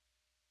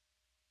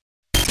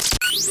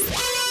The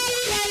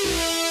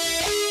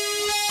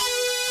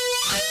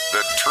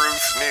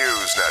Truth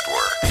News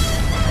Network.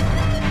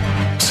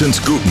 Since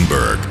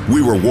Gutenberg,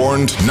 we were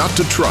warned not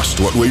to trust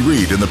what we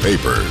read in the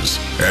papers.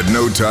 At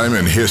no time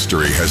in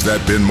history has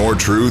that been more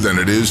true than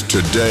it is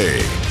today.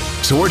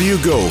 So where do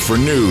you go for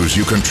news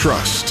you can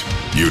trust?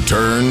 You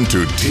turn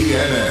to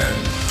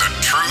TNN, the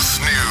Truth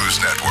News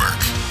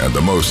Network, and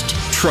the most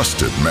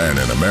trusted man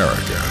in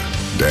America,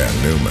 Dan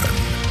Newman.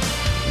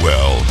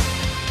 Well,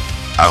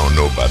 I don't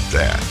know about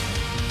that.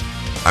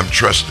 I'm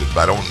trusted,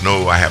 but I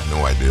have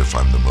no idea if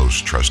I'm the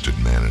most trusted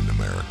man in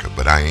America.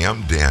 But I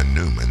am Dan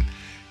Newman.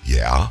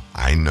 Yeah,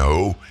 I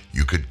know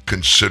you could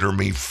consider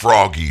me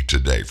Froggy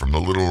today from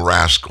the Little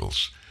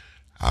Rascals.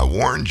 I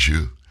warned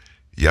you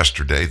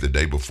yesterday, the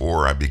day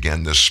before, I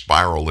began this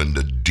spiral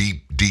into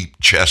deep, deep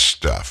chest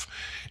stuff.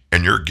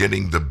 And you're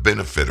getting the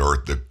benefit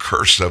or the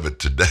curse of it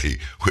today,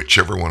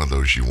 whichever one of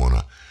those you want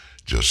to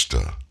just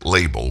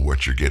label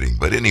what you're getting.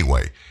 But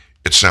anyway,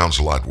 it sounds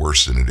a lot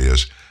worse than it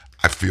is.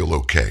 I feel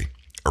okay.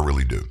 I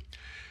really do.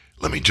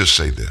 Let me just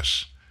say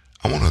this.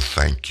 I want to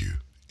thank you,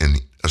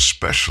 and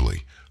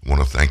especially I want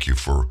to thank you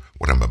for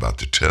what I'm about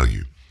to tell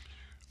you.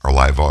 Our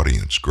live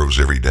audience grows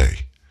every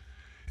day,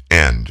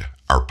 and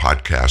our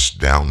podcast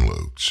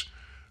downloads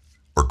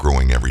are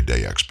growing every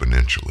day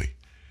exponentially.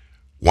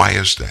 Why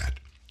is that?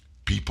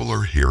 People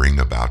are hearing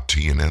about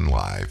TNN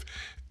Live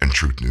and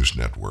Truth News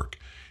Network.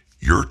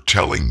 You're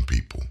telling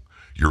people,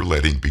 you're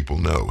letting people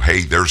know,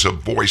 hey, there's a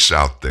voice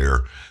out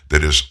there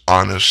that is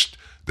honest,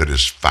 that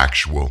is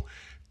factual,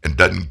 and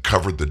doesn't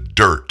cover the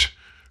dirt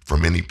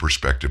from any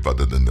perspective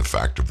other than the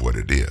fact of what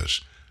it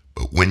is.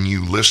 But when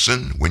you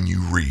listen, when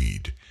you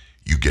read,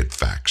 you get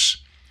facts.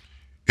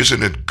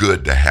 Isn't it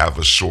good to have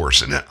a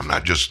source? And I'm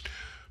not just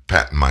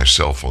patting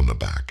myself on the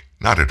back,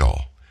 not at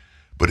all.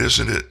 But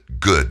isn't it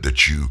good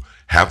that you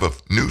have a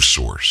news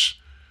source,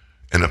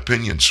 an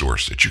opinion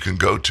source that you can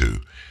go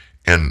to,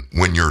 and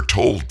when you're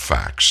told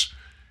facts,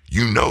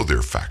 you know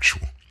they're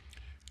factual.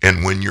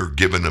 And when you're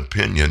given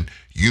opinion,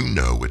 you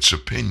know it's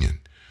opinion.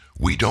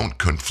 We don't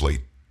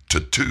conflate the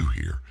two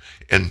here.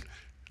 And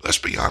let's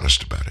be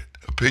honest about it.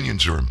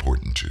 Opinions are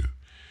important too.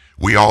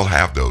 We all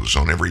have those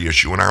on every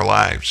issue in our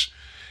lives.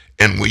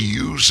 And we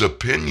use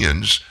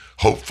opinions,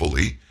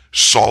 hopefully,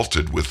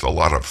 salted with a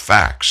lot of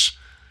facts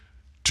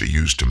to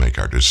use to make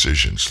our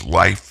decisions,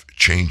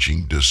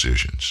 life-changing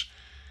decisions.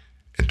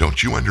 And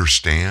don't you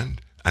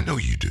understand? I know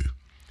you do.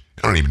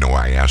 I don't even know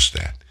why I asked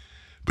that.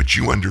 But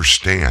you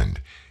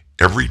understand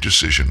every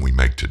decision we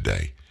make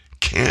today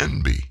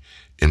can be,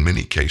 in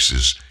many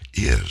cases,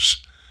 is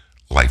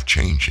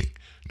life-changing,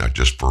 not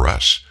just for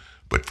us,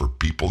 but for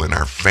people in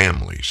our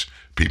families,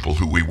 people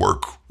who we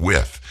work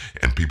with,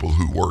 and people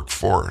who work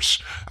for us,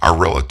 our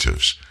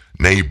relatives,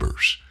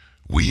 neighbors.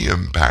 We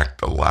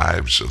impact the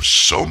lives of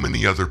so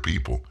many other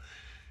people,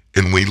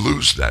 and we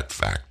lose that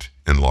fact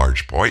in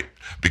large part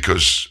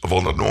because of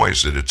all the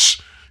noise that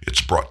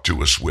it's brought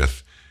to us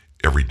with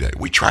every day.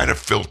 We try to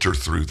filter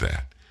through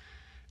that.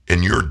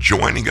 And you're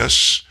joining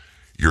us,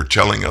 you're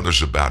telling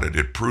others about it.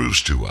 It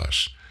proves to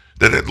us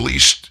that at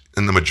least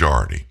in the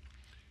majority,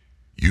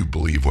 you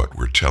believe what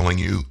we're telling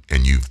you,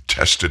 and you've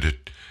tested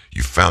it.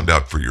 You found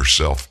out for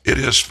yourself. It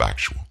is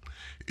factual.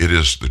 It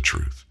is the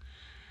truth.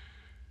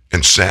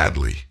 And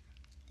sadly,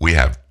 we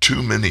have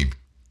too many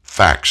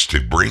facts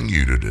to bring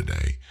you to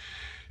today,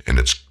 and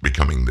it's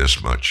becoming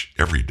this much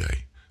every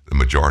day. The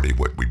majority of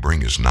what we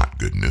bring is not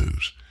good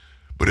news,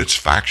 but it's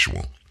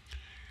factual.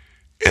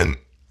 And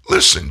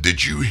listen,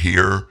 did you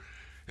hear,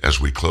 as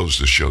we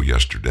closed the show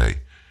yesterday,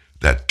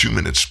 that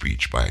 2-minute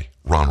speech by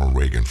Ronald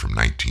Reagan from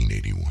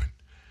 1981?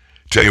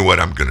 Tell you what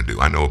I'm going to do.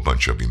 I know a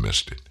bunch of you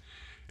missed it.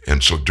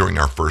 And so during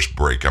our first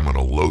break, I'm going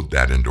to load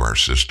that into our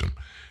system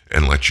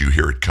and let you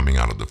hear it coming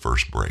out of the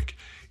first break.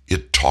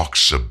 It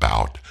talks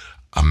about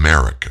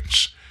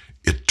Americans.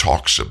 It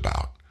talks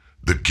about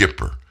the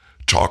Gipper.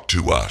 Talk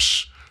to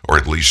us, or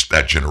at least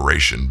that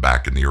generation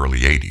back in the early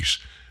 80s,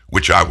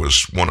 which I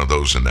was one of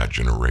those in that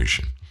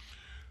generation.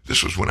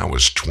 This was when I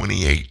was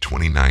 28,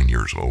 29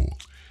 years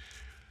old.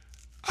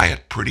 I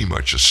had pretty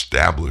much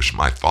established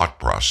my thought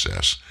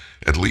process,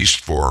 at least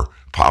for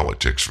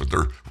politics, for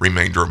the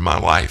remainder of my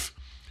life.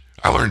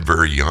 I learned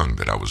very young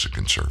that I was a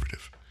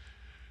conservative.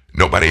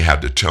 Nobody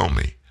had to tell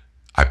me.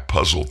 I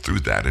puzzled through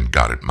that and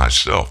got it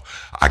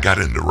myself. I got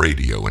into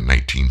radio in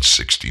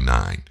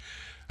 1969.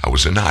 I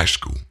was in high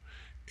school,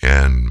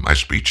 and my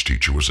speech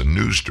teacher was a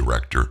news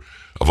director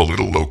of a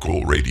little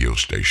local radio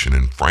station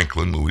in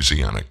Franklin,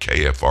 Louisiana,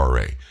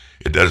 KFRA.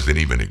 It doesn't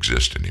even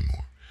exist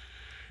anymore.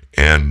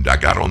 And I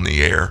got on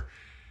the air,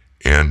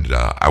 and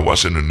I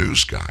wasn't a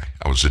news guy.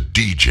 I was a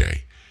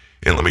DJ.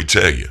 And let me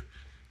tell you,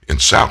 in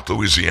South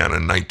Louisiana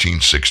in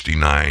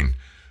 1969,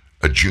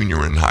 a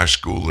junior in high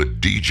school, a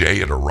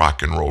DJ at a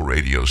rock and roll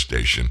radio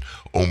station.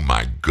 Oh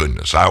my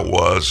goodness, I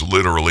was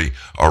literally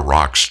a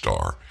rock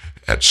star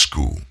at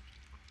school.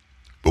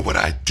 But what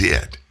I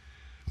did,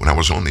 when I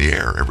was on the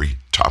air every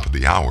top of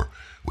the hour,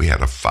 we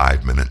had a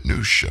 5-minute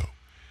news show.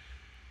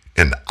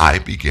 And I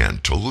began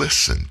to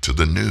listen to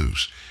the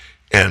news.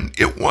 And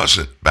it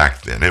wasn't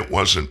back then, it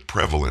wasn't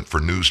prevalent for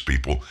news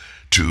people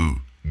to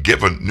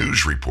give a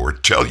news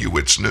report, tell you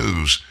it's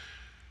news.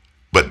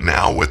 But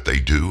now what they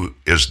do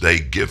is they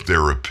give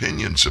their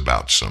opinions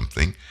about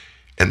something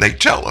and they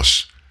tell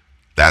us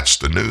that's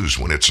the news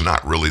when it's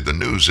not really the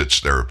news,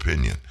 it's their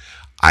opinion.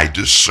 I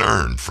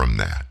discerned from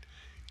that,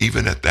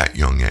 even at that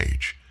young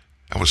age.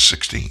 I was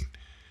 16.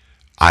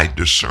 I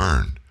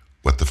discerned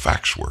what the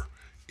facts were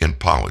in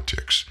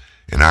politics.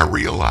 And I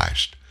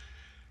realized,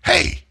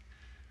 hey,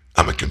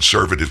 I'm a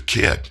conservative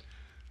kid.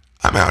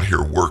 I'm out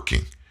here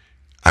working.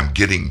 I'm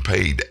getting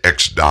paid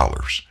X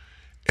dollars.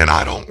 And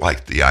I don't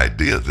like the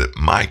idea that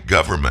my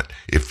government,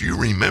 if you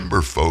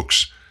remember,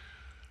 folks,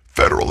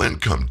 federal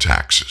income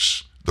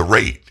taxes, the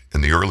rate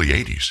in the early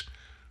 80s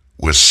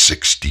was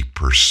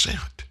 60%.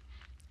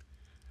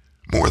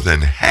 More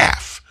than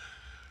half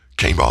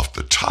came off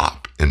the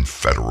top in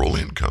federal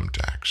income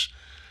tax.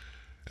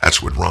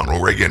 That's what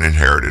Ronald Reagan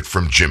inherited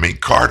from Jimmy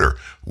Carter.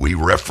 We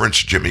reference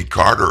Jimmy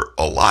Carter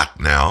a lot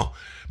now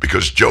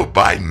because Joe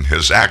Biden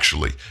has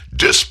actually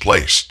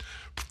displaced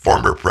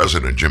former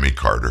President Jimmy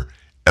Carter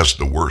as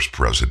the worst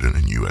president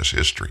in U.S.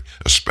 history,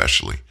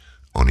 especially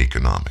on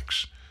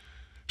economics.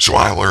 So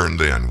I learned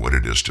then what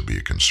it is to be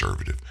a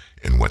conservative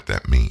and what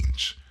that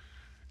means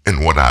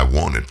and what I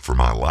wanted for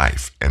my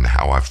life and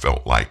how I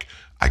felt like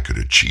I could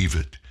achieve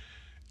it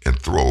and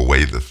throw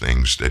away the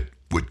things that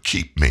would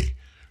keep me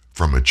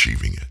from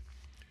achieving it.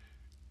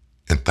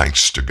 And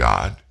thanks to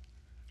God,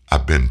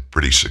 I've been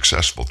pretty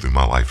successful through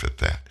my life at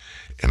that.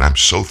 And I'm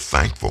so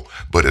thankful,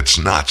 but it's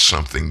not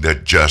something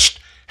that just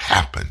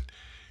happened.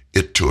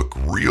 It took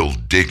real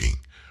digging,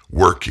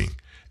 working,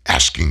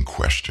 asking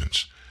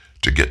questions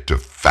to get to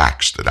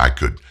facts that I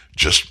could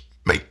just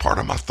make part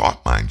of my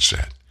thought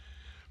mindset,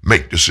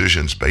 make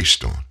decisions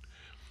based on.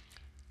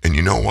 And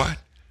you know what?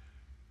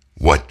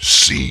 What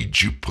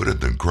seeds you put in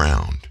the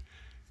ground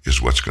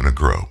is what's going to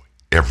grow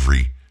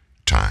every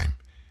time,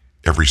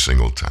 every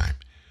single time.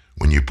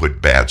 When you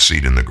put bad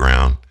seed in the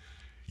ground,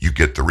 you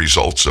get the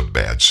results of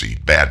bad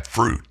seed, bad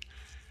fruit.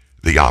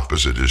 The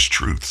opposite is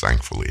true,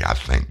 thankfully. I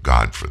thank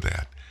God for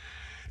that.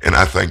 And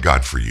I thank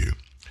God for you.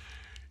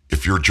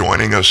 If you're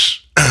joining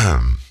us,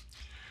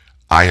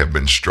 I have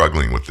been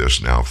struggling with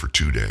this now for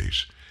 2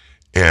 days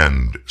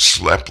and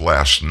slept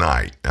last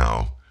night.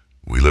 Now,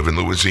 we live in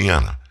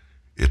Louisiana.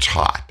 It's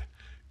hot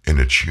and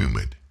it's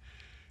humid.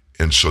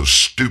 And so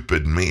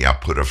stupid me, I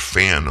put a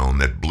fan on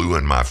that blew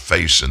in my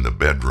face in the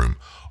bedroom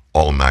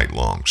all night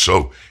long.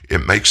 So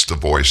it makes the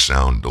voice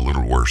sound a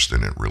little worse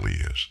than it really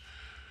is.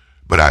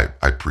 But I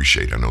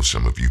appreciate it. I know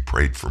some of you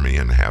prayed for me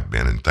and have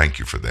been, and thank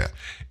you for that.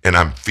 And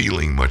I'm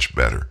feeling much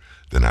better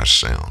than I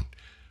sound.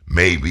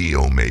 Maybe,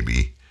 oh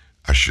maybe,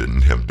 I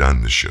shouldn't have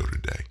done the show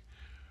today.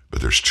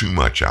 But there's too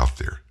much out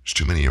there. There's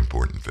too many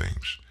important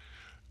things.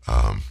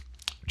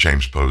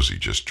 James Posey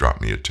just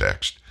dropped me a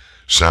text.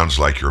 Sounds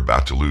like you're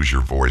about to lose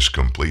your voice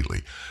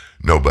completely.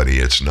 Nobody,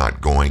 it's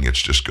not going.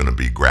 It's just going to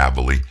be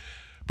gravelly.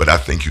 But I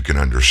think you can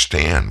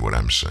understand what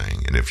I'm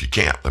saying. And if you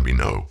can't, let me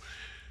know.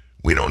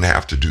 We don't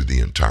have to do the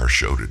entire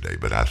show today,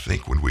 but I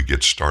think when we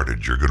get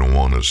started, you're going to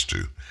want us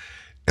to,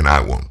 and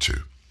I want to.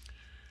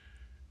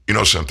 You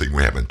know, something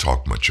we haven't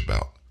talked much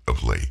about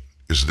of late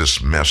is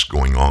this mess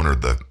going on, or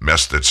the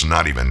mess that's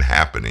not even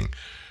happening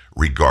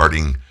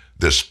regarding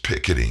this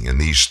picketing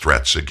and these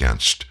threats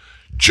against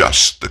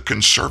just the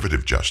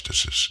conservative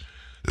justices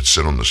that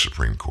sit on the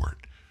Supreme Court.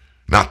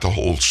 Not the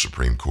whole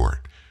Supreme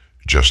Court,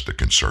 just the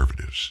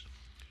conservatives.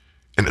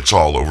 And it's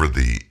all over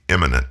the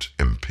imminent,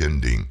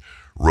 impending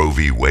Roe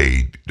v.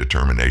 Wade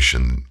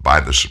determination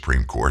by the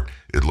Supreme Court.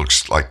 It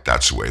looks like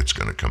that's the way it's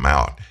going to come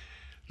out,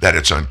 that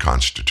it's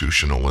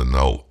unconstitutional and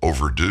they'll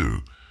overdo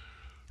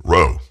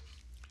Roe.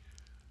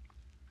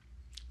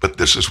 But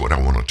this is what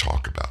I want to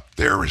talk about.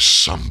 There is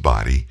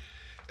somebody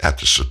at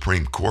the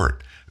Supreme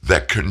Court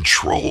that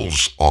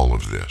controls all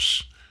of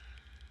this.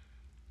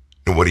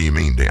 And what do you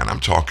mean, Dan?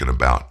 I'm talking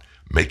about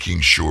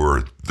making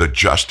sure the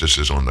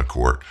justices on the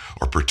court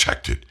are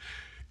protected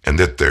and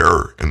that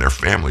their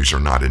families are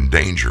not in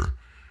danger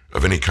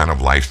of any kind of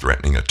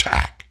life-threatening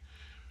attack.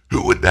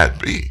 Who would that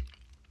be?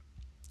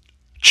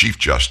 Chief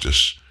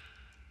Justice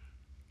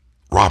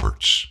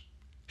Roberts.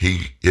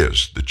 He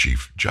is the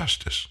Chief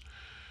Justice.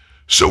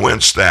 So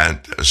since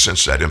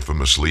that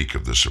infamous leak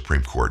of the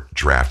Supreme Court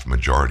draft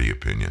majority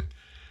opinion,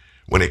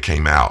 when it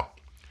came out,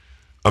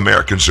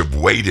 Americans have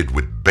waited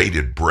with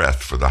bated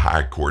breath for the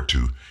High Court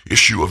to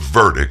issue a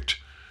verdict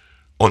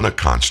on the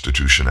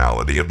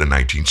constitutionality of the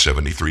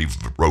 1973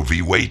 Roe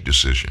v. Wade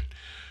decision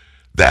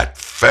that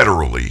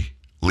federally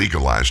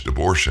legalized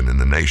abortion in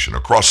the nation,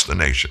 across the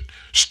nation.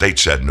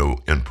 States had no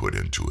input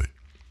into it.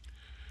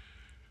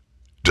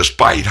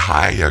 Despite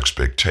high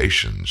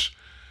expectations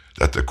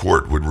that the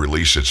court would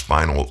release its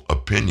final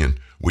opinion,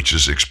 which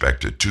is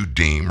expected to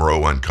deem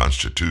Roe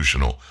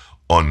unconstitutional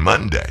on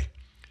Monday,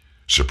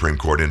 Supreme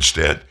Court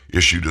instead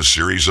issued a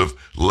series of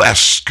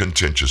less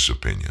contentious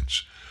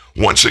opinions,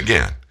 once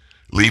again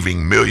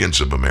leaving millions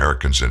of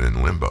Americans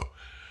in limbo.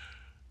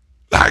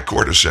 The High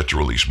Court is set to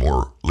release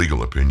more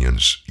legal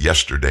opinions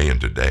yesterday and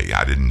today.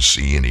 I didn't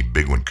see any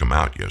big one come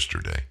out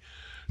yesterday.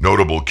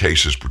 Notable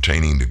cases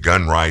pertaining to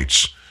gun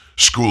rights,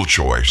 school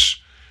choice,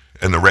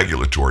 and the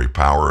regulatory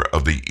power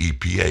of the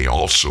EPA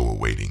also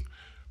awaiting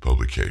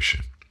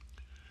publication.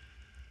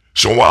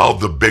 So while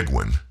the big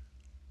one,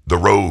 the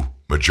Roe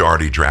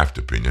majority draft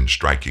opinion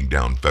striking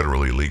down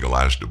federally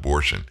legalized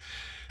abortion,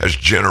 has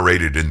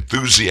generated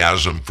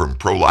enthusiasm from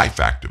pro-life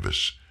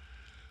activists,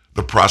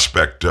 the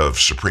prospect of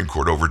Supreme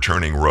Court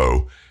overturning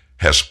Roe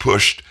has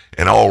pushed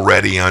an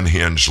already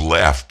unhinged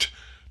left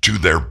to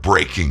their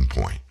breaking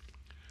point.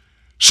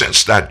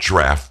 Since that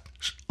draft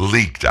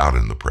leaked out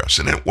in the press,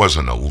 and it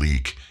wasn't a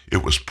leak,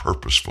 it was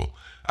purposeful,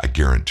 I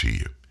guarantee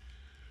you.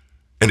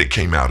 And it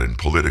came out in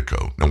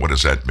Politico. Now, what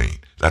does that mean?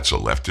 That's a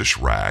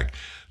leftist rag.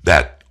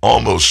 That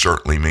almost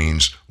certainly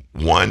means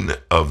one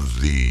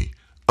of the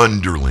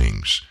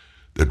underlings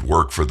that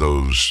work for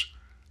those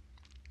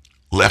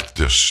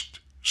leftist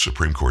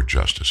Supreme Court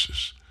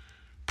justices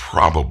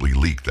probably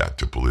leaked that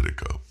to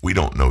Politico. We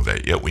don't know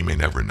that yet. We may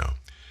never know.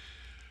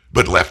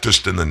 But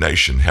leftists in the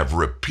nation have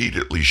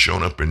repeatedly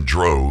shown up in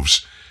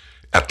droves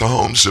at the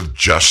homes of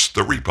just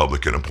the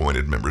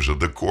Republican-appointed members of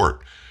the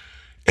court.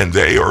 And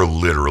they are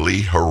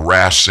literally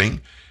harassing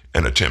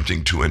and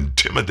attempting to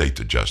intimidate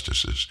the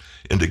justices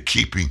into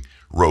keeping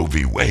Roe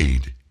v.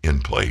 Wade in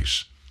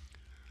place.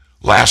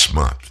 Last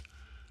month,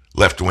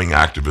 left-wing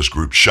activist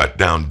groups shut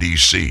down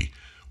D.C.,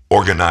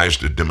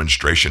 organized a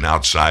demonstration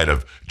outside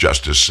of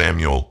Justice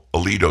Samuel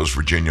Alito's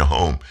Virginia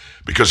home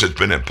because it's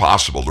been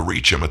impossible to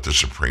reach him at the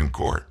Supreme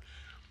Court.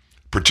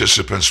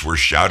 Participants were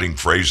shouting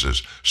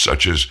phrases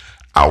such as,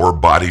 "Our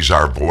body's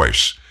our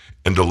voice,"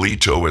 and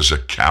Alito is a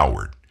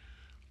coward.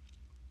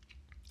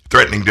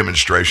 Threatening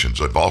demonstrations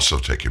have also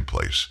taken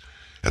place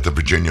at the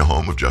Virginia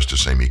home of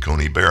Justice Amy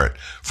Coney Barrett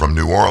from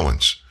New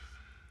Orleans.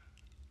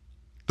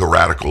 The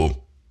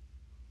radical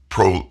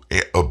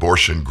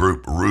pro-abortion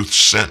group Ruth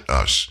Sent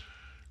Us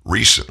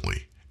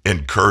recently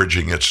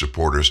encouraging its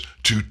supporters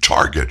to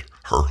target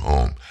her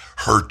home,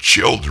 her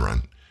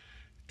children,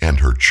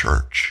 and her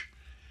church.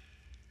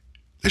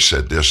 They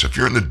said this: if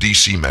you're in the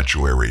D.C.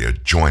 metro area,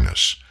 join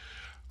us.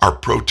 Our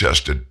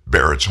protest at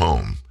Barrett's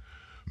home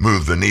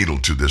moved the needle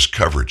to this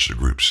coverage, the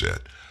group said.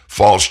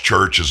 Falls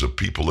Church is a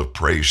People of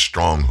Praise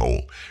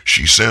stronghold.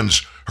 She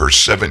sends her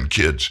 7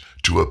 kids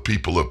to a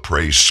People of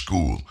Praise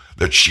school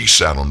that she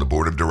sat on the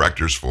board of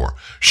directors for.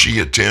 She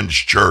attends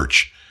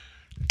church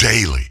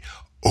daily.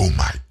 Oh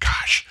my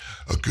gosh,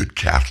 a good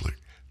Catholic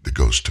that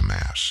goes to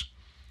Mass.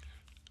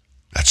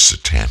 That's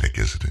satanic,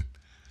 isn't it?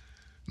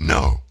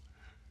 No,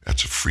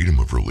 that's a freedom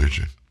of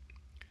religion.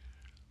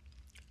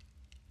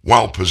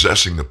 While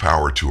possessing the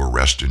power to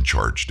arrest and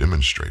charge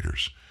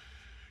demonstrators,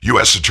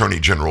 U.S.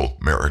 Attorney General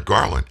Merrick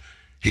Garland,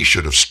 he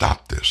should have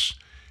stopped this.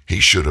 He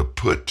should have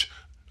put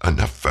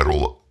enough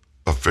federal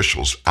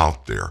officials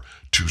out there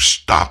to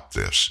stop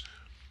this.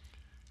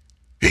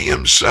 He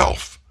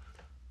himself,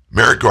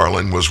 Merrick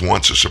Garland, was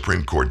once a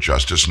Supreme Court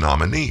Justice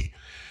nominee.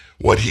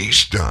 What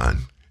he's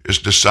done is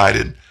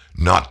decided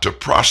not to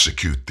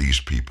prosecute these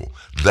people.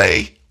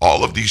 They,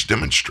 all of these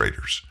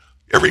demonstrators,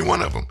 every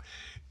one of them,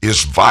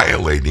 is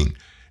violating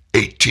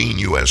 18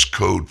 U.S.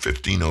 Code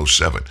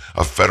 1507,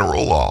 a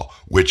federal law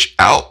which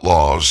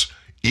outlaws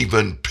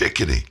even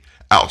picketing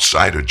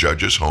outside a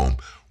judge's home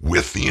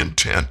with the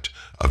intent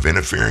of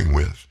interfering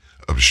with,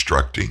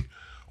 obstructing,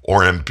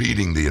 or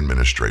impeding the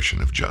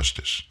administration of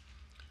justice.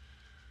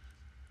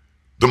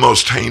 The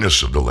most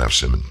heinous of the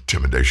left's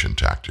intimidation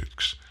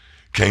tactics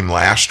came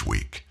last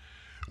week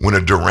when a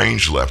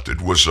deranged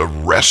leftist was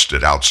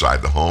arrested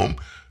outside the home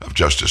of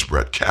Justice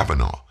Brett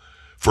Kavanaugh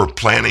for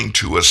planning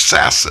to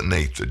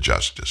assassinate the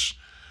justice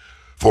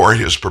for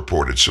his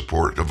purported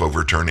support of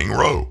overturning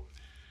Roe.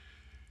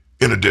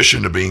 In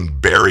addition to being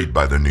buried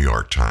by the New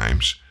York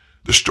Times,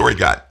 the story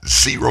got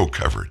zero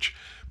coverage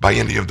by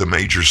any of the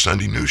major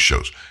Sunday news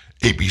shows.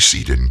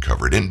 ABC didn't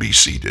cover it,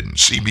 NBC didn't,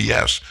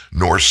 CBS,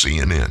 nor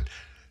CNN.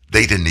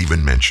 They didn't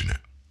even mention it.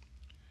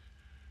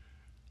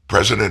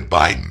 President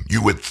Biden,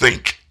 you would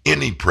think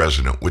any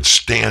president would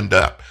stand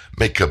up,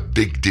 make a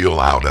big deal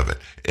out of it,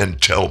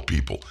 and tell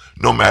people,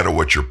 no matter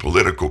what your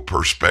political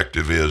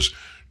perspective is,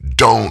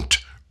 don't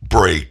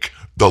break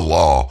the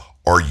law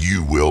or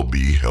you will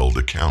be held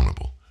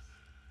accountable.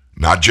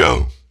 Not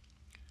Joe.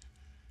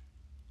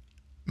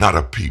 Not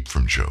a peep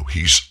from Joe.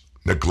 He's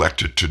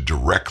neglected to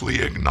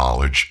directly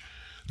acknowledge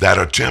that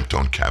attempt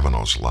on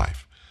Kavanaugh's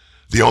life.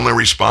 The only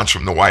response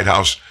from the White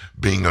House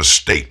being a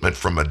statement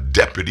from a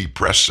deputy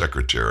press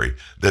secretary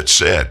that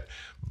said,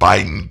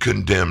 Biden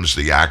condemns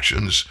the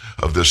actions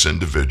of this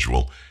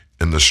individual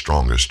in the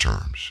strongest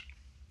terms.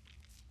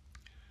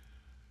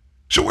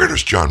 So where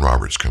does John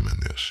Roberts come in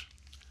this?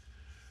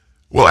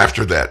 Well,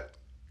 after that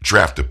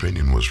draft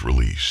opinion was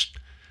released,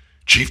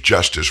 Chief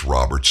Justice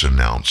Roberts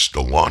announced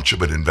the launch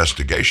of an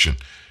investigation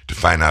to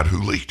find out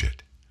who leaked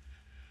it.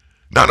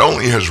 Not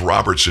only has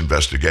Roberts'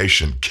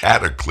 investigation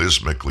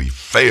cataclysmically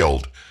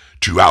failed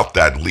to out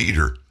that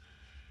leaker,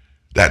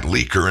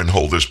 and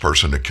hold this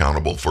person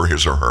accountable for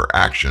his or her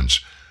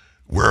actions,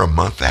 we're a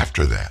month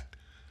after that.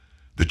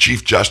 The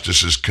Chief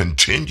Justice's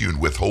continued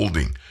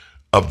withholding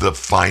of the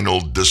final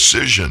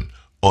decision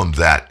on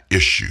that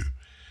issue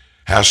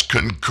has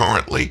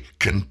concurrently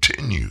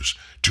continues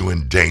to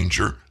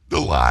endanger the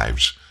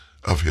lives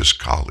of his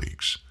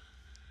colleagues.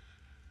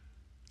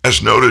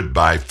 As noted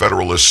by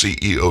Federalist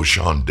CEO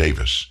Sean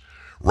Davis,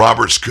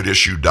 Roberts could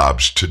issue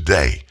Dobbs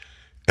today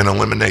and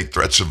eliminate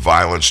threats of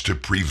violence to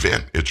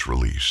prevent its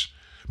release,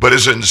 but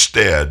is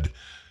instead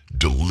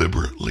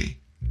deliberately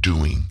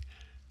doing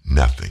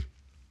nothing.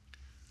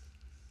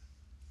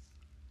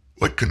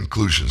 What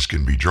conclusions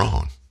can be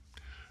drawn,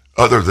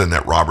 other than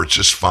that Roberts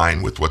is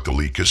fine with what the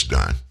leak has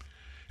done,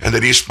 and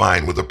that he's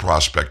fine with the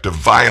prospect of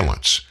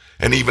violence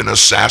and even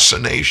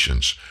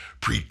assassinations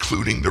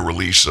precluding the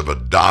release of a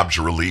Dobbs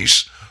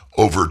release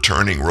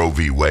overturning Roe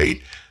v.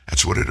 Wade?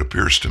 That's what it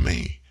appears to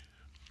me.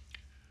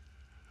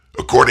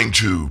 According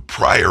to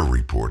prior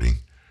reporting,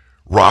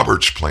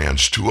 Roberts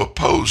plans to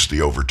oppose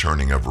the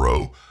overturning of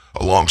Roe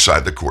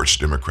alongside the court's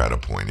Democrat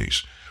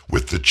appointees,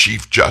 with the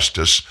Chief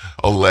Justice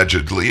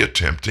allegedly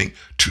attempting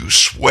to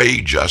sway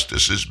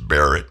Justices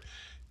Barrett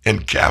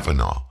and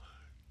Kavanaugh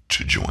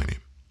to join him.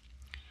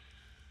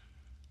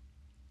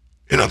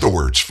 In other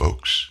words,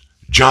 folks,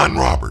 John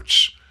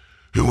Roberts,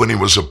 who when he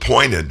was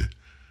appointed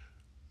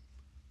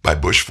by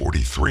Bush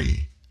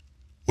 43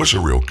 was a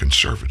real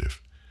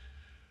conservative,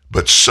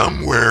 but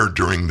somewhere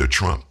during the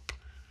Trump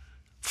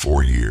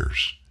 4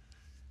 years,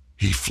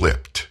 he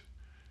flipped,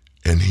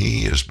 and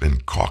he has been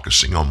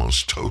caucusing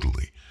almost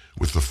totally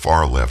with the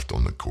far left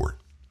on the court.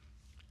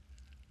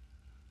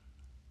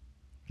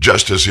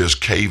 Just as his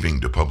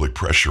caving to public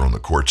pressure on the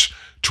court's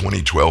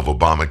 2012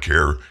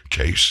 Obamacare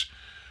case,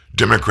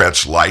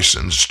 Democrats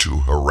licensed to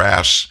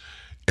harass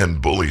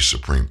and bully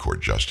Supreme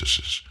Court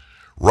justices,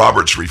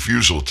 Roberts'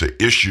 refusal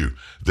to issue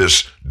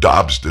this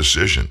Dobbs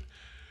decision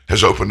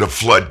has opened a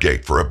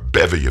floodgate for a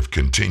bevy of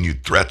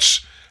continued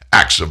threats,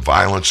 acts of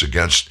violence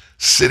against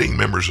sitting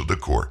members of the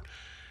court,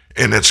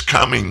 and it's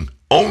coming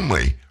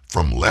only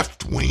from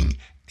left-wing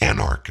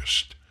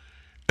anarchists,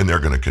 and they're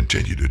going to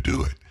continue to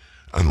do it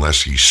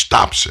unless he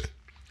stops it,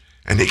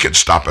 and he can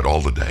stop it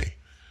all today.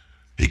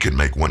 He could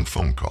make one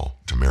phone call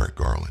to Merrick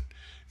Garland,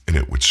 and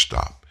it would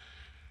stop.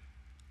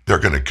 They're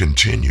going to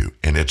continue,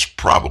 and it's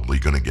probably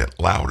going to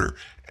get louder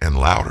and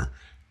louder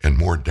and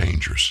more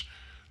dangerous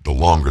the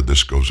longer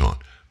this goes on.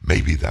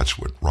 Maybe that's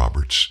what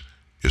Roberts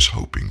is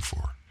hoping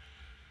for.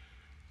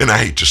 And I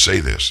hate to say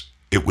this,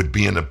 it would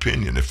be an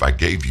opinion if I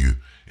gave you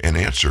an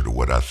answer to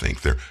what I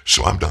think there,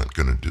 so I'm not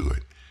going to do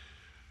it.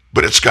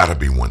 But it's got to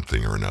be one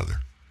thing or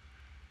another.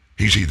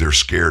 He's either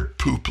scared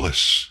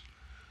poopless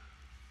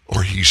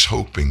or he's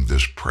hoping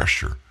this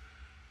pressure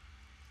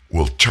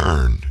will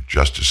turn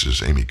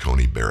Justices Amy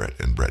Coney Barrett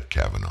and Brett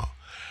Kavanaugh.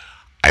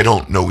 I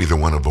don't know either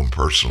one of them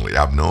personally.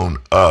 I've known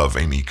of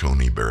Amy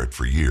Coney Barrett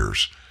for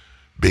years.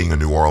 Being a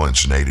New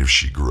Orleans native,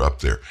 she grew up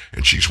there,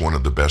 and she's one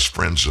of the best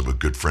friends of a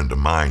good friend of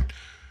mine,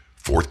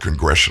 4th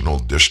Congressional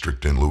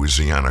District in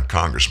Louisiana,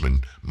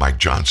 Congressman Mike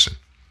Johnson.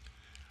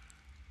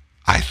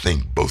 I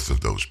think both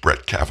of those,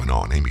 Brett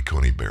Kavanaugh and Amy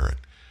Coney Barrett,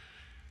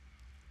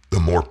 the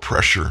more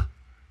pressure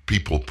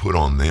people put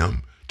on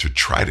them to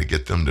try to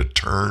get them to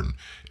turn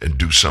and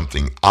do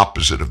something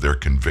opposite of their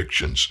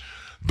convictions,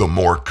 the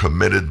more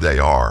committed they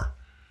are.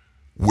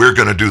 We're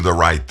going to do the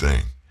right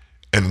thing,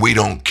 and we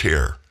don't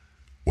care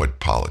what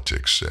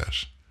politics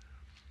says.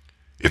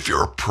 If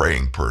you're a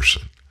praying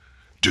person,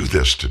 do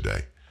this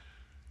today.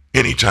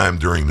 Anytime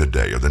during the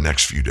day or the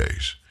next few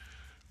days,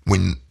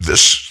 when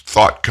this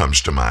thought comes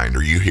to mind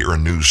or you hear a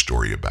news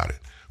story about it,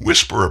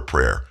 whisper a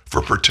prayer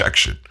for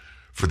protection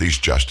for these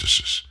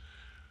justices.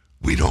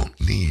 We don't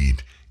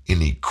need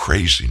any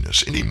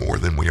craziness any more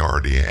than we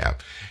already have.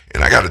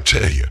 And I got to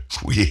tell you,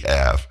 we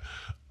have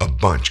a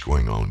bunch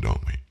going on,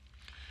 don't we?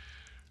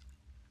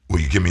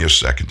 Will you give me a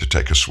second to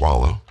take a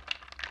swallow?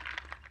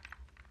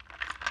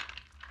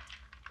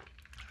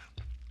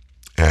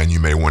 And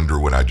you may wonder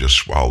what I just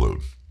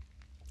swallowed.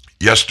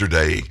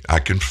 Yesterday, I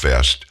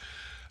confessed,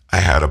 I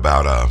had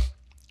about a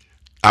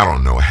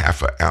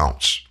half an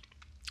ounce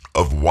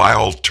of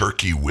wild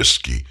turkey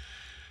whiskey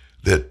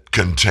that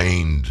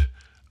contained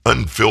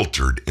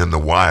unfiltered in the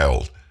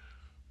wild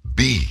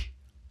bee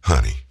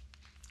honey.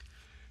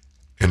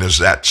 And as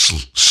that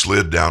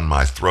slid down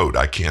my throat,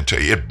 I can't tell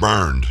you, it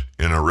burned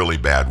in a really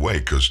bad way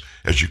because,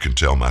 as you can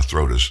tell, my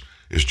throat is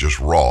just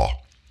raw.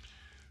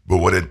 But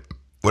what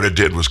it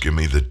did was give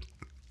me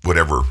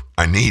whatever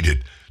I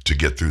needed to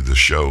get through the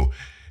show.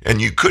 And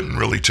you couldn't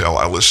really tell.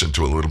 I listened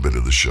to a little bit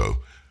of the show.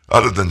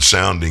 Other than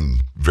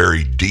sounding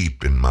very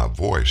deep in my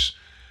voice,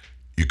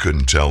 you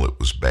couldn't tell it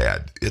was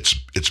bad.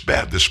 It's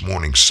bad this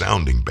morning,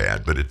 sounding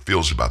bad, but it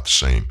feels about the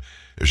same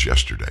as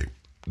yesterday.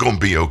 Gonna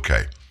be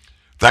okay.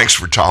 Thanks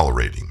for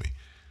tolerating me.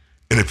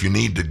 And if you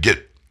need to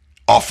get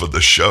off of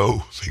the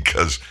show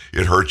because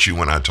it hurts you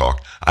when I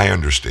talk, I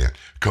understand.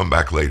 Come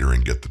back later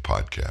and get the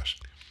podcast.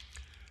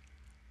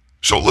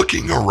 So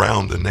looking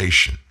around the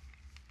nation,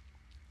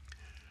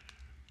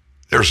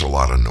 there's a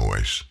lot of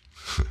noise,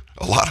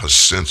 a lot of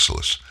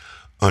senseless,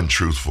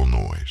 untruthful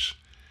noise.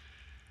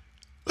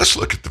 Let's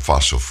look at the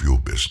fossil fuel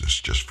business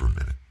just for a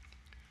minute.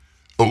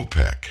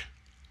 OPEC,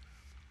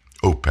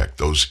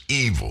 those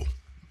evil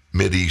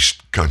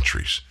Mideast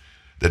countries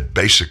that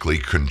basically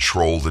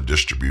control the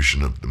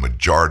distribution of the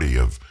majority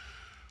of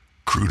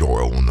crude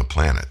oil on the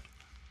planet.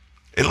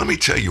 And let me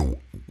tell you,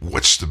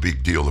 what's the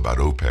big deal about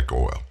OPEC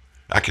oil?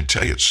 I can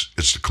tell you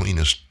it's the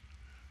cleanest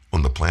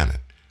on the planet.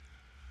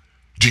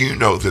 Do you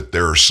know that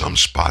there are some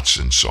spots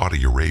in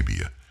Saudi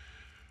Arabia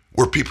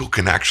where people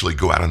can actually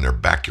go out in their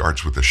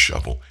backyards with a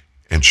shovel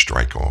and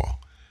strike oil?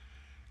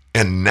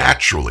 And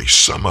naturally,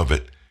 some of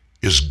it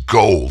is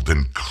gold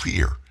and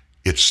clear.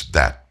 It's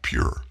that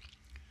pure.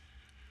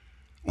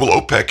 Well,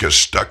 OPEC has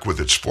stuck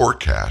with its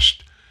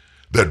forecast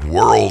that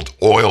world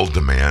oil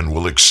demand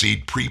will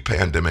exceed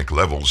pre-pandemic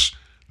levels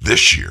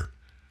this year.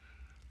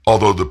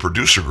 Although the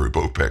producer group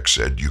OPEC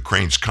said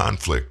Ukraine's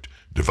conflict,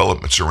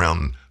 developments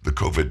around the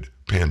COVID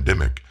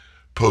pandemic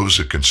pose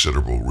a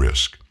considerable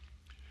risk.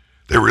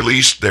 They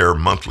released their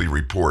monthly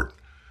report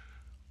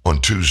on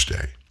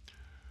Tuesday.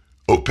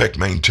 OPEC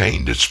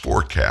maintained its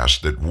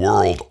forecast that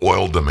world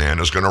oil demand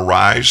is going to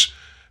rise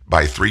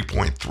by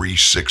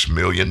 3.36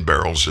 million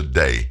barrels a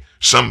day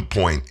some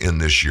point in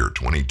this year,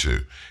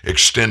 22,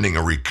 extending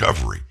a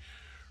recovery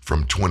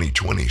from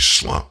 2020's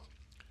slump.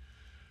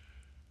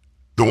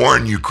 The war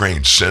in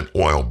Ukraine sent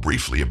oil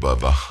briefly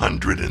above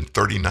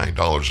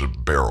 $139 a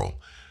barrel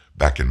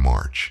back in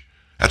March.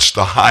 That's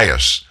the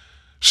highest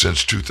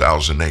since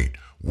 2008,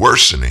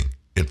 worsening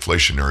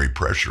inflationary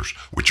pressures,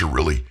 which are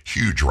really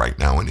huge right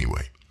now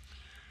anyway.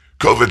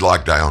 COVID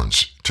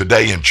lockdowns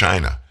today in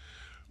China,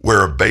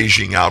 where a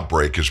Beijing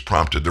outbreak has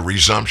prompted the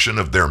resumption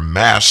of their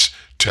mass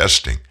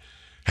testing,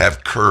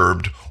 have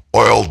curbed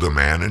oil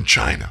demand in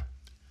China.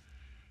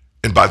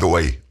 And by the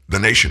way, the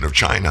nation of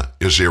China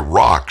is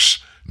Iraq's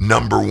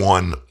number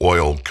one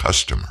oil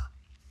customer.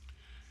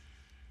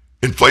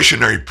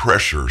 Inflationary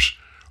pressures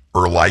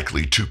are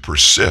likely to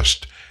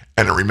persist,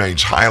 and it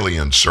remains highly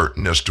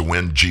uncertain as to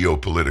when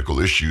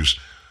geopolitical issues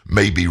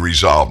may be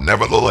resolved.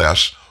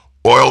 Nevertheless,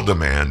 oil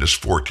demand is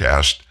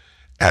forecast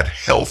at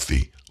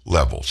healthy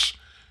levels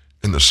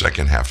in the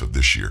second half of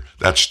this year.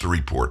 That's the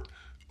report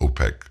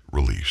OPEC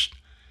released.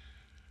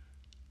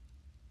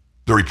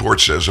 The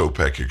report says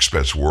OPEC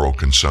expects world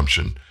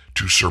consumption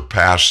to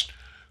surpass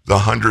the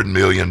 100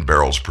 million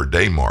barrels per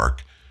day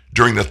mark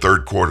during the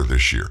third quarter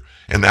this year,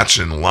 and that's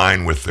in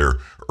line with their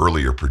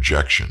earlier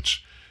projections.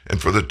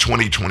 And for the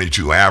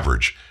 2022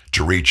 average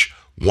to reach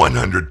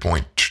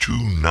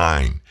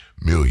 100.29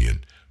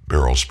 million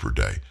barrels per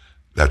day.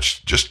 That's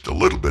just a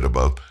little bit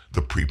above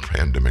the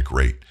pre-pandemic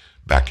rate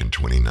back in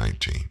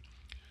 2019.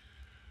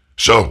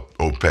 So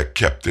OPEC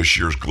kept this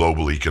year's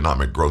global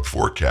economic growth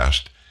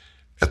forecast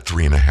at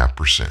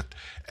 3.5%.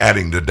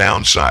 Adding the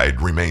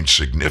downside remains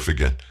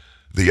significant,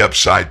 the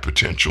upside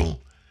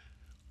potential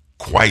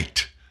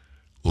quite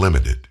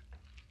limited.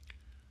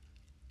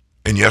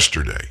 And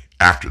yesterday,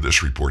 after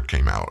this report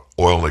came out,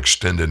 oil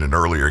extended an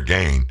earlier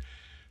gain,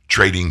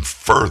 trading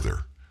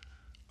further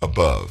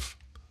above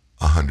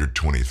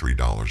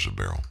 $123 a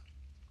barrel.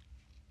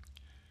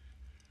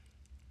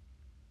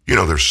 You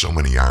know, there's so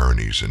many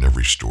ironies in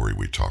every story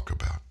we talk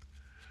about.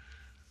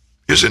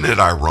 Isn't it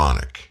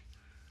ironic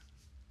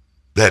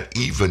that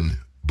even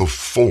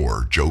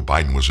before Joe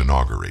Biden was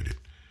inaugurated,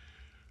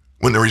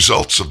 when the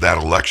results of that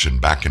election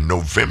back in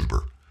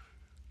November,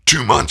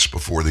 2 months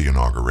before the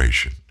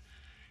inauguration,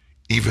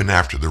 even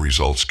after the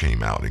results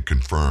came out and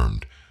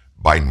confirmed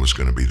Biden was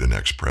going to be the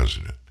next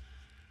president,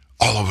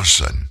 all of a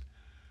sudden,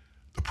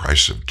 the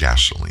price of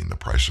gasoline, the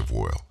price of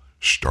oil,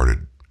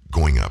 started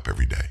going up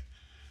every day.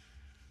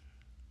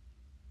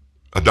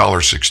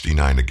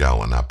 $1.69 a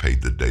gallon I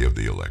paid the day of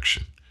the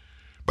election.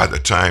 By the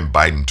time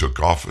Biden took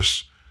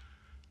office,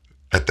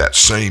 at that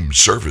same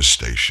service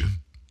station,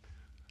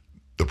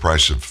 the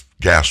price of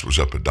gas was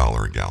up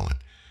 $1 a gallon.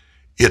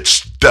 It's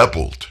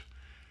doubled.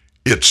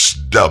 It's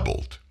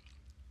doubled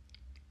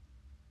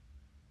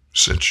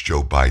since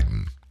Joe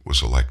Biden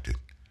was elected.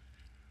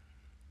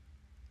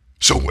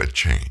 So what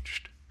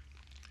changed?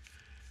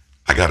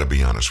 I got to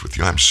be honest with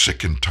you. I'm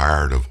sick and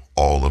tired of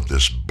all of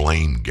this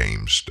blame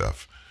game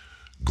stuff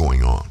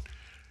going on.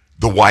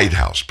 The White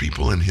House,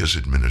 people in his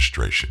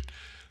administration,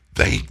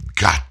 they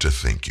got to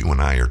think you and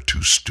I are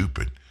too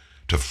stupid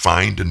to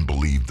find and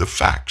believe the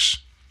facts.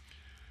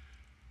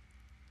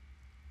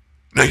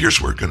 Now, here's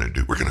what we're going to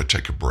do. We're going to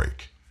take a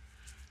break.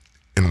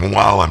 And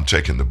while I'm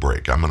taking the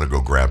break, I'm going to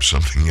go grab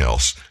something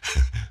else,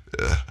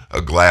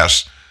 a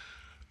glass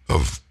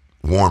of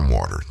warm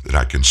water that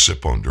I can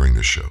sip on during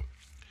the show.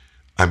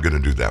 I'm going to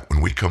do that. When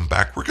we come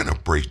back, we're going to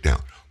break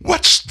down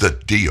what's the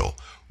deal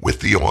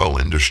with the oil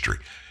industry,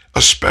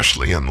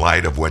 especially in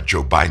light of what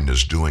Joe Biden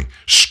is doing,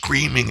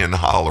 screaming and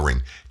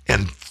hollering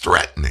and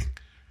threatening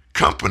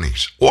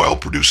companies,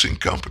 oil-producing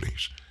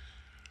companies.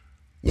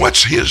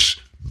 What's his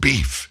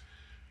beef?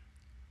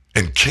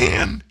 And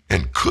can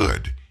and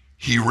could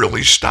he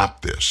really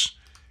stop this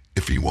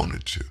if he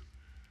wanted to?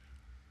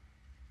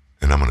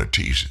 And I'm going to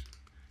tease it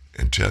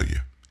and tell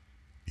you,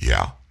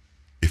 yeah,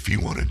 if he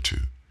wanted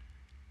to,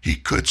 he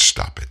could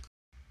stop it.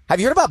 Have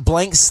you heard about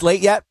Blank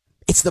Slate yet?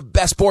 It's the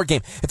best board game.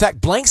 In fact,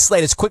 Blank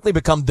Slate has quickly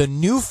become the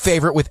new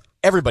favorite with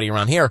everybody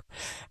around here.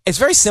 It's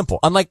very simple.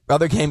 Unlike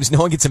other games, no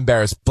one gets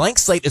embarrassed. Blank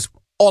Slate is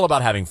all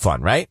about having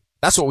fun, right?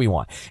 That's what we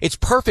want. It's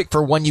perfect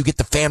for when you get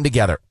the fam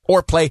together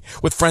or play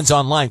with friends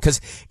online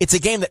because it's a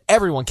game that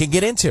everyone can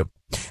get into.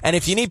 And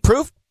if you need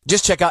proof,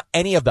 just check out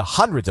any of the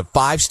hundreds of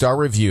 5-star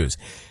reviews.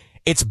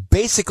 It's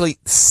basically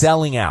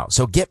selling out.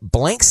 So get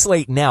Blank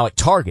Slate now at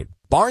Target,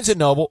 Barnes &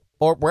 Noble,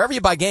 or wherever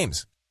you buy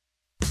games.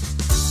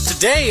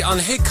 Today on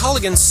Hey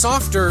Culligan,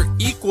 softer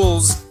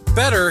equals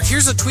better.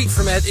 Here's a tweet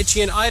from Ed Itchy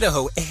in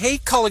Idaho. Hey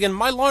Culligan,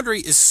 my laundry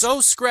is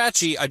so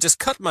scratchy, I just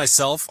cut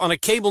myself on a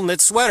cable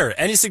knit sweater.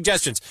 Any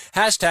suggestions?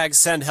 Hashtag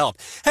send help.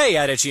 Hey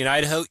Ed Itchy in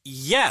Idaho.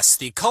 Yes,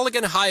 the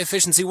Culligan high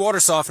efficiency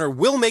water softener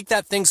will make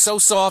that thing so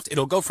soft,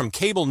 it'll go from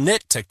cable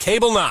knit to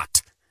cable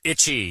knot.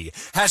 Itchy.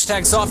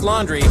 Hashtag soft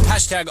laundry.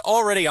 Hashtag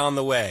already on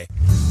the way.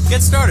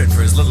 Get started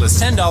for as little as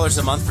 $10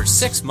 a month for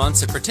 6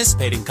 months at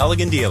participating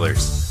Culligan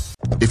dealers.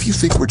 If you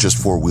think we're just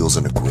 4 wheels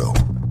and a grill,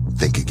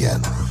 think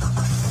again.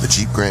 The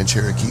Jeep Grand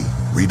Cherokee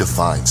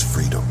redefines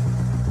freedom.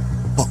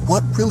 But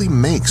what really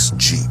makes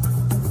Jeep?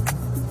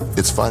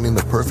 It's finding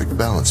the perfect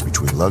balance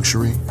between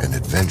luxury and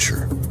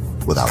adventure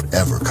without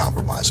ever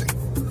compromising.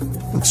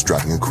 It's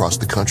driving across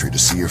the country to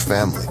see your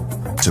family,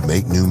 to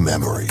make new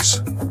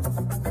memories.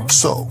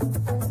 So,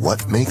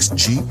 what makes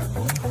Jeep?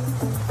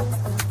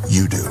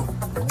 You do.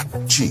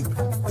 Jeep.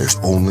 There's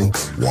only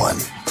one.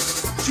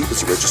 Jeep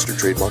is a registered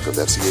trademark of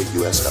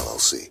FCA US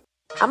LLC.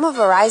 I'm a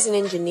Verizon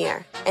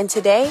engineer, and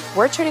today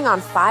we're turning on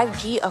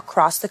 5G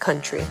across the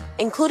country,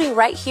 including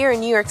right here in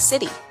New York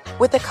City.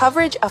 With the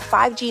coverage of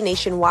 5G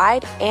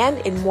nationwide and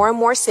in more and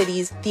more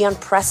cities, the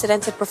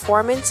unprecedented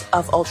performance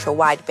of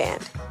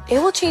ultra-wideband. It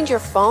will change your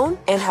phone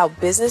and how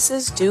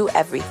businesses do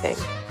everything.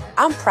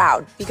 I'm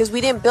proud because we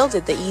didn't build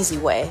it the easy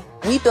way.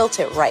 We built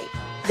it right.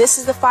 This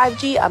is the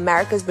 5G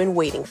America's been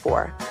waiting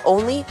for,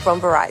 only from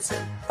Verizon.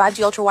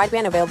 5G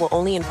ultra-wideband available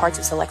only in parts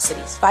of select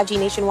cities. 5G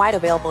nationwide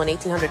available in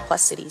 1,800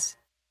 plus cities.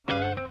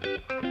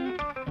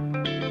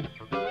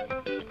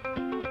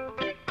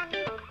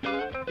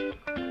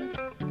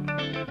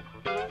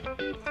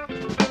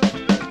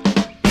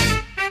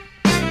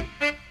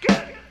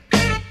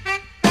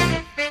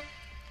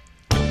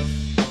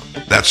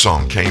 That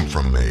song came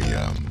from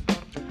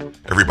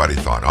everybody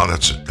thought, oh,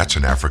 that's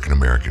an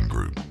African-American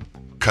group.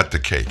 Cut the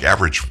Cake.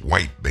 Average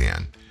White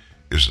Band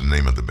is the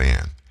name of the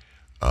band.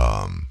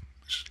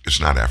 It's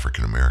not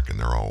African-American.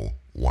 They're all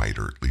white,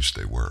 or at least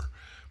they were.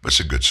 But it's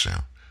a good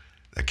sound.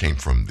 That came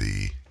from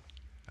the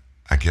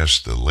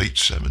late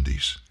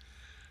 70s.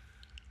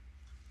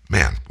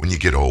 Man, when you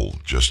get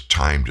old,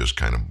 time just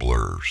kind of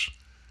blurs.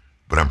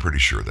 But I'm pretty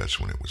sure that's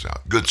when it was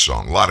out. Good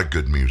song, a lot of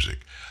good music.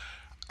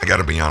 I got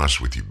to be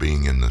honest with you,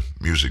 being in the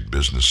music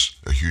business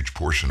a huge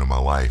portion of my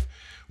life,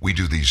 we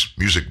do these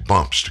music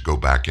bumps to go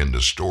back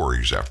into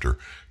stories after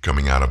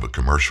coming out of a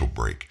commercial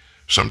break.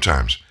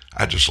 Sometimes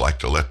I just like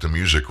to let the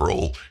music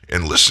roll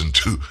and listen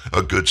to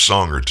a good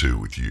song or two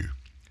with you.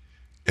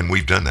 And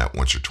we've done that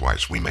once or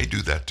twice. We may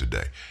do that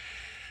today.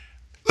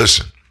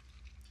 Listen,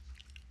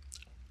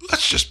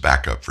 let's just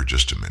back up for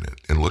just a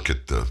minute and look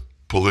at the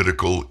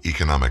political,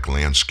 economic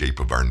landscape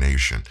of our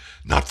nation,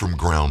 not from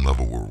ground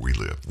level where we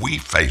live. We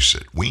face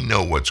it. We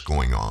know what's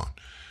going on.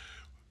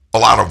 A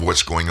lot of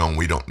what's going on,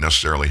 we don't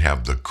necessarily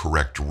have the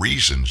correct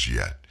reasons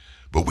yet,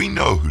 but we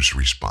know who's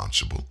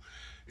responsible,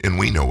 and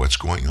we know what's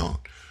going on.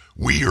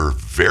 We are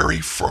very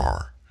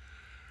far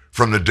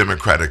from the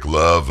democratic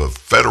love of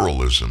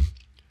federalism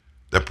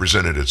that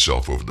presented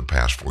itself over the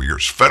past 4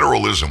 years.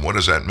 Federalism, what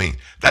does that mean?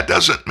 That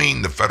doesn't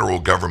mean the federal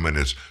government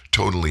is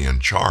totally in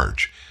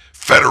charge.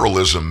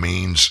 Federalism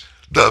means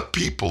the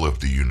people of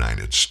the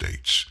United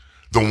States,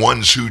 the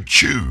ones who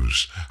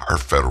choose our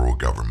federal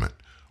government,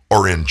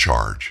 are in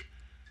charge.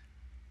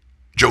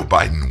 Joe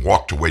Biden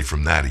walked away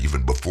from that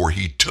even before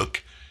he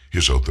took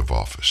his oath of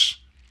office.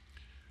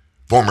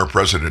 Former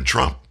President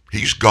Trump,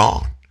 he's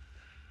gone.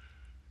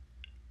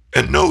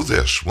 And know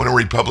this, when a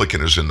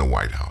Republican is in the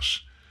White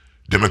House,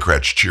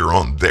 Democrats cheer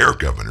on their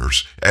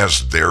governors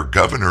as their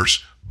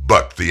governors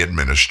buck the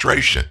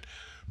administration.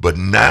 But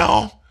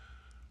now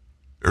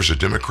there's a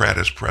Democrat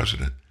as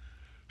president.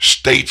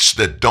 States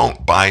that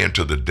don't buy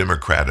into the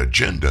Democrat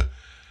agenda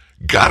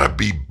gotta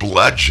be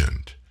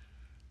bludgeoned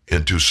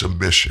into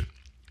submission.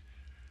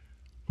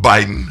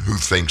 Biden, who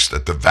thinks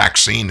that the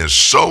vaccine is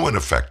so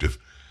ineffective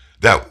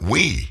that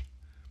we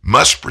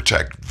must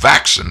protect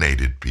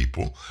vaccinated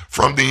people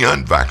from the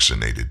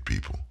unvaccinated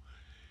people.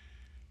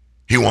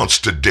 He wants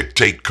to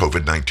dictate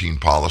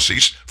COVID-19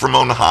 policies from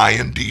on high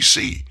in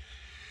D.C.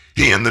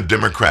 He and the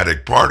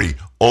Democratic Party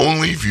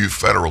only view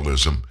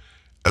federalism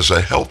as a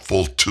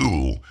helpful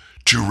tool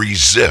to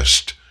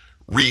resist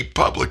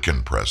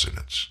Republican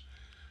presidents.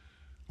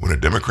 When a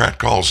Democrat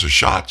calls the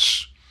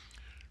shots,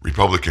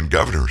 Republican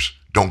governors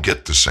don't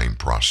get the same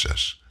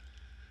process.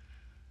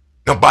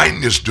 Now,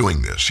 Biden is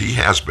doing this. He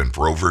has been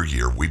for over a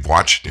year. We've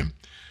watched him.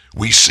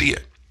 We see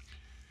it.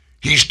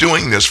 He's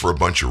doing this for a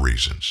bunch of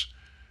reasons,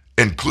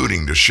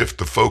 including to shift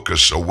the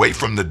focus away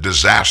from the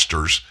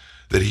disasters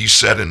that he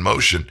set in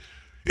motion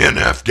in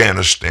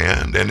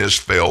Afghanistan and his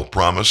failed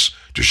promise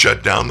to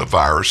shut down the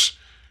virus,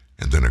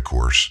 and then, of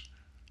course,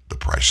 the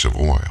price of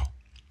oil.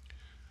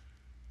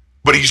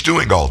 But he's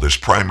doing all this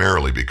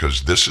primarily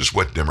because this is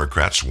what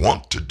Democrats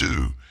want to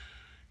do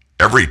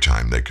every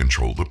time they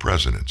control the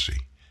presidency.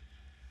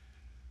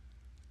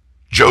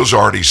 Joe's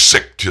already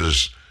sicked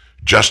his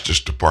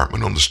Justice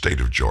Department on the state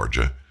of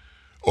Georgia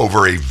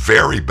over a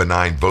very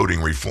benign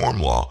voting reform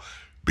law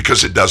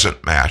because it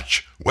doesn't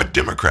match what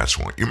Democrats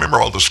want. You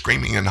remember all the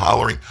screaming and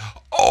hollering?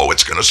 Oh,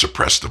 it's going to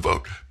suppress the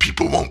vote.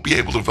 People won't be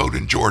able to vote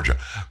in Georgia.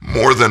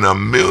 More than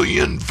 1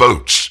 million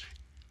votes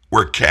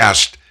were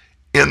cast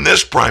in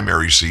this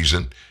primary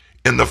season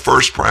in the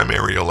first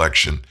primary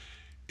election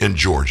in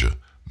Georgia.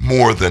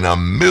 More than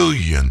 1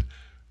 million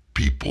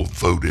people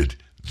voted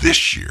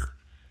this year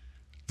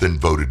than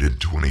voted in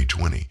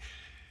 2020.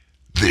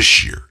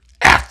 This year,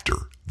 after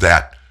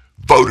that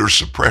voter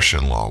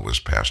suppression law was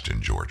passed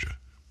in Georgia.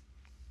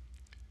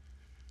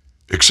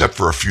 Except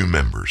for a few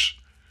members,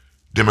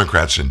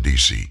 Democrats in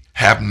D.C.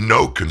 have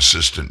no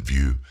consistent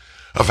view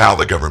of how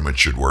the government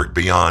should work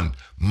beyond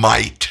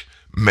might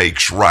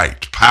makes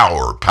right,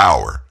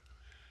 power.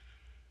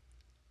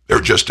 There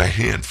are just a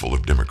handful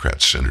of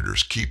Democrat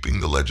senators keeping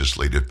the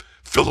legislative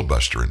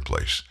filibuster in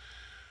place,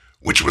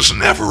 which was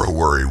never a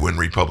worry when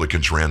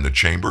Republicans ran the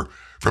chamber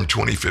from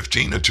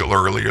 2015 until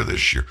earlier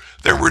this year.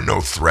 There were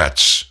no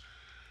threats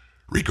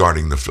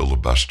regarding the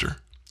filibuster.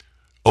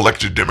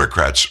 Elected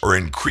Democrats are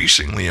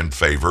increasingly in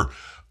favor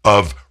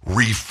of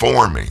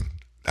reforming,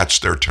 that's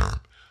their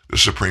term, the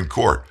Supreme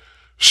Court,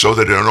 so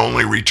that it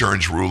only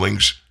returns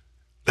rulings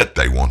that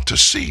they want to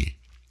see.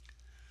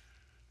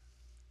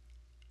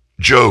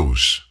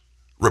 Joe's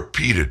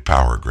repeated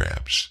power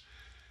grabs,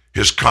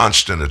 his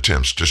constant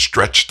attempts to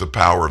stretch the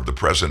power of the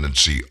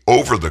presidency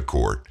over the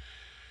court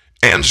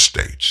and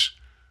states,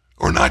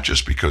 are not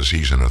just because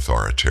he's an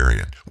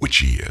authoritarian, which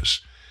he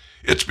is.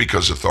 It's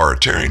because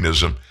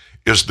authoritarianism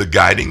is the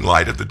guiding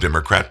light of the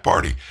Democrat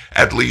Party,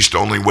 at least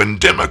only when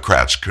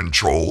Democrats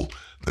control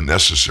the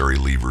necessary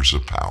levers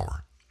of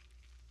power.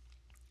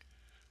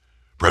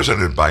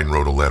 President Biden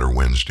wrote a letter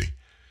Wednesday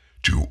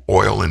to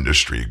oil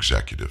industry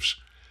executives.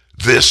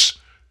 This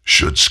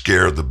should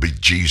scare the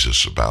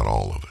bejesus about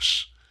all of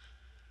us.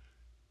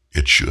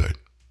 It should.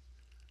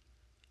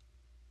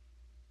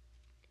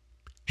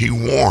 He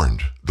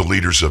warned the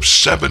leaders of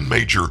 7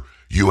 major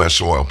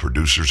U.S. oil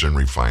producers and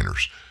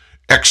refiners,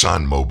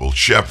 ExxonMobil,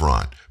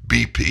 Chevron,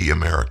 BP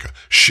America,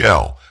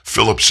 Shell,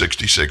 Phillips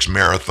 66,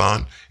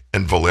 Marathon,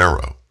 and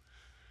Valero,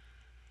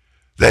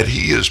 that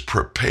he is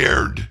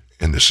prepared,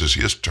 and this is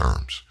his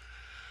terms,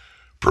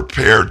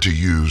 prepared to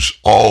use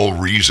all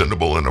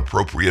reasonable and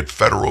appropriate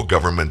federal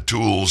government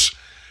tools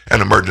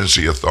and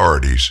emergency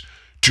authorities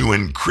to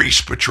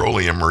increase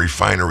petroleum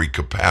refinery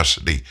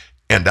capacity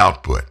and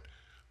output.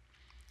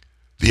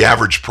 The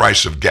average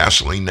price of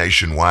gasoline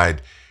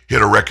nationwide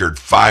hit a record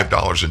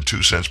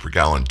 $5.02 per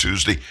gallon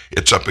Tuesday.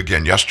 It's up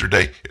again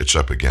yesterday. It's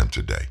up again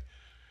today.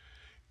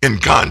 In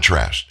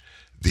contrast,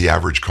 the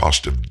average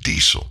cost of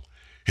diesel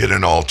hit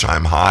an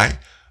all-time high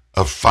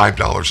of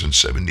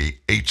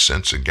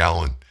 $5.78 a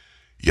gallon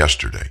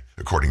yesterday,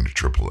 according to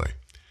AAA.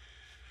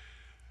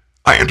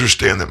 I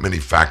understand that many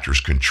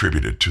factors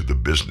contributed to the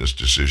business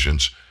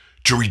decisions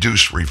to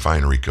reduce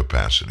refinery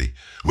capacity,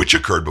 which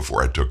occurred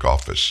before I took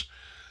office,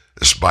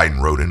 as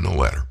Biden wrote in the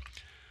letter.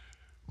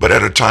 But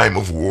at a time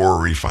of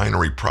war,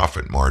 refinery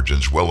profit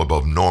margins well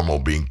above normal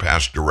being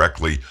passed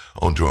directly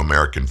onto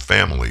American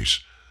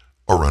families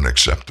are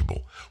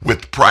unacceptable.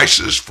 With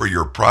prices for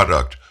your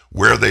product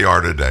where they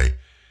are today,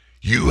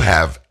 you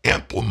have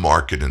ample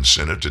market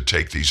incentive to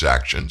take these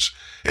actions,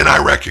 and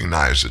I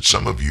recognize that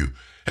some of you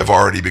have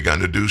already begun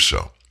to do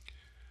so.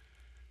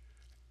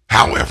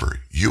 However,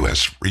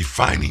 U.S.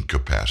 refining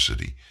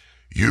capacity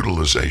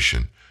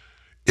utilization,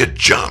 it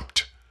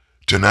jumped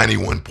to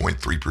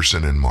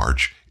 91.3% in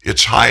March,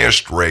 its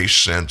highest rate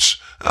since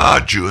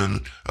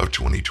June of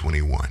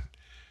 2021.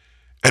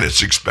 And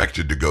it's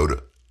expected to go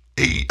to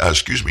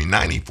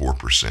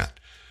 94%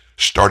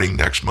 starting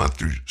next month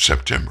through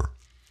September.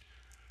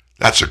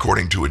 That's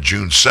according to a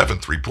June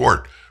 7th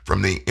report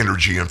from the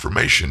Energy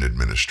Information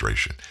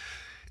Administration.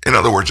 In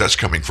other words, that's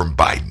coming from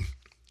Biden.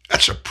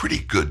 That's a pretty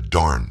good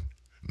darn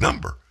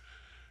number,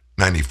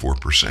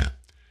 94%.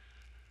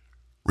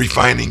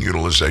 Refining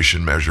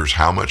utilization measures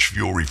how much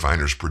fuel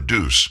refiners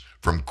produce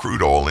from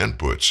crude oil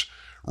inputs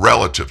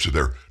relative to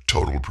their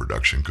total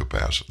production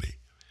capacity.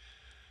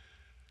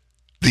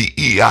 The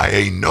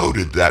EIA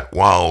noted that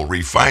while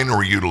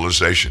refinery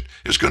utilization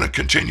is going to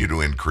continue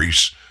to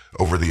increase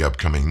over the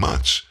upcoming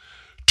months,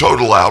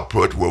 total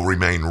output will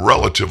remain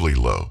relatively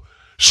low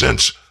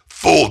since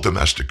full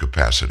domestic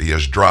capacity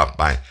has dropped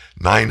by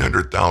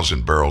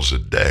 900,000 barrels a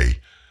day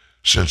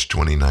since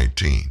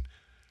 2019.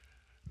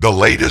 The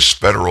latest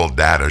federal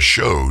data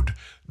showed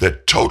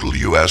that total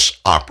U.S.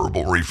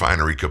 operable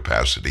refinery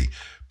capacity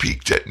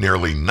peaked at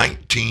nearly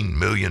 19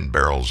 million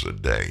barrels a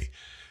day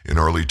in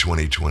early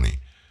 2020.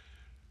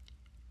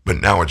 But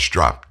now it's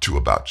dropped to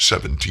about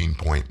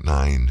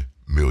 17.9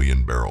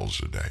 million barrels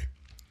a day.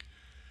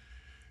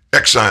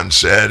 Exxon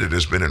said it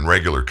has been in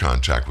regular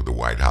contact with the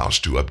White House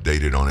to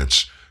update it on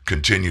its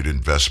continued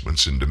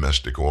investments in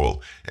domestic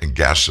oil and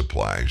gas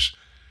supplies.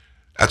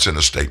 That's in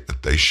a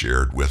statement they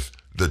shared with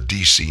the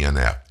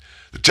DCNF.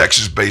 The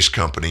Texas-based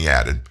company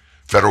added,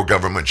 federal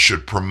government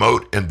should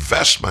promote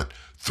investment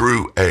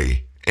through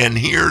and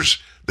here's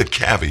the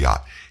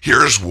caveat,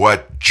 here's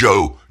what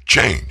Joe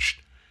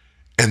changed.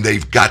 And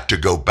they've got to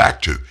go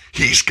back to,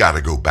 he's got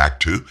to go back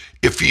to,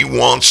 if he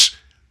wants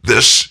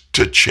this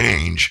to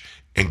change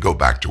and go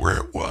back to where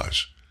it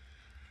was.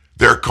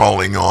 They're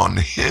calling on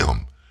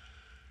him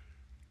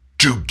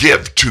to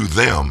give to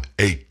them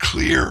a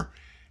clear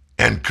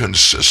and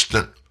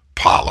consistent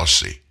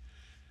policy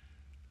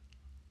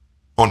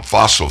on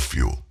fossil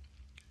fuel.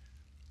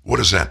 What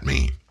does that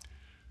mean?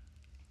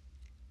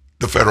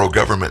 The federal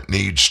government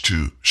needs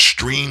to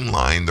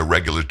streamline the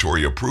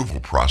regulatory approval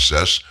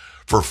process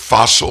for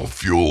fossil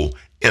fuel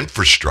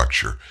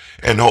infrastructure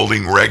and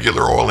holding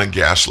regular oil and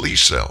gas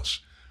lease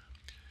sales.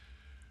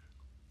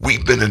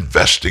 We've been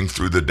investing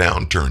through the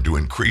downturn to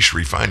increase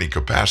refining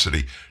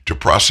capacity to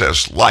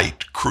process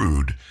light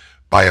crude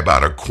by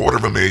about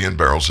 250,000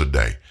 barrels a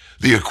day,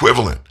 the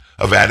equivalent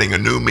of adding a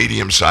new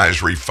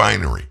medium-sized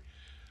refinery.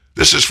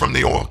 This is from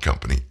the oil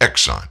company,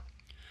 Exxon.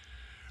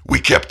 We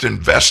kept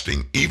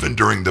investing even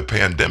during the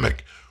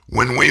pandemic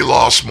when we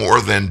lost more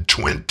than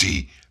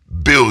 $20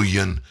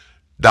 billion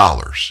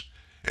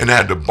and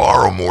had to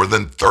borrow more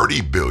than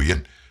 $30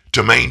 billion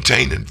to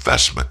maintain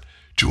investment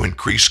to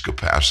increase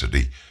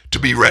capacity to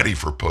be ready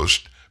for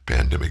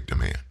post-pandemic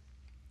demand.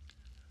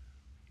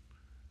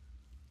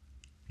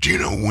 Do you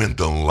know when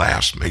the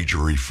last major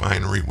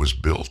refinery was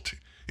built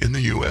in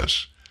the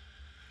U.S.?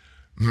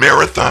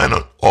 Marathon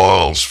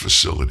Oil's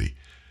facility,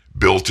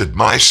 built in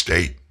my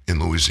state in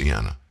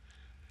Louisiana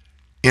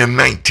in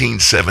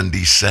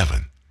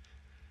 1977.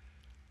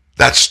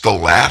 That's the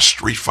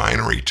last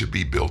refinery to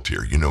be built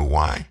here. You know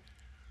why?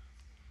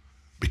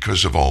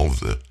 Because of all of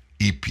the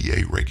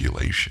EPA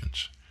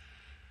regulations.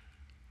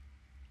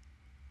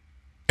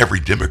 Every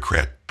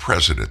Democrat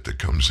president that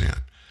comes in,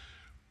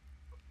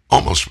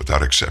 almost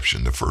without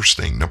exception, the first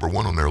thing, number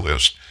one on their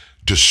list,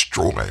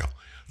 destroy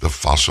the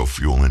fossil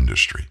fuel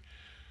industry.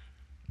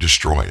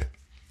 Destroy it.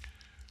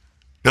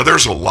 Now,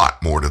 there's a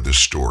lot more to this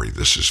story.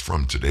 This is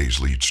from today's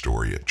lead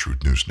story at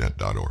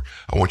truthnewsnet.org.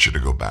 I want you to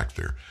go back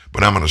there,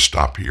 but I'm going to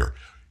stop here.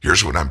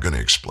 Here's what I'm going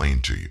to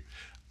explain to you.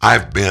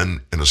 I've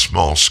been in a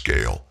small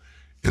scale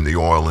in the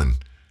oil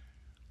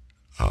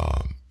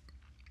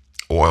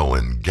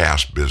and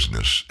gas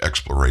business,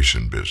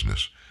 exploration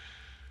business.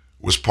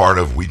 Was part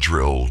of, we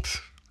drilled,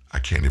 I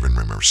can't even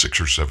remember, 6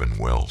 or 7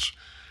 wells.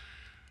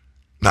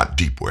 Not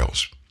deep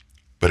wells,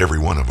 but every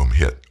one of them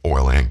hit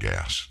oil and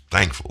gas,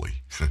 thankfully.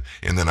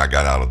 And then I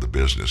got out of the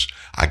business.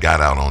 I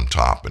got out on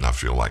top, and I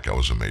feel like I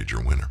was a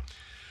major winner.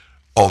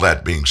 All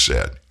that being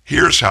said,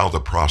 here's how the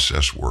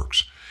process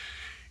works.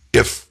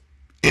 If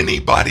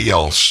anybody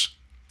else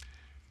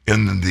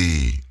in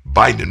the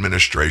Biden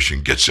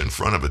administration gets in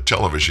front of a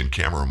television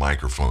camera or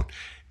microphone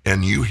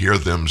and you hear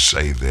them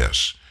say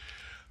this,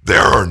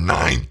 there are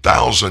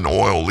 9,000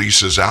 oil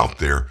leases out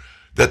there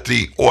that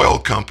the oil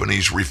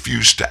companies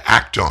refuse to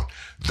act on.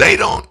 They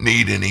don't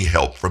need any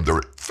help from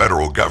the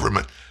federal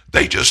government.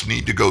 They just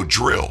need to go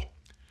drill.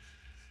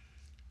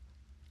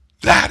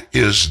 That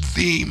is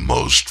the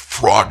most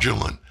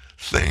fraudulent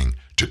thing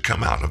to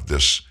come out of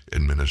this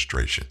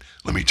administration.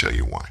 Let me tell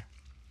you why.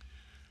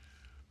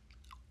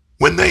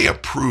 When they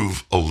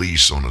approve a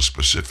lease on a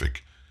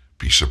specific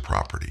piece of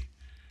property,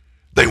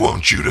 they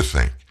want you to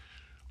think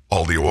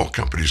all the oil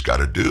companies got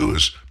to do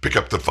is pick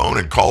up the phone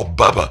and call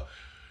Bubba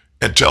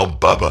and tell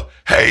Bubba,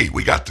 hey,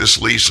 we got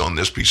this lease on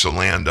this piece of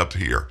land up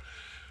here.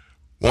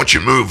 Won't you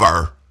move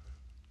our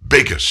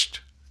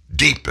biggest,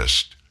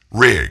 deepest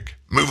rig,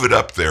 move it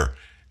up there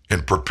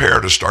and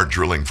prepare to start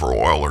drilling for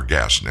oil or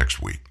gas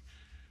next week?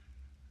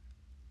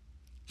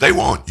 They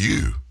want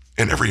you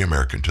and every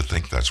American to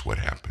think that's what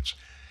happens.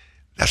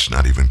 That's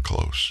not even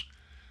close.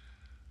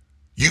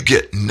 You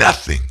get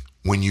nothing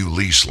when you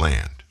lease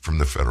land from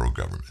the federal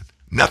government.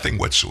 Nothing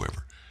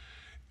whatsoever.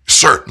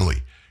 Certainly,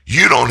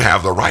 you don't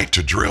have the right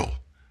to drill.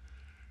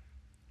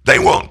 They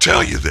won't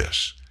tell you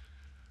this.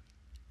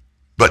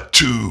 But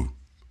to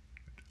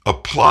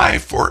apply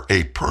for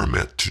a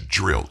permit to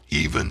drill,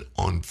 even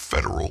on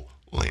federal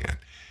land,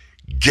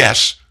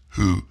 guess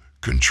who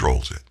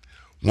controls it?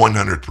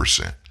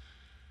 100%.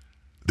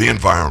 The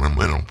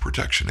Environmental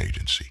Protection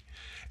Agency.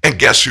 And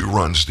guess who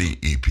runs the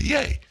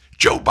EPA?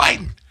 Joe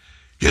Biden,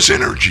 his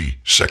energy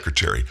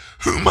secretary.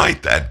 Who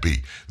might that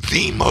be?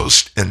 The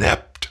most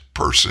inept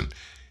person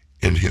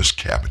in his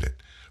cabinet.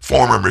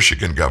 Former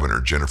Michigan Governor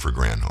Jennifer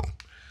Granholm.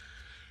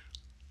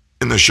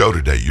 In the show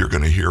today, you're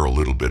going to hear a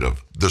little bit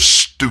of the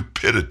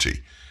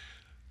stupidity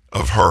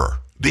of her,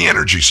 the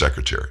energy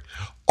secretary.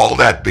 All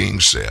that being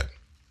said,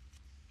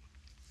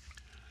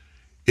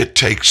 it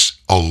takes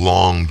a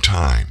long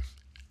time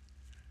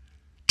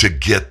to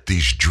get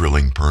these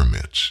drilling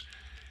permits.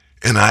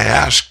 And I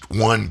asked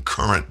one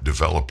current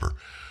developer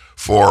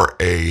for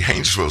a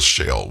Haynesville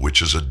shale,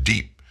 which is a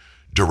deep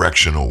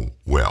directional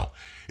well.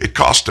 It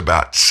cost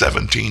about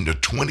 $17 to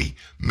 $20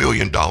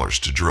 million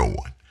to drill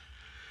one.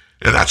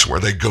 And that's where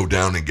they go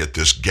down and get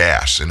this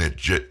gas, and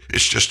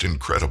it's just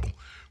incredible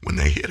when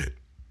they hit it.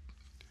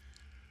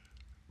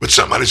 But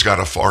somebody's got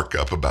to fork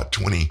up about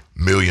 $20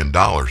 million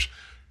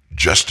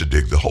just to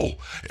dig the hole.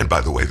 And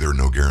by the way, there are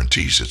no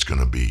guarantees it's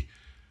going to be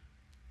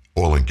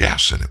oil and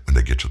gas in it when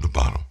they get to the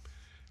bottom.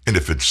 And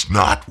if it's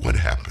not, what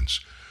happens?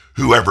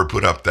 Whoever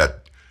put up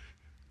that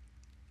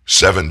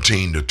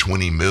 $17 to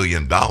 $20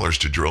 million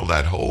to drill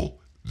that hole,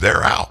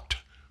 they're out.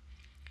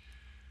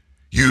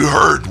 You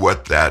heard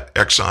what that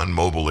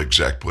ExxonMobil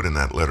exec put in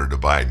that letter to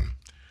Biden,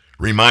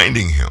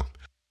 reminding him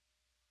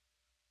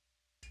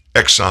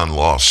Exxon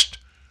lost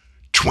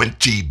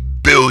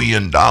 $20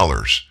 billion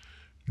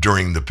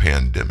during the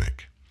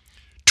pandemic.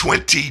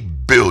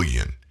 $20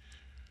 billion.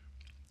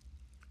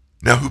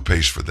 Now, who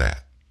pays for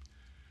that?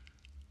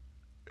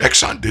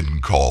 Exxon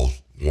didn't call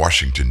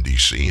Washington,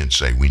 D.C. and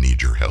say, we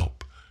need your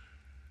help.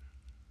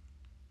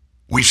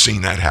 We've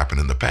seen that happen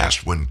in the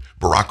past. When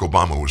Barack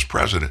Obama was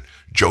president,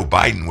 Joe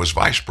Biden was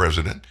vice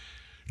president.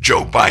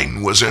 Joe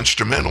Biden was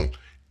instrumental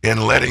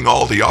in letting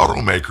all the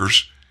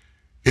automakers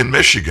in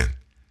Michigan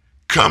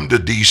come to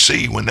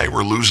D.C. when they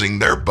were losing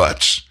their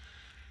butts.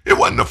 It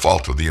wasn't the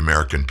fault of the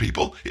American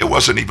people. It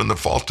wasn't even the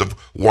fault of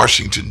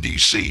Washington,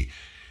 D.C.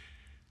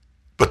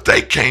 But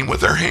they came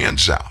with their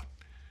hands out.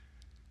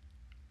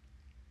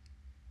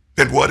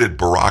 And what did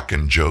Barack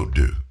and Joe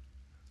do?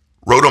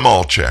 Wrote them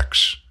all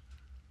checks.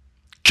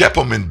 Kept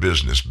them in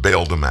business,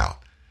 bailed them out.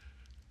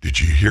 Did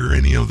you hear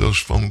any of those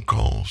phone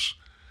calls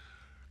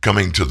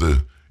coming to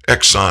the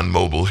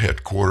ExxonMobil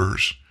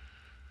headquarters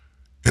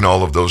and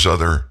all of those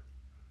other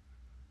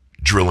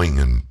drilling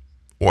and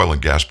oil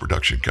and gas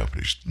production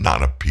companies?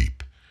 Not a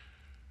peep.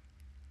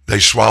 They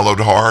swallowed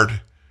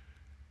hard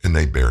and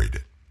they buried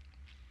it.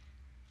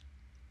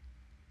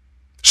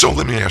 So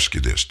let me ask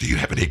you this. Do you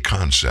have any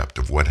concept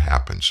of what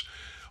happens?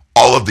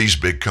 All of these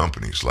big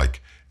companies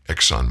like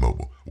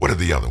ExxonMobil. What are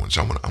the other ones?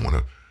 I want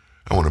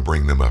to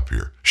bring them up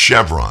here.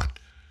 Chevron,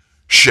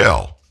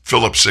 Shell,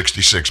 Phillips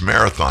 66,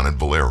 Marathon, and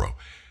Valero.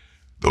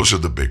 Those are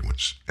the big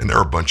ones. And there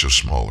are a bunch of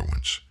smaller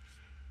ones.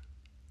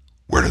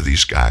 Where do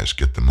these guys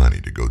get the money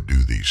to go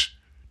do these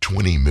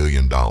 $20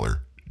 million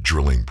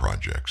drilling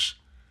projects?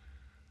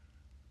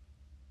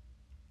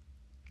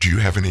 Do you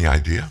have any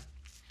idea?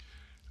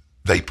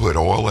 They put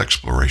oil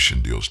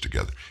exploration deals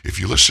together. If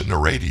you listen to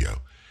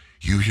radio,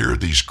 you hear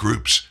these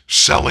groups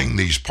selling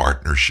these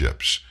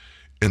partnerships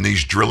in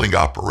these drilling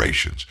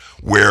operations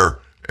where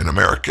an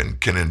American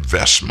can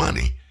invest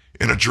money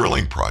in a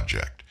drilling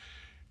project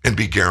and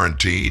be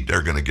guaranteed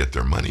they're going to get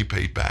their money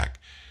paid back.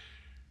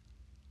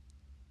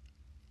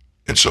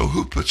 And so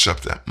who puts up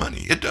that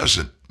money? It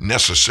doesn't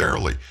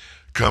necessarily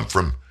come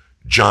from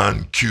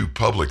John Q.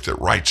 Public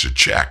that writes a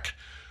check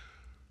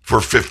for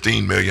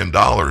 $15 million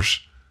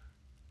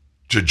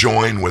to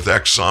join with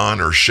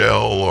Exxon or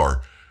Shell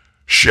or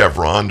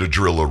Chevron to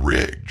drill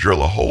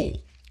a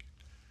hole.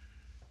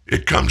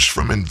 It comes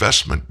from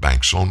investment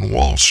banks on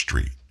Wall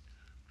Street.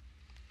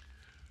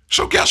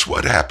 So guess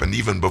what happened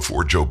even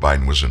before Joe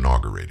Biden was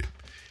inaugurated?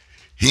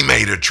 He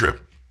made a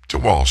trip to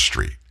Wall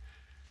Street.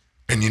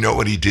 And you know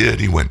what he did?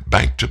 He went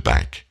bank to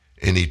bank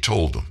and he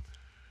told them,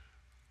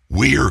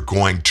 we are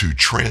going to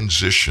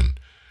transition,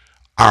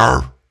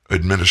 our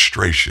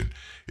administration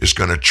is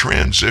going to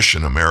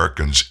transition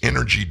Americans'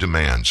 energy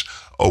demands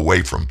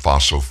away from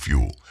fossil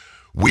fuel.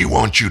 We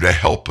want you to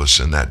help us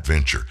in that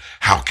venture.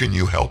 How can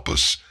you help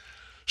us?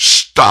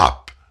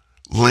 Stop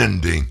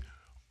lending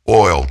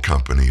oil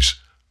companies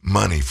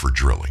money for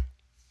drilling.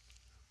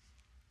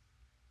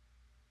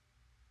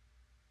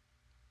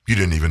 You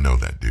didn't even know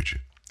that, did you?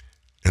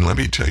 And let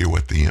me tell you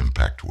what the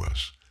impact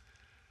was.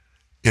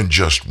 In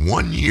just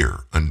 1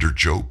 year under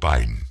Joe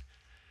Biden,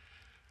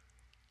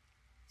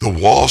 the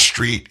Wall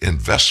Street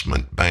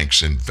investment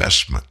bank's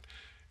investment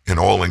in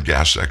oil and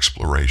gas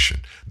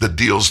exploration, the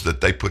deals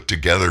that they put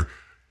together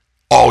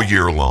all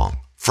year long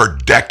for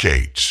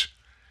decades,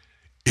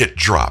 it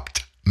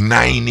dropped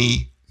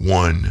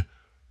 91%.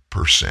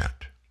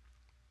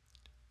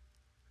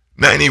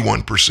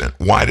 91%.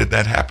 Why did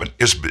that happen?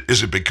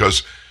 Is it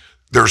because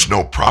there's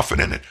no profit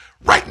in it?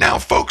 Right now,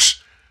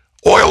 folks,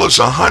 oil is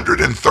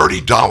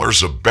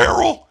 $130 a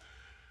barrel.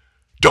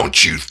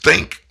 Don't you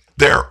think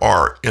there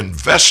are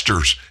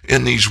investors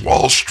in these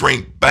Wall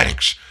Street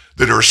banks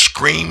that are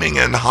screaming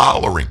and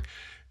hollering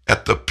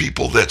at the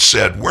people that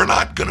said, we're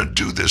not going to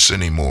do this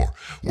anymore.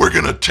 We're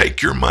going to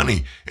take your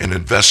money and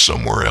invest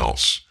somewhere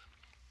else.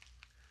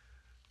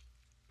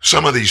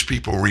 Some of these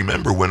people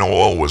remember when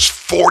oil was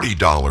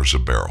 $40 a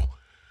barrel.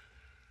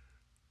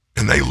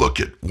 And they look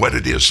at what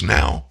it is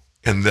now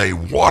and they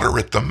water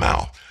at the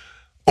mouth.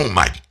 Oh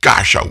my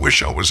gosh, I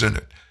wish I was in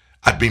it.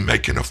 I'd be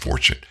making a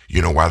fortune.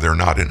 You know why they're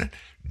not in it?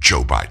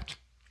 Joe Biden.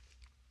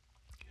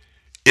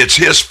 It's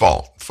his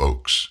fault,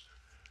 folks.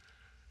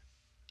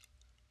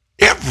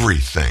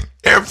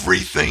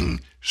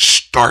 Everything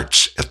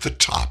starts at the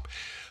top.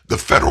 The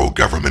federal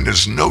government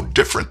is no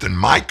different than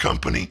my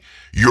company,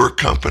 your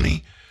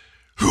company,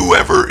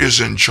 whoever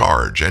is in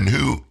charge and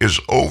who is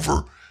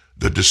over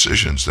the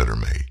decisions that are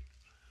made.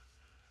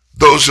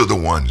 Those are the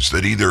ones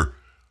that either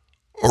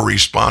are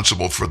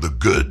responsible for the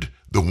good,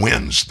 the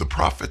wins, the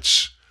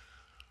profits,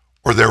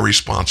 or they're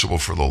responsible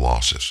for the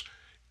losses.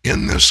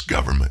 In this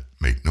government,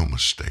 make no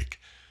mistake,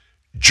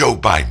 Joe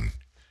Biden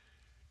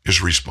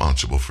is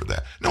responsible for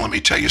that. Now, let me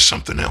tell you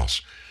something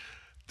else.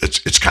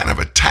 It's kind of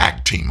a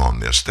tag team on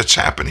this that's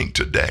happening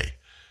today.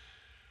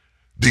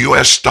 The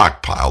U.S.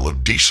 stockpile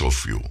of diesel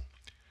fuel,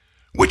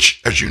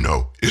 which, as you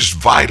know, is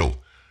vital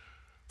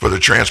for the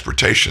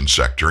transportation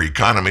sector,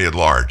 economy at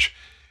large,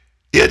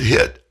 it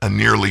hit a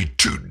nearly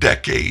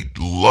 2-decade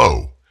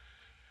low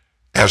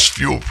as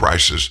fuel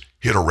prices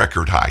hit a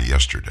record high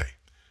yesterday.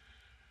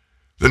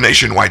 The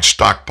nationwide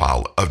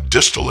stockpile of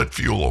distillate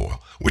fuel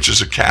oil, which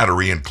is a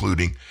category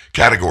including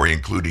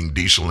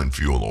diesel and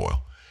fuel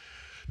oil,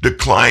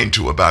 declined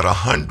to about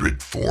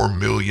 104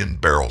 million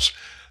barrels.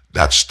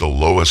 That's the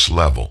lowest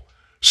level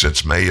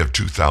since May of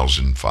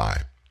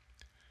 2005.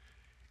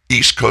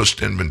 East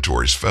Coast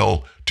inventories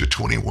fell to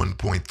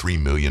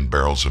 21.3 million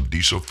barrels of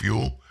diesel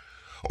fuel,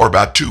 or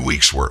about 2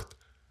 weeks worth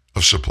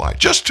of supply.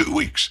 Just 2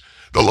 weeks,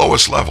 the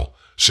lowest level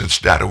since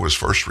data was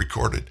first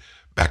recorded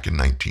back in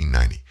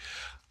 1990.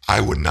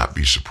 I would not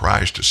be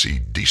surprised to see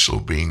diesel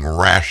being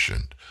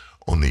rationed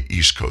on the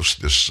East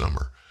Coast this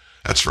summer.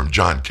 That's from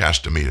John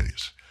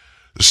Castamedes,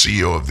 the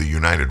CEO of the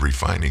United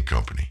Refining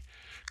Company.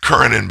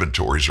 Current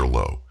inventories are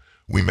low.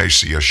 We may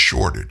see a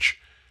shortage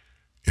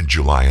in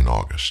July and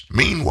August.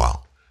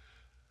 Meanwhile,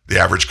 the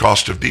average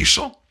cost of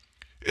diesel,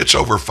 it's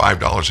over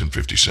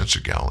 $5.50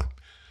 a gallon,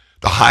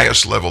 the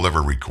highest level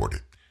ever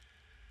recorded.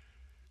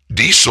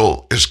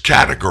 Diesel is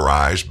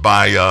categorized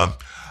by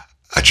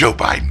Joe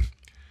Biden,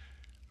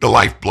 the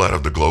lifeblood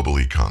of the global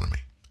economy.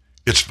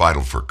 It's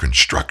vital for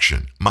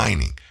construction,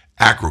 mining,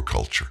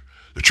 agriculture.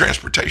 The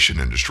transportation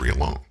industry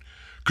alone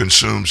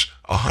consumes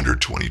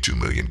 122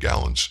 million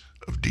gallons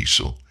of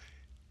diesel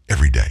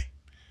every day.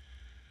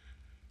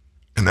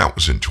 And that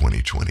was in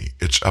 2020.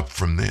 It's up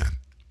from then.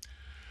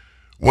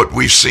 What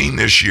we've seen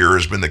this year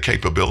has been the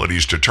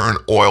capabilities to turn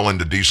oil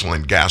into diesel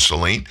and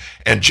gasoline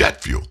and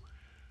jet fuel.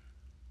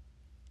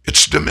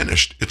 It's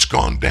diminished. It's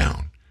gone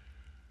down.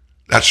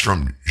 That's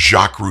from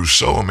Jacques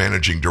Rousseau, a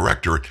managing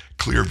director at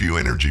Clearview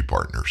Energy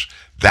Partners.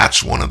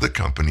 That's one of the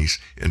companies,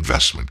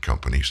 investment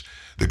companies,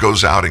 that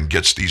goes out and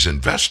gets these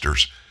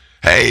investors.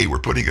 Hey, we're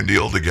putting a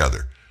deal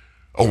together,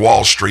 a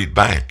Wall Street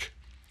bank,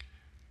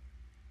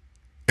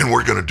 and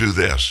we're going to do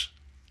this.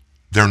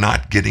 They're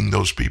not getting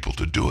those people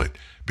to do it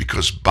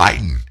because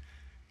Biden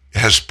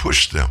has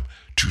pushed them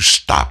to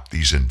stop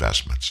these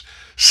investments.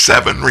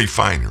 7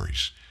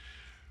 refineries,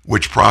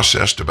 which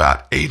processed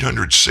about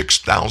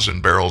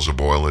 806,000 barrels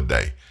of oil a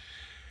day,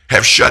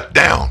 have shut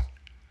down,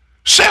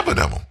 7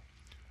 of them,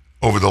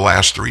 over the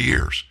last 3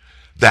 years.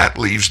 That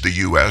leaves the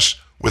U.S.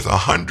 with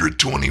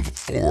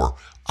 124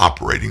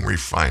 operating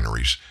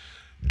refineries,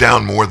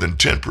 down more than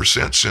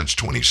 10% since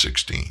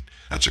 2016.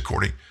 That's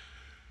according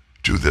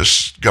to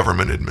this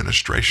government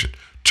administration.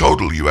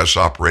 Total U.S.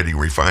 operating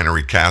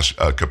refinery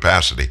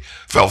capacity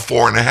fell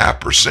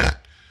 4.5%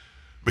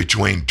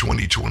 between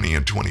 2020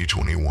 and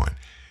 2021.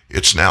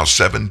 It's now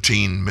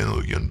 17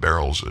 million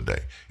barrels a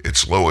day,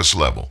 its lowest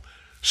level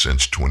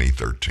since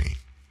 2013.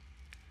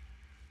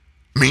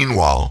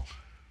 Meanwhile,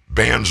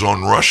 bans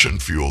on Russian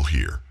fuel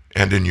here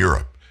and in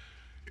Europe,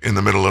 in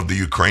the middle of the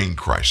Ukraine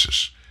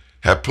crisis,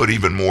 have put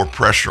even more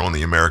pressure on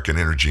the American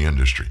energy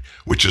industry,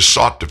 which has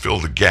sought to fill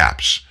the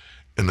gaps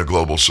in the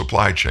global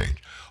supply chain.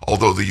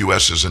 Although the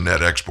U.S. is a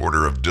net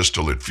exporter of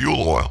distillate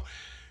fuel oil,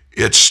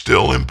 it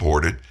still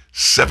imported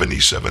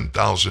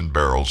 77,000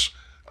 barrels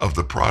of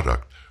the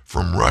product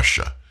from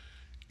Russia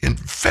in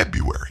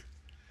February.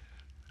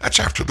 That's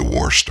after the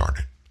war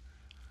started.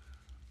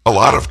 A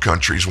lot of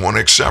countries won't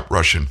accept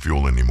Russian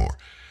fuel anymore.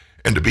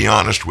 And to be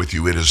honest with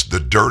you, it is the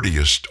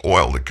dirtiest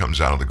oil that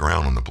comes out of the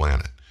ground on the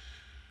planet.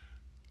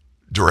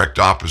 Direct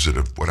opposite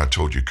of what I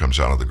told you comes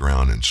out of the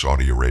ground in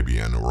Saudi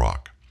Arabia and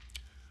Iraq.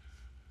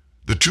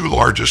 The 2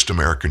 largest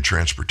American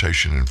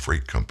transportation and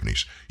freight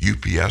companies,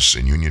 UPS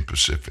and Union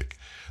Pacific,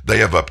 they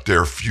have upped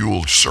their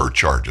fuel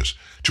surcharges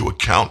to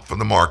account for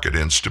the market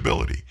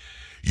instability.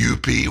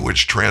 UP,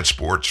 which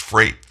transports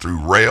freight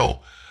through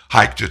rail,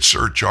 hiked its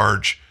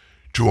surcharge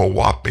to a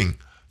whopping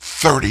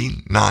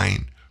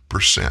 39%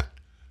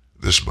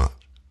 this month.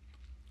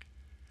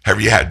 Have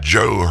you had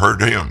Joe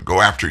heard him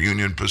go after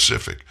Union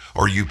Pacific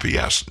or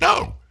UPS?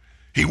 No,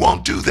 he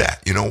won't do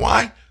that. You know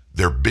why?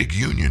 They're big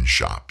union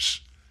shops.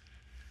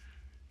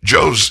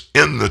 Joe's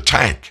in the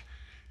tank.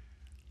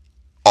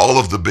 All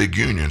of the big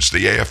unions,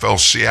 the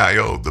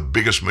AFL-CIO, the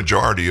biggest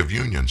majority of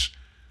unions,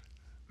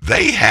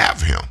 they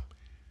have him.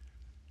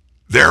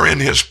 They're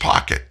in his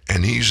pocket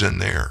and he's in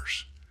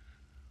theirs.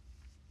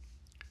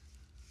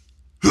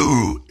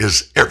 Who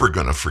is ever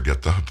going to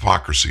forget the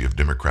hypocrisy of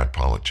Democrat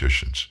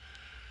politicians?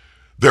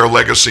 Their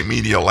legacy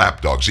media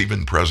lapdogs,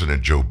 even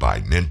President Joe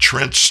Biden,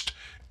 entrenched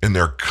in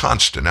their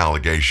constant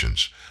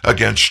allegations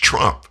against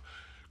Trump,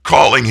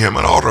 calling him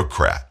an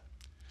autocrat.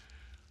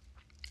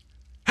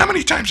 How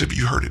many times have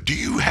you heard it? Do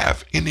you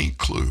have any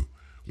clue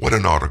what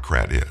an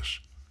autocrat is?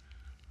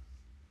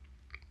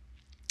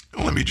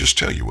 Well, let me just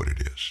tell you what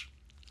it is.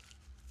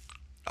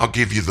 I'll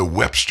give you the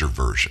Webster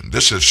version.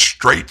 This is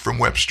straight from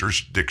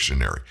Webster's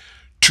dictionary.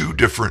 Two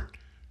different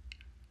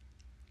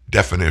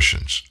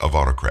definitions of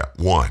autocrat.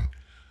 One,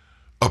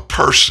 a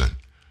person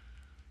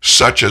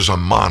such as a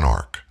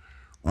monarch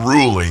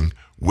ruling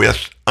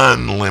with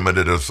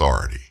unlimited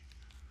authority.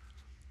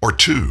 Or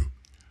two,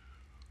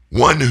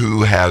 one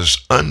who has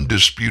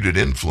undisputed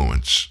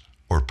influence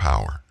or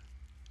power.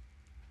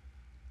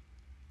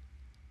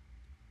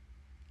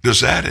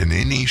 Does that in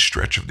any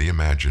stretch of the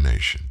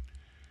imagination?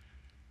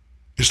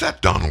 Is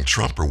that Donald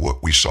Trump or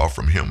what we saw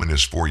from him in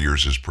his 4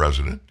 years as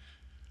president?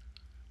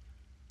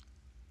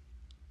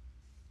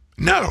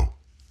 No.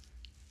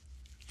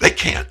 They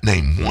can't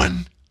name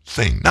one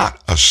thing,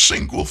 not a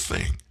single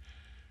thing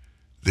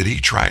that he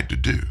tried to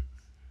do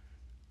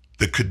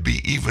that could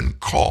be even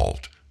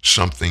called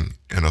something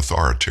an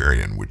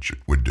authoritarian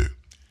would do.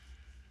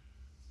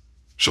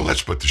 So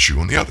let's put the shoe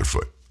on the other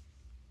foot.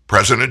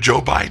 President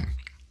Joe Biden.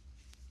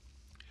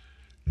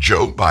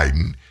 Joe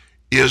Biden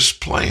is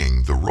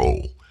playing the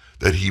role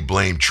that he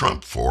blamed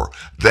Trump for,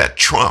 that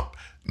Trump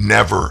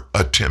never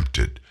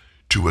attempted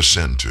to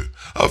ascend to.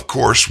 Of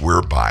course,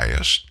 we're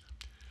biased.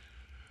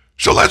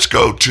 So let's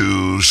go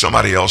to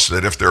somebody else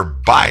that if they're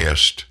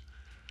biased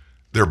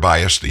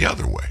the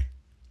other way.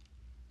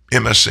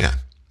 MSN.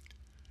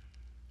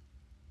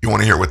 You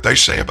want to hear what they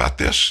say about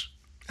this?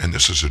 And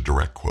this is a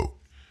direct quote.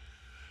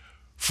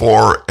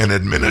 For an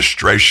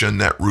administration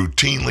that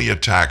routinely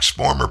attacks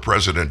former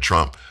President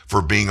Trump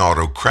for being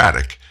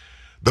autocratic,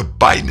 the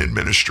Biden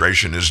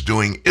administration is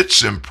doing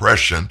its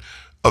impression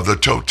of the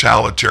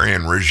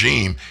totalitarian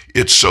regime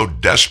it so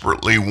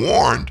desperately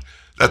warned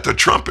that the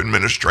Trump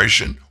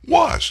administration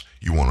was.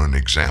 You want an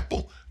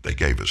example? They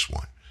gave us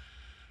one.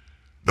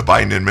 The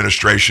Biden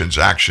administration's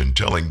action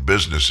telling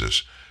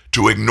businesses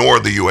to ignore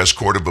the U.S.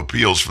 Court of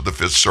Appeals for the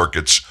Fifth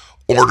Circuit's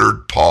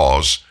ordered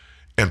pause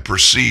and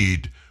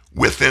proceed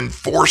with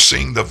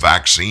enforcing the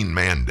vaccine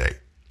mandate.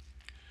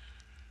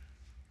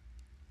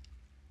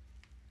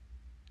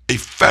 A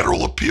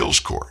federal appeals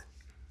court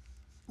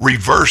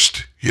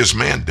reversed his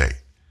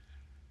mandate,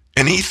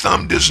 and he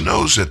thumbed his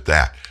nose at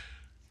that.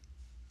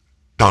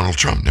 Donald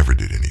Trump never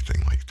did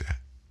anything like that.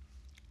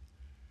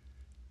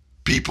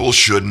 People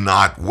should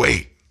not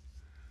wait.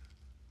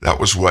 That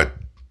was what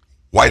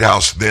White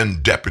House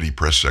then Deputy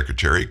Press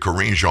Secretary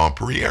Karine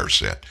Jean-Pierre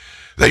said.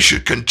 They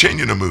should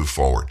continue to move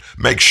forward,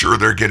 make sure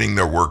they're getting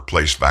their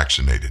workplace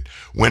vaccinated.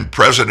 When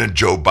President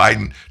Joe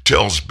Biden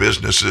tells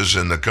businesses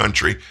in the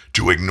country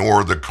to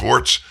ignore the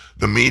courts,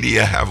 the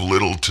media have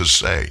little to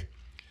say.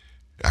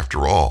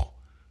 After all,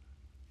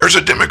 there's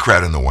a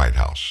Democrat in the White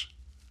House.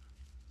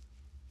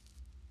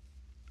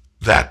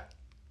 That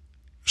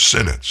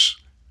sentence,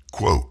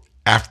 quote,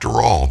 after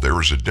all,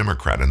 there is a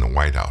Democrat in the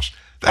White House.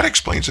 That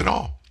explains it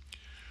all.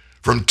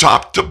 From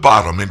top to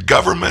bottom, in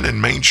government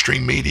and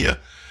mainstream media,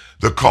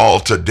 the call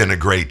to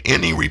denigrate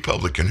any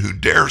Republican who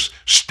dares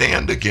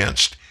stand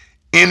against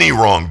any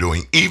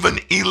wrongdoing, even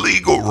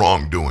illegal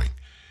wrongdoing,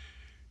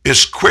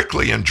 is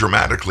quickly and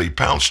dramatically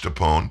pounced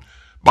upon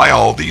by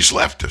all these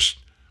leftists.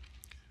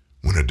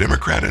 When a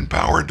Democrat in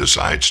power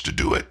decides to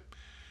do it,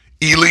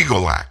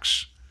 illegal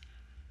acts,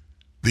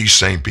 these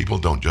same people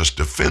don't just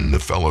defend the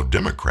fellow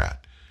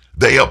Democrat.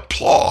 They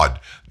applaud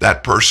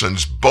that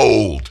person's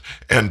bold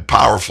and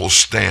powerful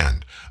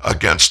stand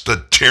against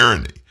the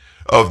tyranny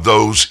of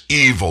those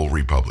evil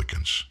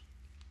Republicans.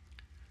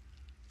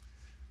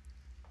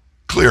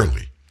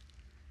 Clearly,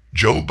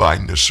 Joe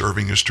Biden is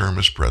serving his term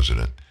as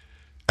president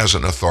as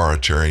an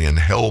authoritarian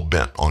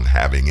hell-bent on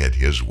having it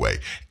his way.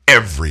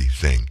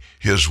 Everything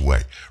his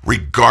way,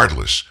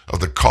 regardless of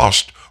the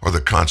cost or the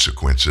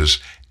consequences,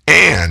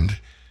 and,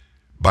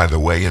 by the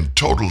way, in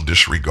total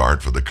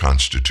disregard for the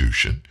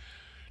Constitution,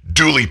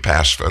 duly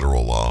passed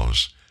federal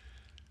laws,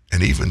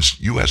 and even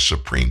U.S.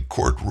 Supreme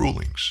Court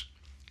rulings.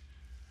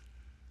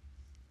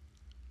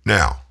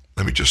 Now,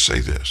 let me just say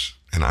this,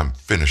 and I'm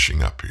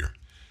finishing up here.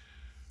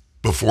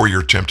 Before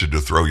you're tempted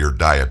to throw your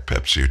Diet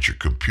Pepsi at your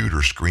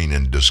computer screen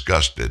in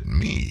disgust at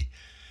me,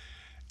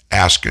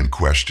 ask and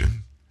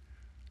question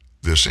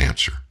this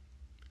answer.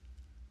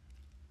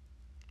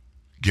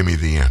 Give me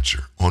the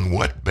answer. On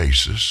what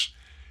basis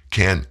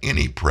can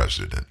any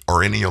president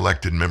or any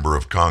elected member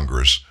of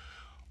Congress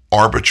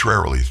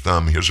arbitrarily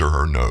thumb his or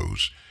her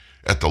nose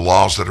at the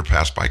laws that are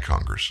passed by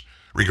Congress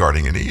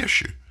regarding any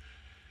issue?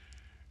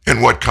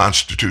 And what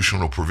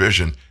constitutional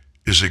provision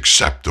is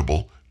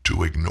acceptable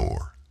to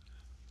ignore?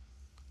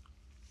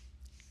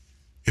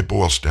 It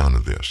boils down to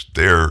this.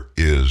 There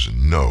is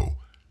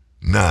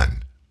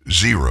none,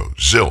 zero,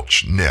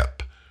 zilch,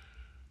 nip,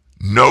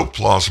 no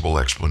plausible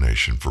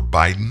explanation for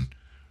Biden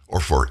or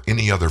for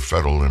any other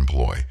federal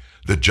employee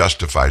that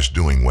justifies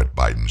doing what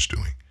Biden's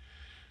doing.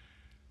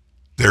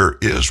 There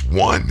is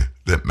one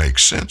that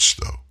makes sense,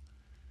 though.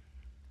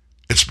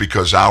 It's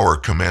because our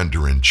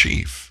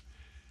commander-in-chief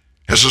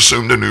has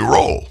assumed a new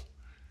role.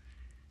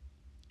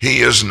 He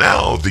is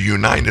now the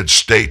United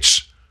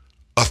States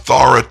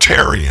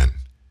authoritarian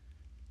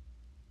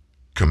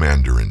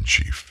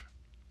commander-in-chief.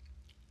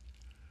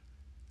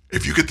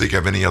 If you could think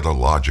of any other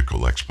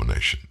logical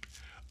explanation,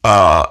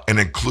 and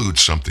include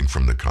something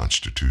from the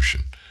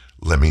Constitution,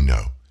 let me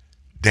know.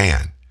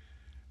 Dan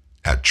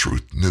at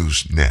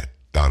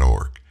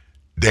truthnewsnet.org.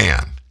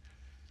 Dan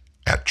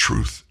at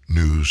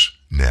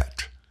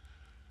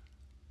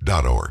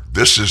truthnewsnet.org.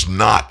 This is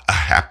not a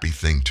happy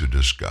thing to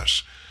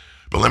discuss,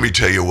 but let me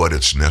tell you what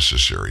it's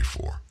necessary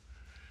for.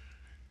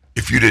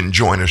 If you didn't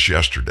join us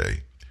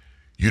yesterday,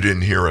 you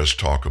didn't hear us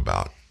talk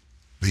about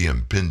the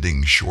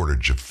impending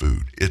shortage of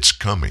food. It's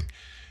coming.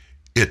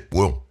 It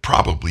will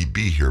probably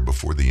be here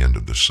before the end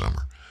of the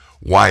summer.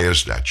 Why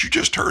is that? You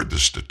just heard the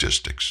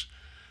statistics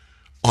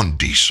on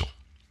diesel.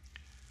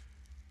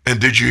 And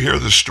did you hear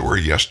the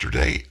story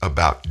yesterday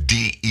about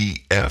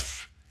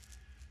DEF?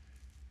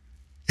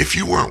 If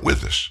you weren't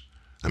with us,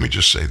 let me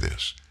just say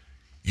this.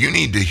 You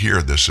need to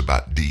hear this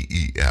about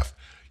DEF.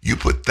 You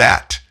put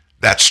that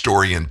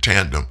story in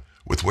tandem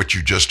with what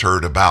you just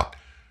heard about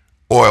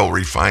oil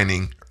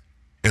refining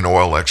and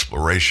oil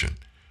exploration.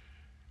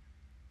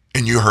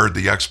 And you heard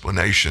the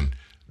explanation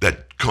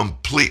that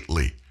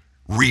completely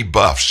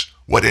rebuffs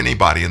what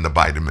anybody in the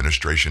Biden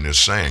administration is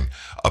saying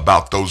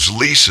about those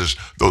leases,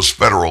 those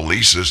federal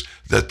leases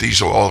that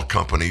these oil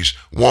companies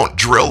won't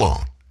drill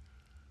on.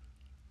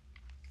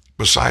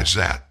 Besides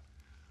that,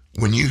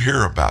 when you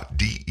hear about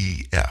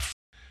DEF,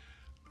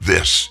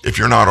 this, if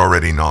you're not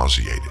already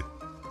nauseated,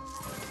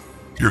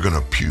 you're going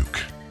to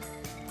puke.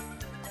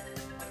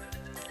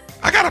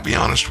 I got to be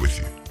honest with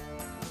you.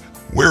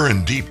 We're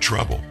in deep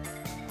trouble.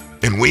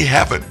 And we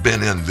haven't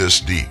been in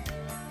this deep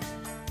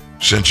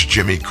since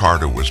Jimmy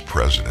Carter was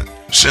president,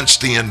 since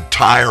the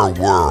entire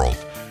world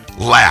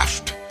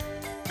laughed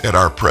at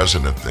our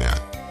president then.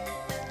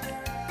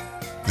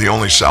 The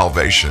only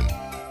salvation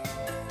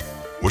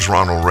was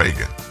Ronald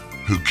Reagan,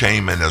 who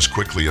came and as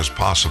quickly as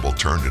possible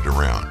turned it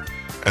around.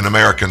 And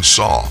Americans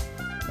saw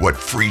what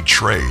free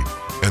trade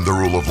and the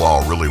rule of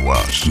law really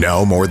was.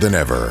 Now more than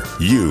ever,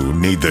 you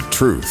need the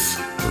truth.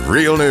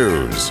 Real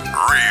news.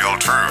 Real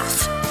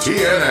truth.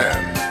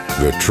 TNN.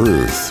 The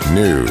Truth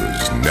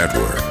News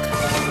Network.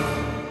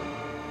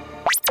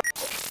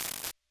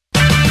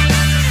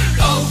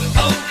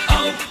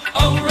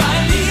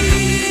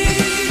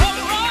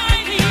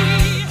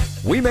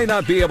 We may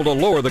not be able to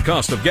lower the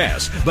cost of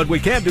gas, but we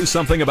can do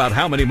something about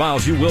how many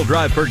miles you will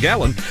drive per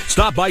gallon.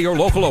 Stop by your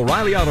local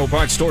O'Reilly Auto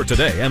Parts store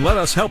today and let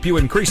us help you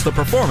increase the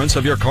performance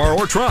of your car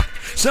or truck.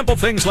 Simple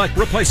things like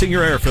replacing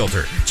your air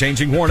filter,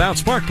 changing worn-out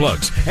spark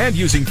plugs, and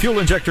using fuel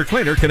injector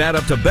cleaner can add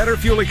up to better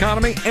fuel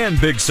economy and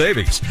big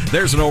savings.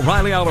 There's an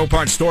O'Reilly Auto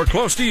Parts store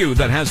close to you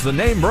that has the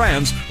name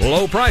brands,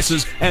 low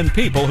prices, and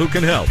people who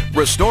can help.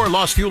 Restore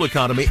lost fuel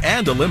economy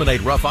and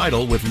eliminate rough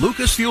idle with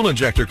Lucas Fuel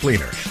Injector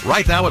Cleaner.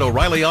 Right now at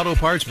O'Reilly Auto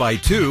Parts, buy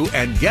 2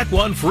 and get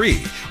 1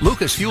 free.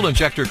 Lucas Fuel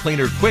Injector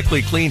Cleaner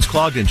quickly cleans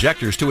clogged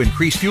injectors to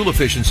increase fuel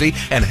efficiency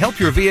and help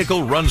your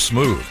vehicle run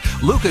smooth.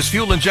 Lucas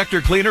Fuel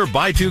Injector Cleaner,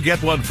 buy 2,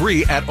 get 1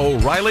 free at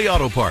O'Reilly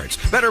Auto Parts.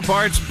 Better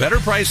parts, better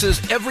prices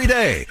every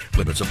day.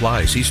 Limit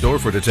supply. See store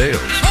for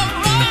details.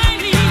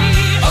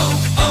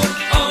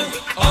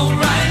 O'Reilly.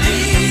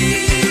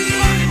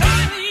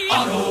 O'Reilly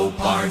Auto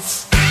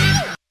Parts.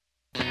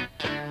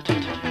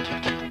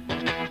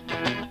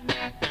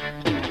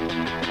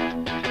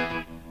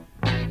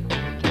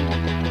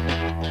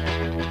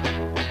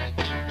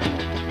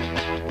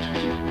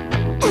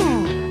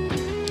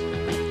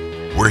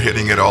 We're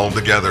hitting it all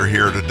together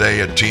here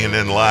today at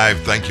TNN Live.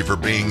 Thank you for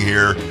being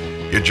here.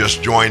 You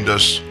just joined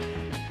us.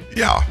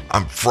 Yeah,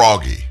 I'm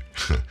Froggy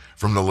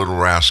from the Little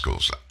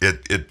Rascals.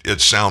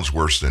 It sounds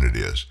worse than it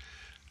is.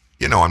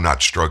 You know, I'm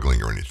not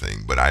struggling or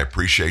anything, but I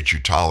appreciate you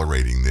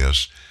tolerating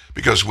this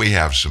because we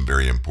have some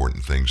very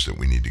important things that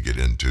we need to get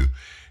into,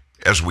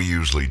 as we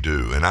usually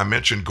do. And I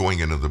mentioned going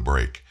into the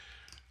break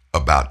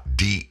about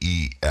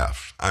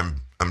DEF.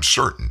 I'm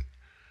certain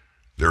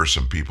there are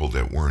some people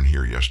that weren't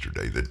here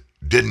yesterday that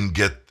didn't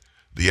get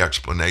the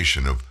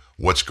explanation of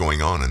what's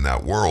going on in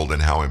that world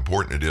and how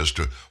important it is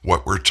to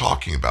what we're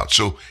talking about.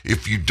 So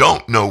if you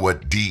don't know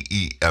what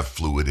DEF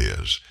fluid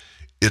is,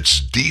 it's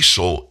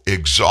diesel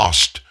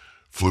exhaust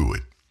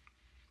fluid.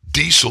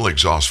 Diesel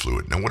exhaust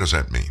fluid. Now, what does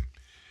that mean?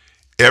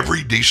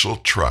 Every diesel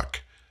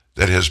truck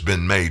that has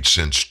been made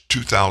since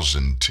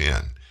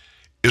 2010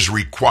 is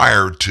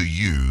required to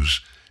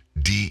use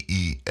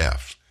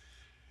DEF.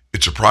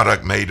 It's a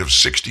product made of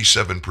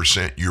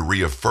 67%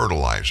 urea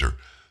fertilizer,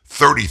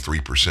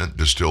 33%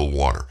 distilled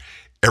water.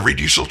 Every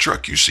diesel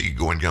truck you see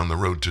going down the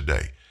road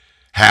today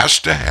has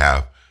to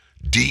have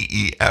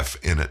DEF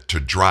in it to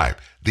drive.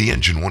 The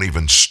engine won't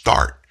even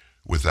start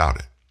without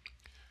it.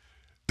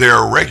 There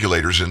are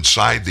regulators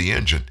inside the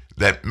engine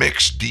that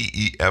mix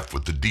DEF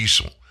with the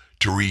diesel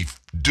to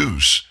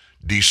reduce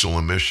diesel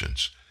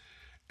emissions.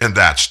 And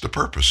that's the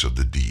purpose of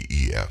the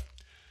DEF.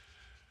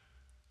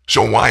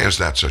 So why is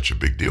that such a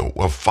big deal?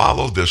 Well,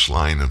 follow this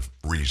line of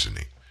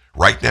reasoning.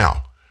 Right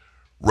now,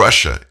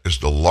 Russia is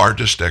the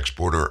largest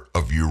exporter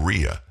of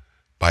urea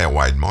by a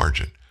wide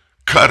margin.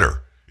 Qatar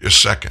is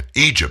second.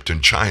 Egypt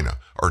and China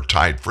are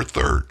tied for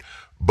third.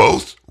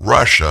 Both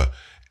Russia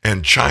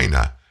and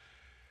China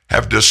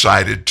have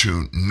decided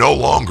to no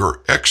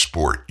longer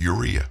export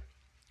urea.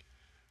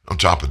 On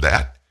top of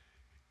that,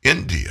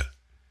 India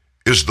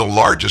is the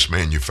largest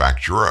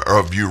manufacturer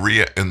of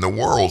urea in the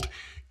world,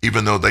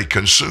 even though they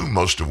consume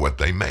most of what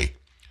they make.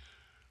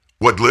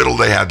 What little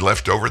they had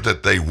left over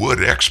that they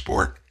would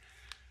export,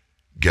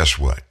 guess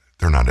what?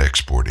 They're not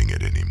exporting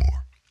it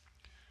anymore.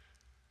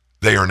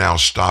 They are now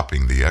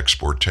stopping the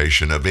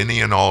exportation of any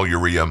and all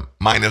urea,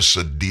 minus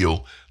a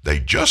deal they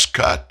just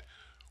cut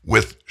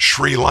with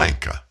Sri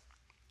Lanka.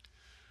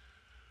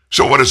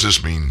 So what does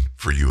this mean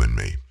for you and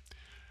me?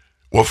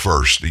 Well,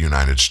 first, the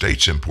United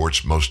States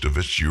imports most of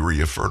its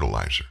urea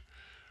fertilizer.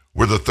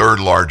 We're the third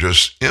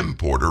largest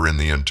importer in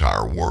the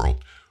entire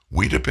world.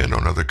 We depend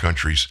on other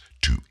countries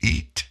to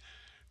eat,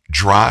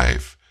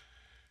 drive,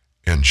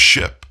 and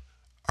ship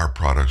our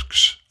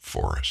products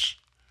for us.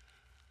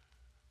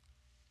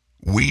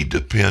 We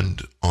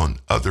depend on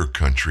other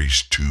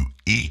countries to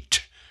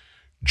eat,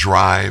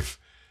 drive,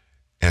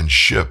 and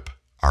ship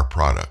our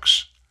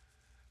products.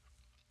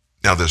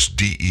 Now, this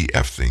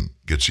DEF thing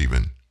gets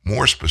even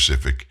more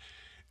specific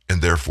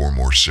and therefore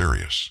more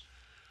serious.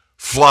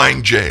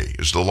 Flying J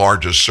is the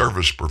largest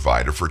service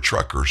provider for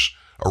truckers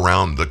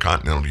around the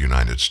continental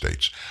United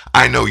States.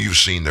 I know you've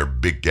seen their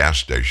big gas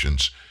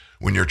stations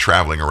when you're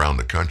traveling around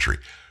the country.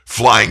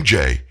 Flying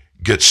J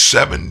gets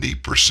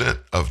 70%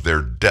 of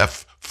their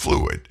DEF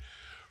fluid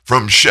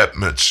from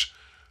shipments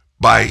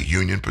by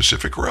Union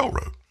Pacific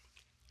Railroad.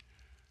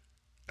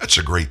 That's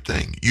a great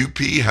thing. UP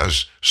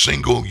has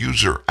single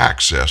user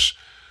access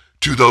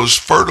to those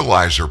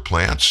fertilizer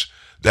plants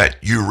that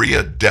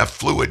urea DEF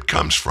fluid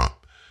comes from.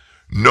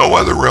 No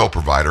other rail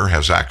provider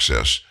has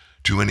access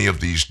to any of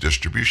these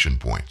distribution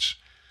points.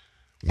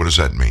 What does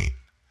that mean?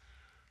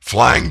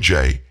 Flying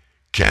J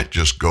can't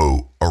just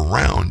go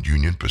around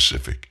Union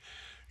Pacific.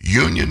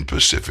 Union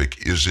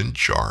Pacific is in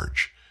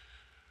charge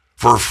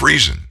for a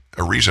reason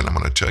I'm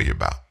going to tell you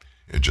about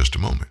in just a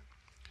moment.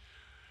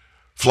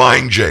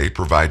 Flying J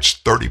provides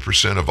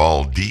 30% of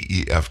all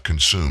DEF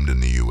consumed in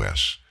the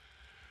U.S.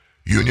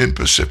 Union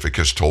Pacific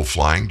has told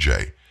Flying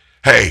J,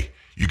 hey,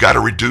 you got to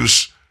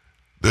reduce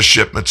the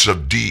shipments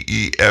of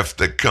DEF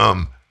that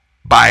come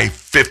by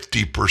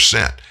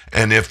 50%.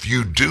 And if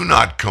you do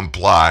not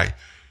comply,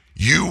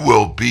 you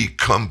will be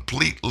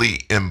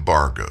completely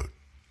embargoed.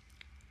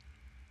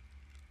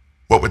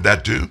 What would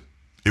that do?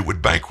 It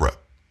would bankrupt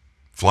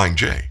Flying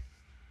J.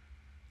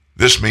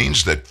 This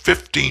means that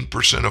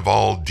 15% of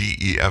all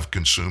DEF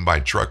consumed by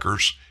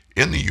truckers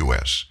in the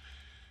U.S.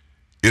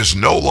 is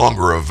no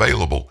longer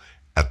available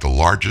at the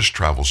largest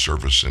travel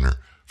service center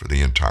for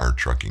the entire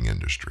trucking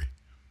industry.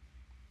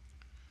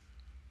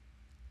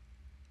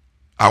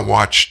 I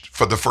watched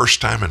for the first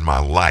time in my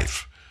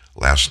life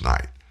last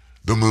night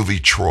the movie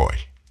Troy.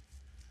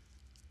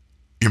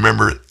 You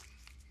remember it?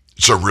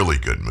 It's a really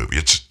good movie.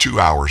 It's 2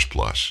 hours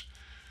plus.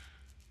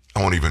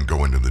 I won't even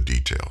go into the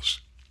details.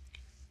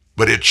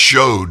 But it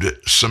showed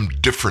some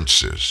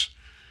differences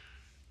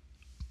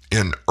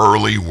in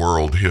early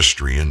world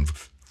history in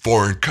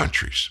foreign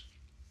countries.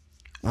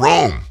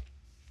 Rome,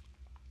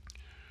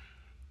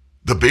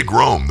 the big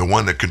Rome, the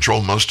one that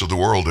controlled most of the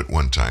world at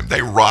one time,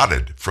 they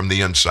rotted from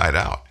the inside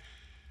out.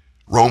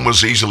 Rome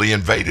was easily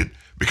invaded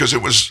because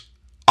it was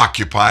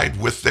occupied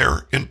with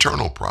their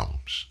internal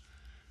problems.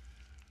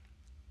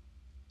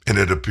 And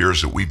it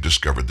appears that we've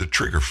discovered the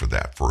trigger for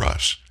that for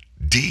us,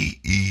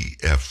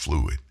 DEF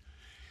fluid.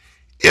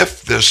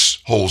 If this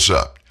holds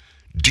up,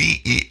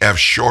 DEF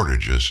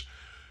shortages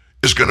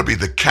is going to be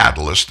the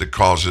catalyst that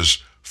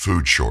causes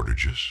food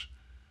shortages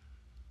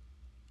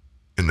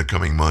in the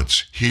coming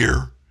months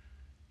here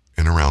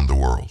and around the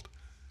world.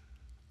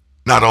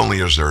 Not only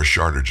is there a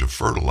shortage of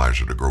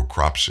fertilizer to grow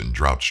crops in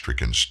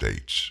drought-stricken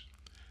states,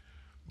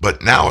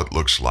 but now it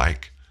looks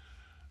like,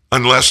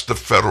 unless the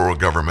federal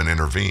government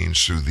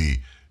intervenes through the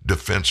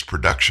Defense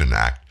Production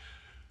Act,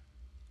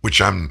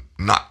 which I'm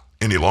not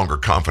any longer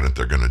confident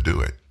they're going to do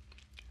it,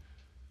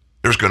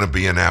 there's going to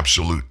be an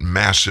absolute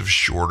massive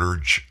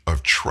shortage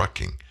of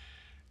trucking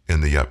in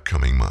the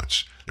upcoming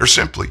months. There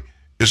simply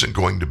isn't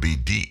going to be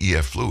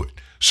DEF fluid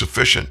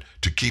sufficient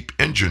to keep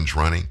engines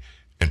running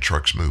and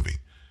trucks moving.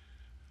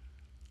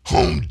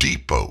 Home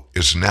Depot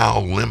is now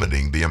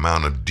limiting the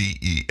amount of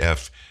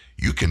DEF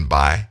you can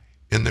buy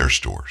in their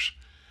stores.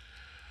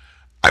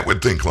 I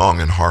would think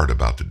long and hard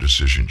about the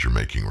decisions you're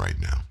making right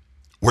now.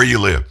 Where you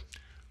live,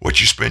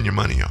 what you spend your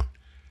money on,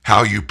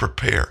 how you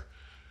prepare.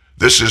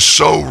 This is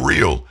so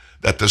real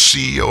that the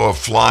CEO of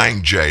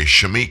Flying J,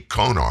 Shamik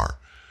Konar,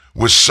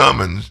 was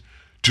summoned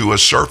to a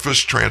Surface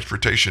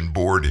Transportation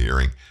Board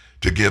hearing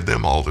to give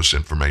them all this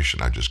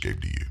information I just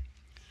gave to you.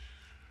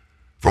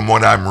 From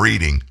what I'm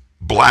reading,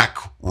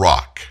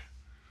 BlackRock,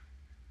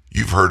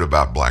 you've heard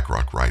about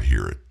BlackRock right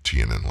here at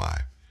TNN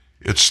Live.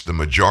 It's the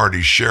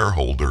majority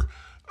shareholder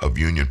of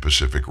Union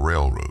Pacific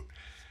Railroad.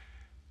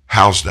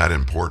 How's that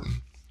important?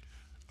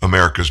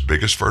 America's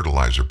biggest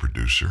fertilizer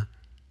producer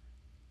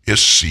is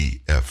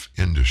CF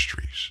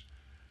Industries.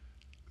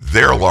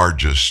 Their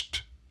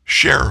largest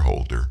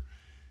shareholder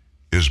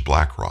is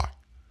BlackRock.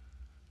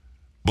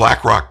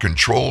 BlackRock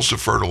controls the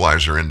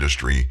fertilizer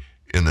industry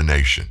in the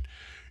nation.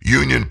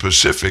 Union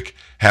Pacific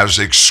has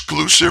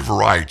exclusive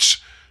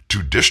rights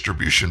to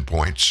distribution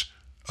points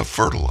of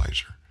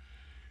fertilizer.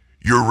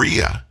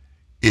 Urea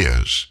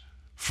is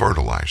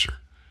fertilizer.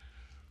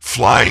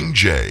 Flying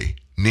J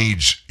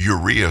needs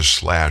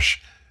urea/DEF.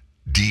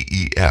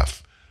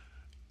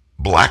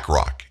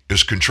 BlackRock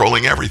is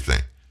controlling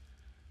everything.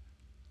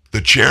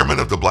 The chairman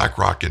of the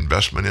BlackRock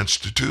Investment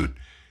Institute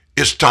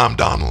is Tom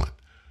Donilon.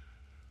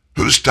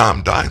 Who's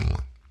Tom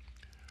Donilon?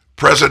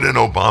 President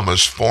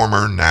Obama's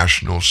former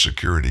national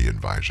security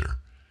advisor.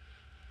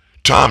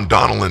 Tom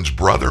Donilon's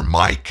brother,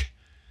 Mike,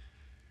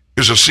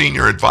 is a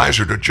senior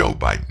advisor to Joe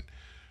Biden.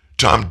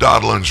 Tom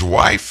Donilon's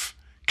wife,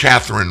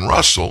 Catherine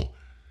Russell,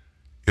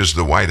 is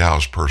the White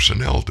House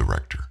personnel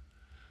director.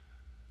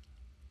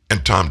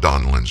 And Tom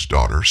Donilon's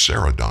daughter,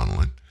 Sarah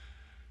Donilon,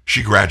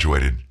 she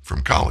graduated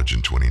from college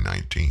in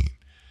 2019,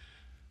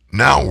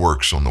 now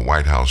works on the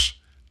White House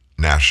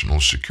National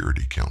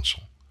Security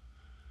Council.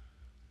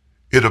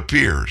 It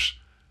appears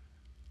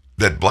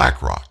that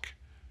BlackRock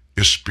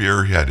is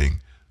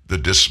spearheading the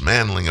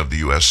dismantling of the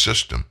U.S.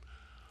 system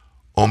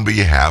on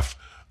behalf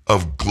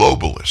of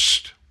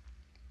globalists.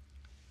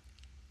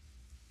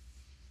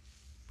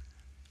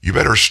 You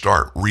better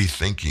start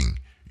rethinking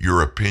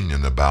your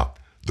opinion about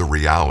the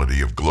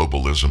reality of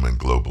globalism and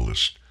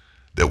globalists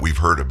that we've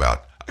heard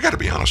about. I got to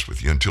be honest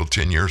with you, until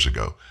 10 years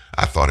ago,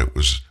 I thought it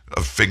was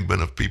a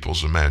figment of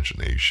people's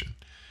imagination.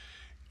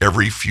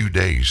 Every few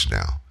days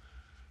now,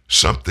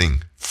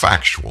 something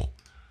factual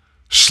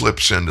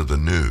slips into the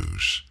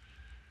news,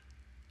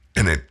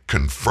 and it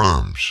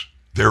confirms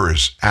there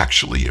is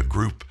actually a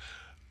group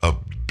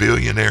of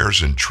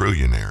billionaires and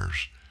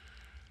trillionaires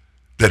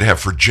that have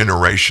for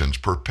generations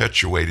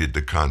perpetuated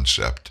the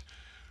concept,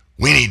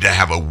 we need to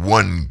have a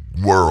one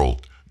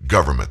world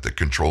government that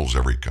controls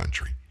every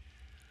country.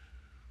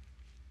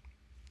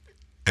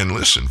 And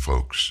listen,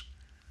 folks,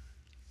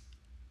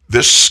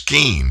 this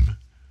scheme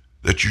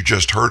that you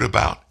just heard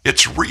about,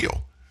 it's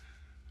real.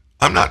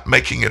 I'm not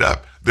making it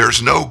up.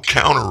 There's no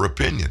counter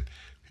opinion.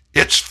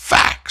 It's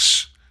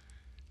facts.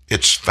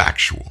 It's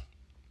factual.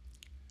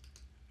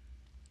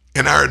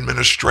 And our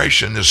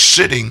administration is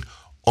sitting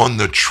on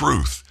the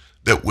truth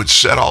that would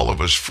set all of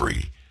us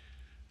free.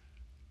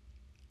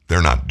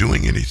 They're not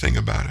doing anything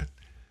about it,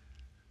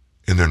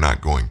 and they're not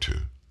going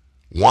to.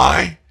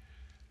 Why?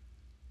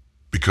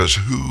 Because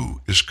who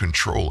is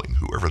controlling,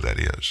 whoever that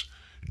is?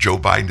 Joe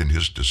Biden and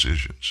his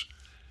decisions.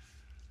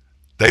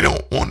 They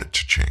don't want it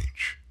to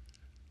change.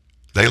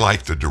 They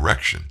like the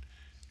direction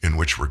in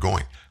which we're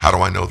going. How do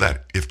I know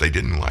that? If they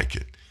didn't like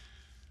it,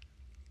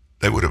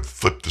 they would have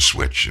flipped the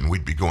switch and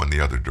we'd be going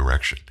the other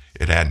direction.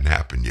 It hadn't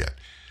happened yet.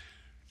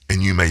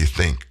 And you may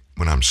think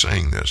when I'm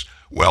saying this,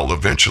 well,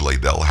 eventually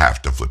they'll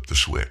have to flip the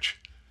switch.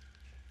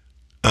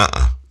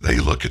 They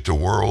look at the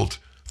world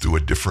through a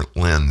different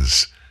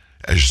lens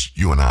as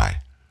you and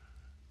I.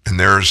 And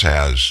theirs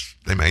has,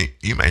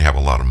 you may have a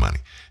lot of money.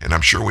 And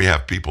I'm sure we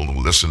have people who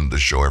listen to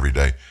this show every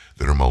day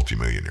that are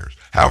multimillionaires.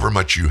 However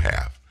much you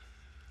have,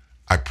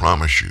 I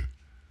promise you,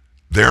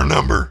 their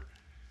number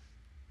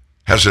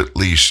has at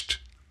least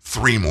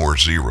 3 more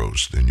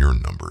zeros than your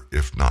number,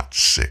 if not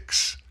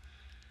 6.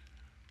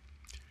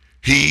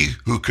 He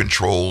who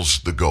controls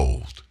the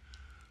gold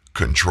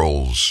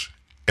controls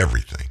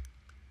everything.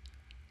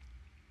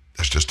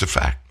 That's just a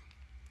fact.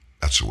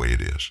 That's the way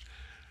it is.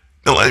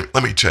 Now,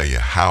 let me tell you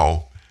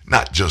how,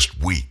 not just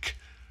weak,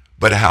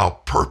 but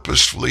how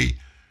purposefully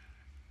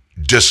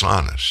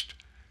dishonest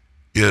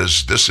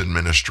is this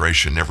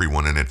administration,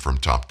 everyone in it from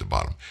top to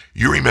bottom.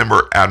 You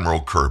remember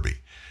Admiral Kirby.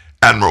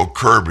 Admiral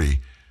Kirby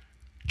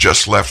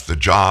just left the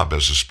job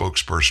as a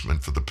spokesperson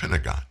for the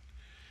Pentagon,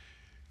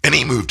 and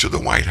he moved to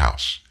the White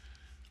House.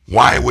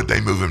 Why would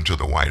they move him to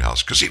the White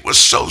House? Because he was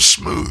so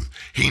smooth.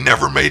 He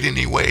never made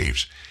any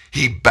waves.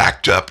 He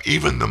backed up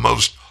even the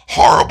most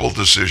horrible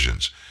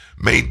decisions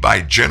made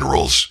by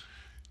generals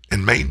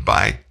and made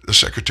by the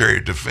Secretary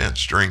of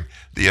Defense during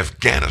the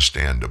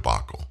Afghanistan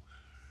debacle.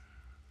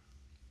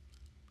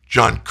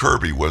 John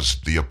Kirby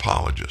was the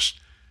apologist.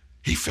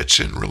 He fits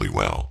in really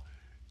well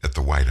at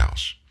the White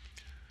House.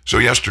 So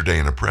yesterday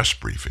in a press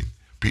briefing,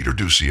 Peter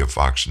Doocy of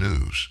Fox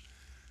News,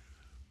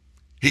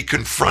 he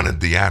confronted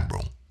the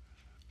Admiral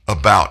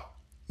about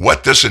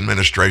what this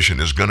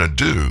administration is going to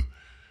do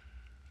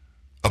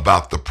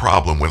about the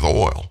problem with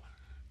oil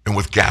and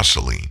with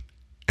gasoline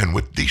and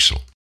with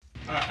diesel.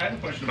 I have a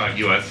question about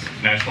U.S.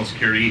 national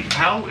security.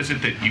 How is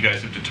it that you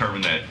guys have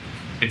determined that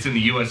it's in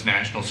the U.S.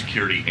 national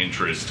security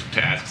interest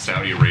to ask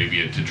Saudi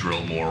Arabia to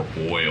drill more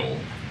oil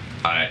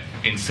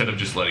instead of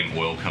just letting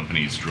oil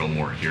companies drill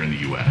more here in the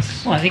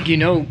U.S.? Well, I think you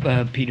know,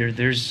 Peter,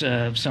 there's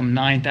some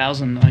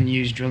 9,000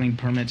 unused drilling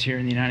permits here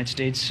in the United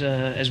States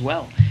as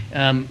well.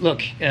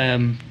 Look,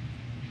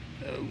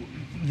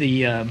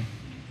 the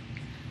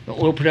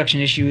oil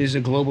production issue is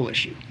a global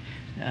issue,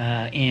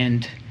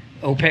 and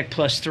OPEC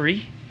plus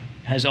 3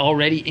 has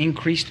already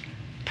increased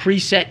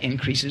preset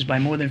increases by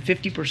more than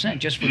 50%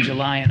 just for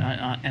July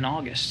and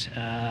August.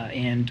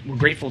 And we're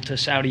grateful to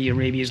Saudi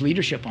Arabia's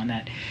leadership on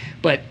that.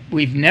 But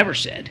we've never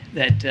said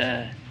that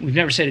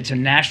it's a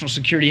national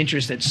security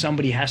interest that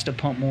somebody has to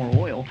pump more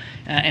oil.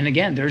 And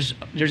again, there's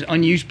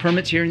unused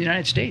permits here in the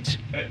United States.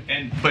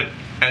 But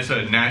as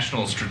a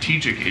national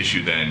strategic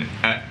issue, then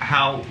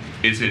how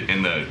is it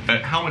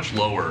how much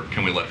lower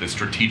can we let the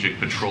strategic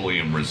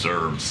petroleum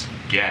reserves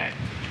get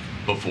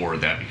before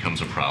that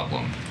becomes a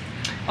problem?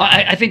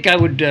 I think I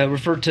would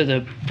refer to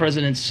the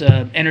president's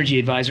energy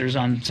advisors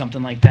on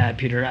something like that,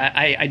 Peter.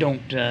 I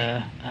don't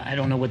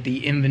know what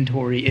the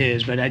inventory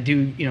is, but I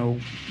do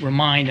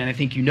remind, and I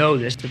think you know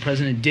this, the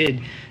president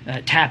did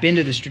tap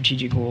into the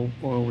strategic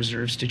oil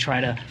reserves to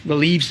try to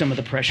relieve some of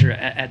the pressure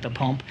at the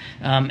pump,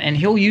 and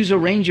he'll use a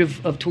range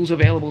of tools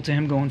available to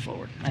him going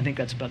forward. I think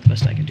that's about the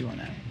best I can do on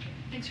that.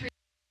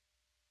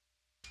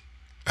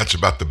 That's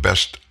about the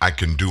best I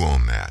can do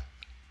on that.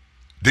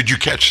 Did you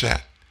catch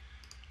that?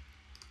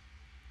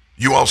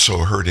 You also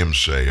heard him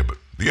say, but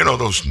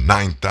those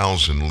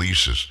 9,000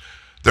 leases,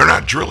 they're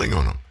not drilling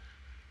on them.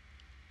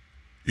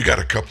 You got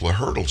a couple of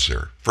hurdles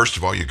there. First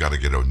of all, you got to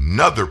get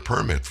another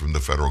permit from the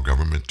federal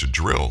government to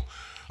drill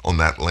on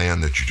that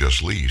land that you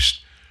just leased.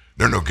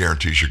 There are no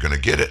guarantees you're going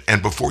to get it.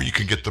 And before you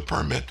can get the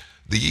permit,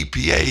 the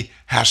EPA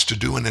has to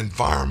do an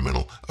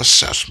environmental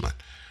assessment,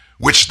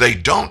 which they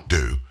don't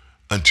do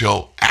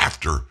until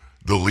after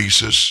the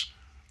leases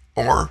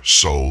are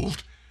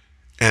sold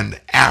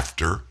and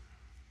after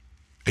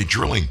a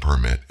drilling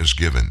permit is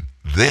given.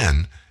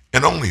 Then,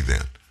 and only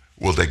then,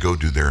 will they go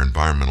do their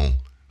environmental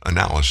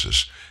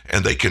analysis,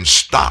 and they can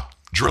stop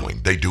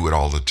drilling. They do it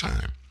all the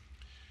time.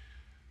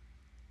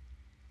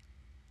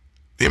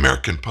 The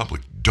American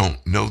public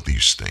don't know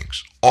these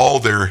things. All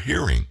they're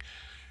hearing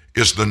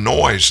is the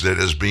noise that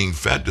is being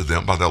fed to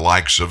them by the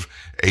likes of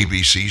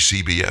ABC,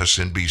 CBS,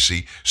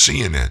 NBC,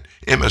 CNN,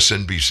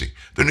 MSNBC,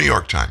 the New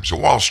York Times, the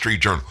Wall Street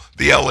Journal,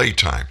 the LA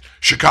Times,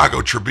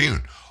 Chicago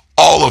Tribune,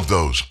 all of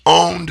those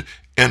owned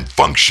and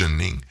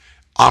functioning,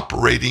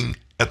 operating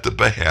at the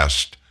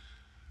behest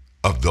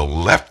of the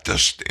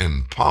leftist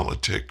in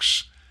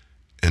politics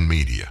and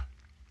media.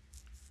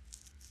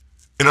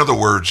 In other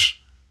words,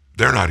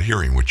 they're not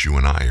hearing what you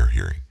and I are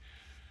hearing.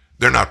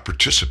 They're not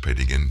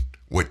participating in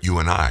what you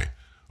and I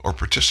are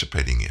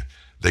participating in.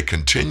 They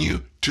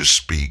continue to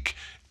speak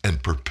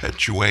and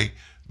perpetuate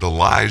the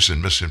lies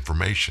and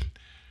misinformation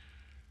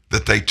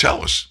that they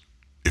tell us.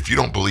 If you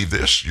don't believe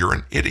this, you're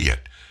an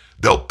idiot.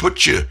 They'll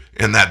put you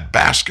in that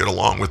basket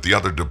along with the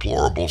other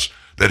deplorables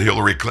that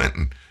Hillary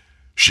Clinton,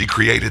 she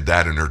created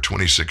that in her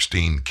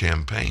 2016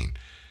 campaign.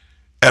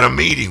 At a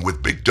meeting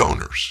with big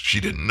donors, she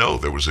didn't know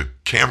there was a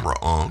camera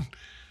on.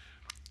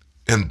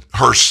 And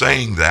her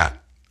saying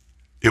that,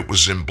 it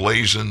was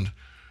emblazoned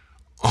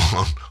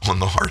on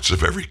the hearts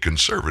of every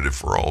conservative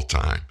for all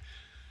time.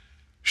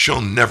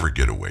 She'll never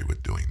get away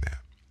with doing that.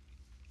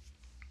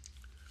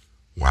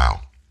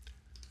 Wow.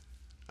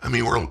 I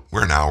mean,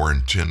 we're an hour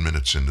and 10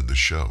 minutes into the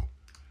show,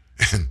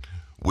 and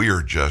we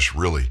are just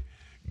really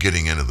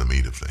getting into the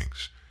meat of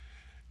things.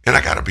 And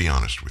I got to be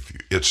honest with you,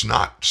 it's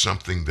not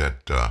something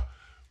that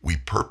we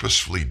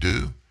purposefully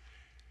do.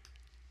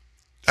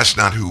 That's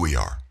not who we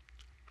are.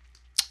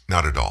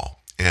 Not at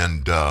all.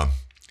 And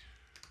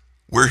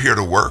we're here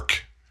to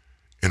work,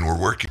 and we're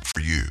working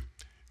for you,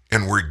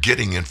 and we're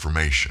getting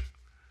information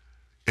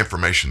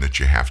that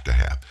you have to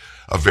have.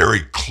 A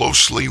very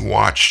closely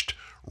watched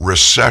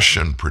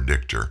recession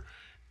predictor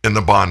in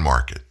the bond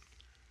market.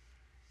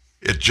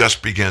 It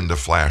just began to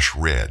flash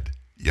red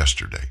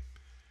yesterday,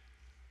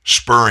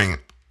 spurring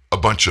a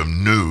bunch of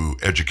new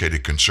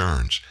educated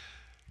concerns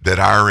that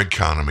our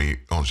economy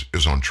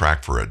is on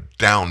track for a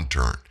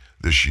downturn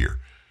this year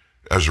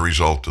as a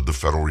result of the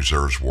Federal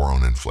Reserve's war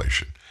on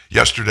inflation.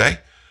 Yesterday,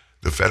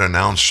 the Fed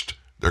announced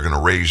they're going to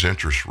raise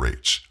interest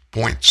rates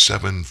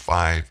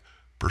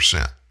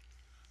 0.75%.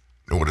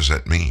 Now, what does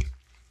that mean?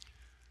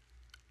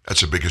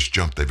 That's the biggest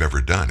jump they've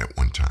ever done at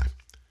one time.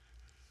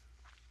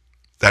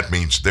 That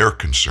means they're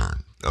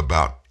concerned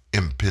about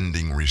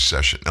impending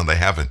recession. Now, they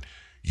haven't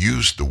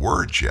used the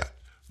words yet,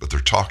 but they're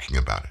talking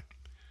about it.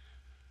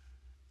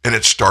 And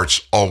it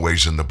starts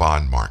always in the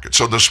bond market.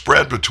 So the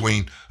spread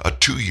between a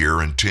 2-year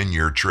and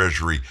 10-year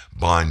Treasury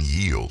bond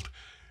yield,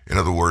 in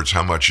other words,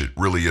 how much it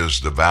really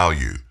is the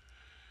value,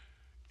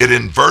 it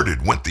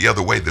inverted, went the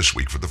other way this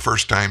week for the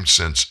first time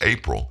since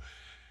April.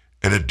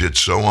 And it did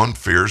so on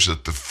fears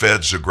that the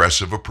Fed's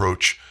aggressive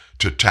approach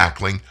to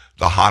tackling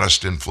the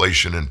hottest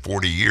inflation in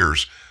 40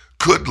 years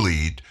could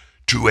lead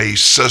to a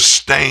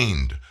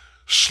sustained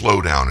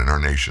slowdown in our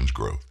nation's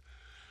growth.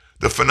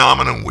 The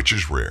phenomenon, which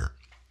is rare,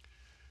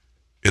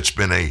 it's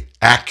been an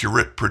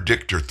accurate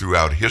predictor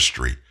throughout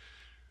history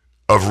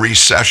of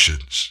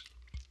recessions.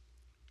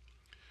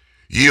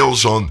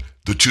 Yields on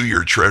the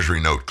 2-year Treasury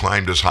note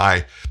climbed as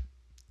high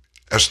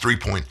as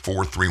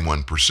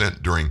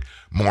 3.431% during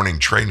morning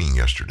trading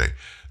yesterday,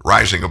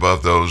 rising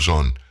above those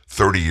on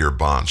 30-year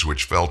bonds,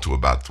 which fell to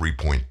about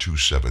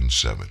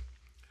 3.277.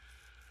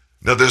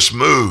 Now, this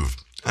move,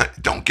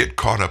 don't get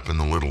caught up in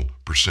the little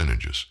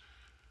percentages.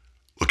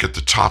 Look at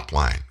the top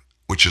line,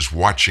 which is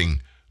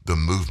watching the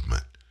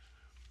movement.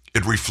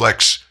 It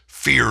reflects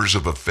fears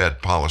of a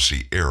Fed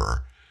policy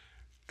error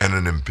and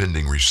an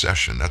impending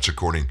recession. That's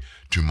according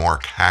to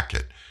Mark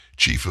Hackett,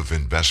 Chief of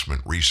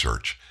Investment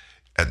Research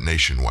at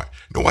Nationwide.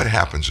 Know what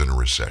happens in a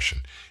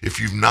recession? If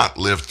you've not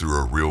lived through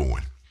a real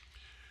one,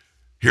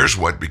 here's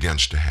what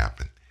begins to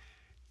happen.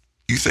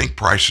 You think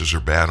prices are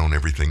bad on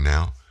everything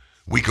now?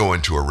 We go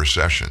into a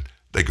recession,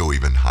 they go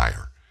even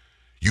higher.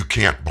 You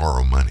can't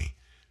borrow money.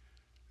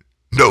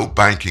 No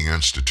banking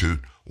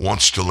institute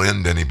wants to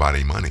lend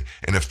anybody money.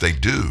 And if they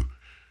do,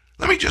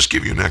 let me just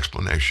give you an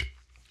explanation.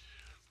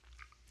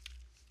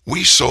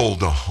 We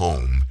sold a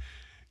home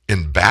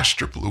in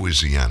Bastrop,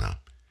 Louisiana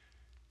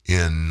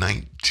in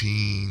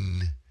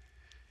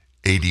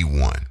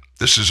 1981.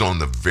 This is on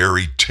the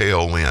very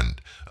tail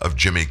end of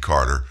Jimmy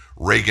Carter.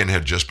 Reagan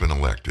had just been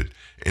elected,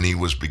 and he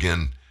was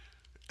beginning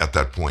at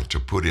that point to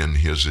put in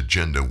his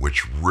agenda,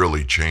 which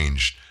really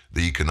changed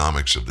the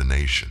economics of the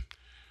nation.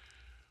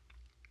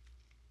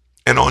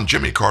 And on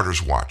Jimmy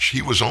Carter's watch,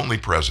 he was only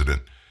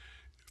president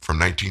from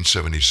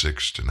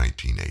 1976 to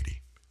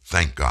 1980.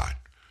 Thank God.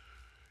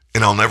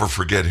 And I'll never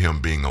forget him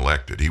being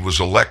elected. He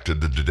was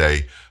elected the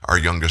day our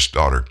youngest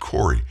daughter,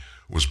 Corey,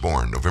 was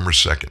born, November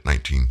 2nd,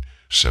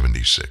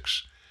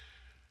 1976.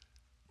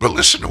 But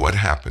listen to what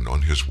happened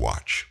on his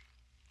watch.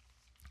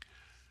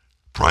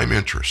 Prime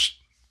interest,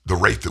 the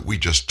rate that we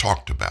just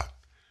talked about,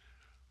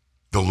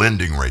 the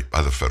lending rate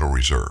by the Federal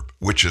Reserve,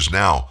 which is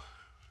now,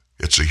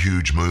 it's a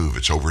huge move.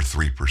 It's over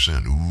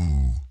 3%.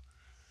 Ooh.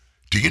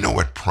 Do you know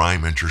what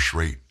prime interest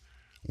rate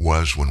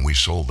was when we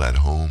sold that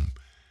home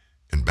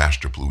in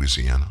Bastrop,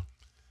 Louisiana?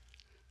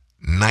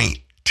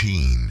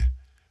 19%.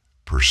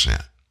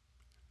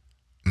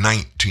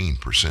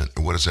 19%.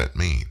 And what does that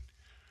mean?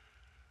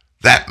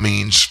 That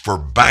means for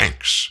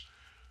banks,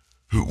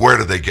 where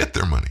do they get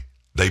their money?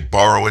 They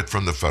borrow it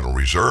from the Federal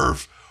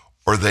Reserve,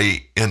 or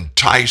they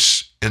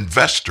entice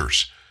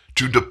investors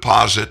to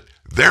deposit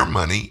their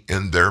money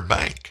in their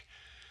bank.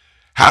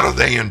 How do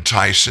they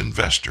entice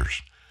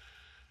investors?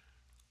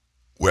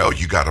 Well,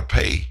 you got to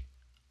pay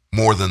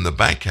more than the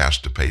bank has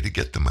to pay to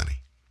get the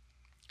money.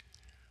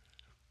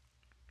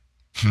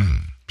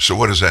 So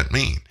what does that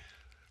mean?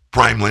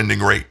 Prime lending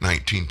rate,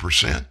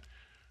 19%.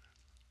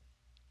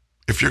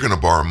 If you're going to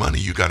borrow money,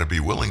 you got to be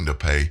willing to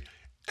pay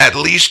at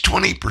least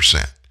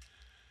 20%.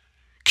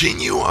 Can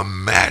you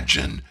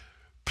imagine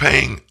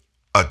paying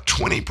a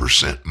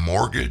 20%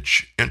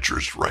 mortgage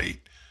interest rate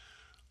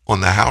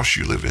on the house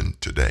you live in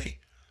today?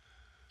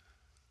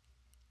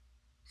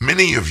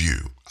 Many of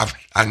you,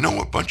 I know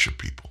a bunch of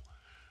people,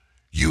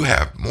 you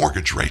have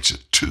mortgage rates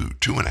at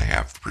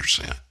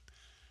 2.5%.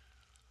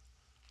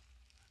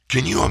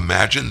 Can you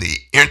imagine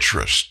the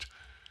interest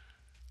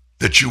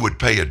that you would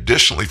pay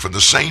additionally for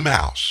the same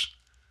house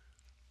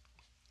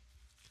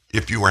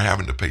if you were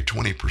having to pay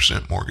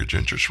 20% mortgage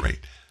interest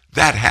rate?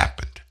 That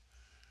happened.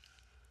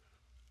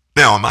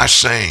 Now, am I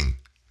saying,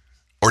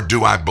 or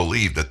do I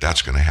believe that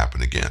that's going to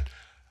happen again?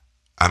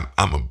 I'm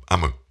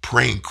a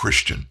praying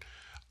Christian.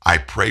 I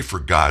pray for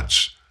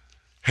God's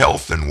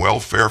health and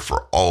welfare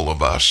for all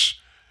of us,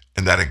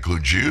 and that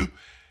includes you,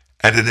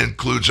 and it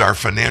includes our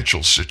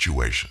financial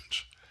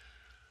situations.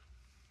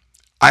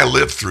 I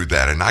lived through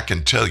that, and I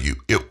can tell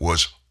you it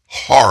was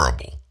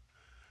horrible,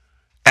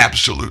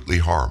 absolutely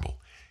horrible.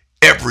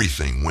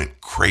 Everything went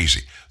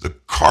crazy. The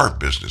car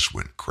business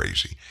went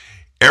crazy.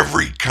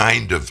 Every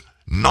kind of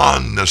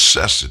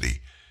non-necessity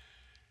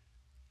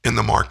in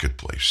the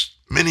marketplace,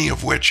 many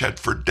of which had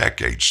for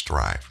decades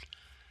thrived.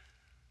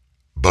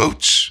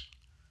 Boats,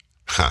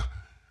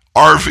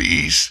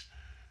 RVs,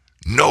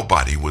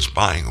 nobody was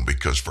buying them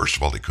because, first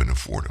of all, they couldn't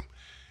afford them.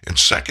 And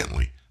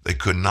secondly, they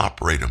couldn't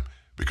operate them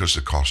because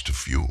of the cost of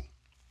fuel.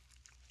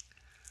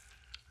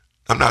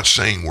 I'm not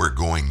saying we're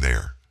going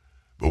there,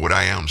 but what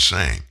I am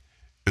saying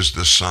is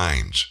the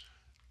signs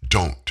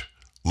don't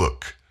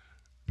look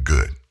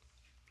good.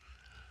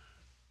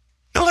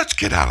 Now let's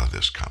get out of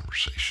this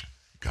conversation.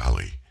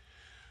 Golly,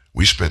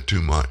 we spent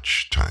too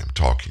much time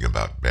talking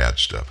about bad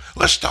stuff.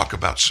 Let's talk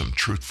about some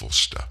truthful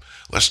stuff.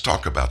 Let's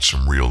talk about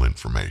some real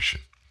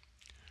information.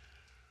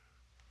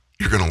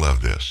 You're going to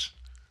love this.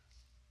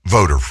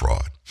 Voter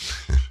fraud.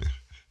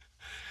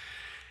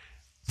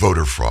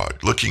 Voter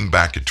fraud. Looking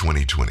back at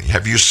 2020.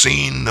 Have you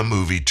seen the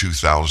movie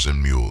 2,000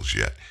 Mules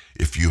yet?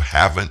 If you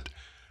haven't,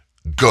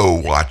 go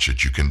watch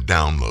it. You can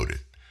download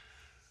it.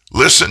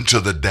 Listen to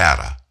the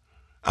data.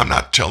 I'm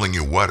not telling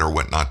you what or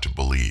what not to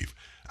believe.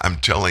 I'm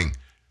telling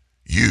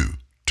you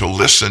to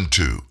listen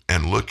to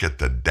and look at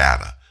the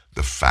data,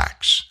 the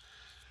facts.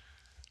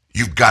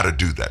 You've got to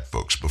do that,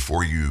 folks,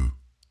 before you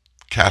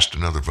cast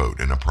another vote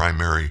in a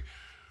primary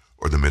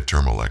or the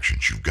midterm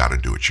elections. You've got to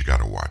do it. You got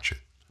to watch it.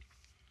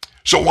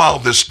 So while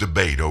this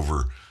debate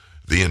over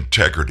the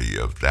integrity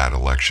of that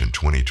election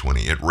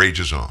 2020, it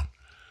rages on.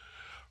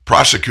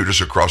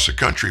 Prosecutors across the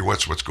country,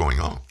 what's going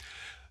on?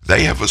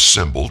 They have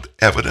assembled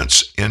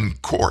evidence in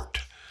court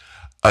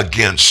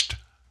against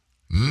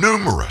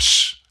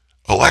numerous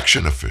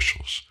election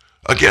officials,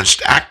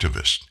 against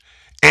activists,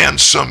 and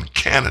some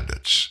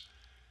candidates.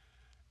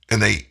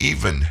 And they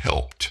even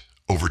helped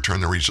overturn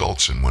the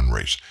results in one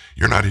race.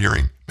 You're not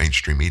hearing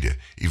mainstream media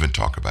even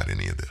talk about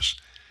any of this.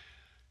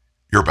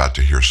 You're about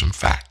to hear some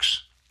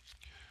facts.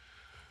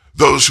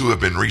 Those who have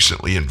been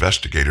recently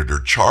investigated or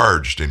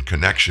charged in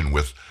connection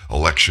with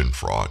election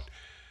fraud,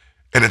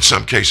 and in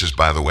some cases,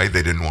 by the way,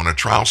 they didn't want a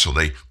trial, so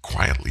they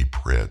quietly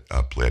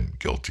pled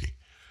guilty.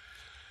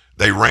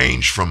 They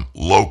range from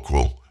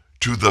local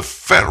to the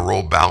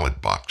federal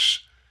ballot box,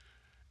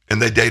 and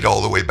they date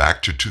all the way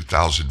back to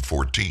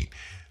 2014.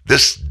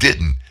 This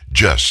didn't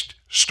just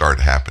start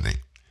happening.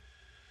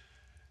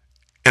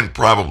 And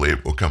probably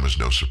it will come as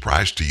no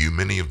surprise to you,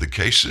 many of the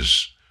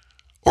cases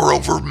are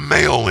over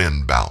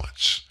mail-in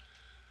ballots,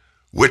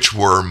 which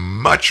were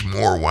much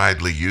more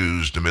widely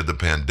used amid the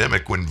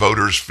pandemic when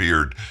voters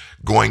feared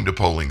going to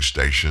polling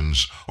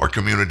stations or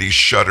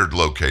community-shuttered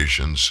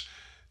locations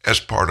as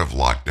part of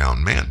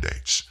lockdown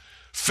mandates.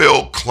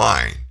 Phil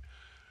Klein,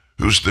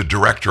 who's the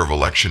director of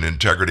election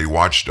integrity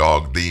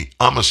watchdog, the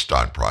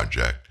Amistad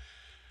Project,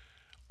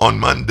 on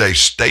Monday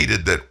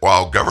stated that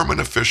while government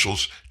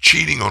officials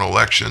cheating on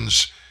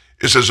elections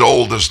is as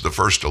old as the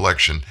first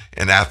election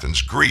in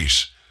Athens,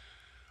 Greece,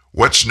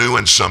 what's new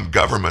in some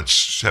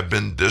governments have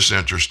been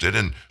disinterested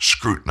in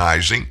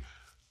scrutinizing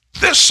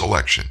this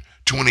election,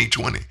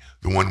 2020,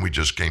 the one we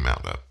just came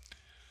out of.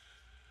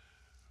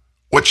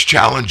 What's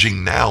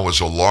challenging now is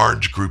a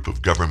large group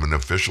of government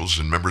officials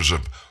and members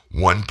of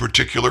one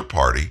particular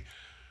party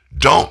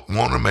don't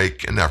want to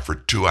make an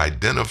effort to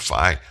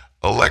identify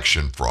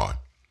election fraud.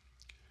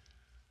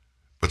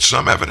 But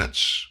some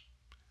evidence,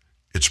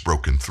 it's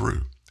broken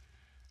through.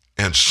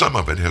 And some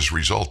of it has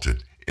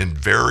resulted in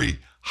very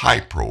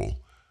high-profile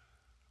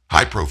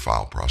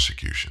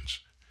prosecutions.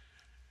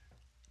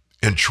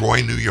 In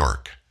Troy, New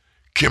York,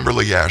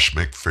 Kimberly Ash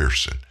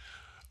McPherson,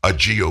 a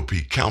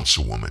GOP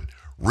councilwoman,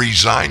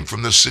 resigned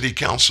from the city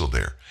council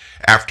there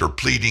after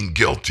pleading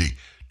guilty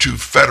to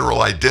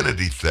federal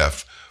identity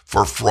theft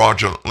for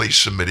fraudulently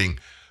submitting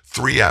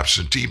 3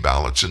 absentee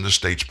ballots in the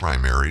state's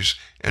primaries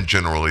and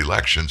general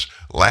elections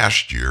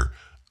last year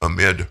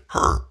amid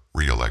her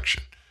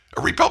re-election,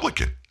 a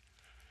Republican.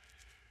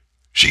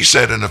 She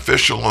said an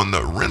official on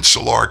the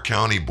Rensselaer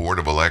County Board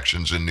of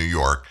Elections in New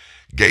York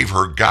gave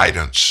her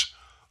guidance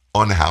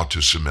on how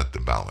to submit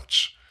the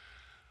ballots.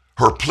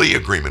 Her plea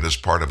agreement is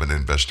part of an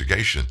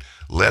investigation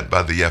led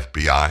by the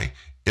FBI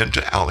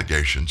into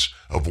allegations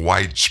of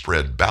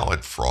widespread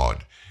ballot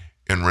fraud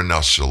in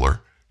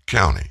Rensselaer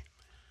County.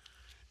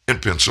 In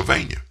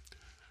Pennsylvania,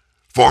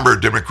 former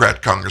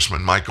Democrat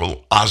Congressman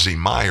Michael Ozzie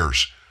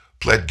Myers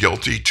pled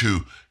guilty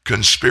to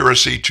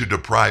conspiracy to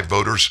deprive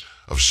voters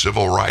of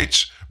civil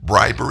rights,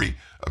 bribery,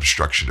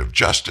 obstruction of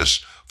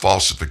justice,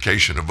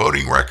 falsification of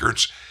voting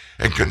records,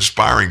 and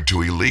conspiring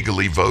to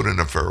illegally vote in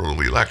a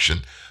federal election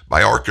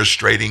by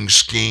orchestrating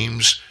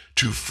schemes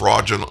to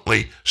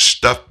fraudulently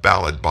stuff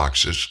ballot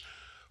boxes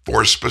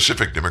for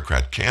specific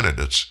Democrat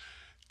candidates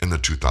in the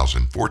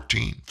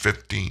 2014,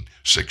 15,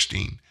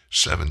 16,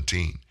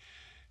 17,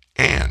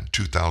 and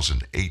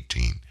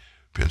 2018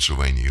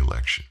 Pennsylvania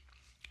election.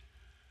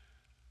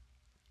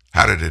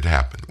 How did it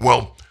happen?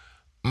 Well,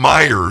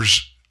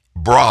 Myers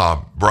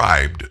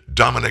bribed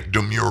Dominic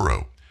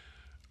DeMuro,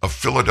 a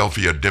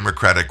Philadelphia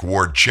Democratic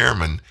ward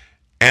chairman,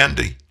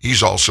 and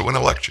he's also an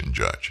election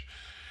judge,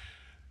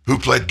 who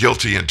pled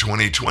guilty in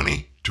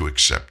 2020 to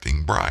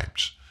accepting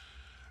bribes.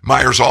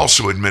 Myers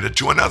also admitted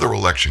to another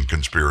election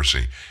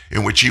conspiracy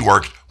in which he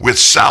worked with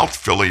South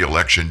Philly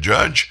election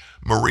judge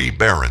Marie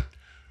Barron,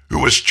 who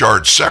was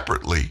charged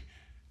separately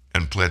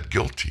and pled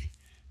guilty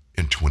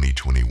in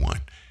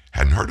 2021.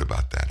 Hadn't heard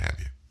about that, have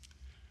you?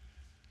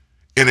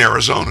 In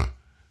Arizona,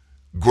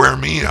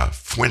 Guillermina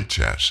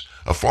Fuentes,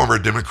 a former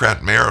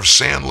Democrat mayor of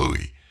San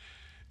Luis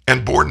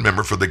and board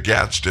member for the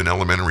Gadsden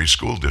Elementary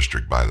School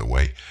District, by the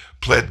way,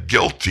 pled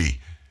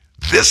guilty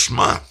this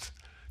month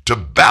to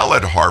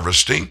ballot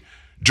harvesting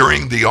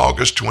during the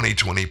August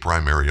 2020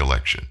 primary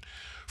election.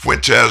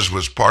 Fuentes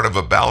was part of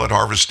a ballot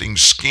harvesting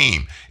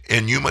scheme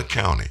in Yuma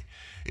County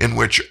in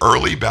which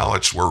early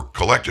ballots were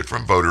collected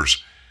from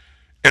voters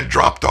and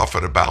dropped off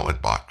at a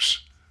ballot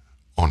box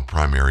on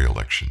primary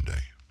election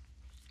day.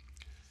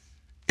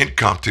 In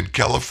Compton,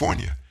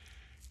 California,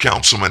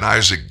 Councilman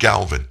Isaac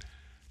Galvin,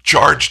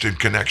 charged in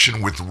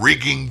connection with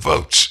rigging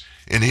votes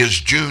in his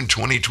June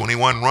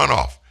 2021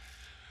 runoff.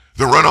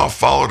 The runoff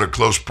followed a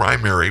close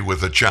primary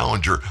with a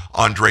challenger,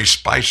 Andre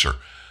Spicer.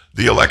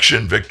 The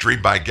election victory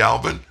by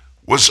Galvin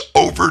was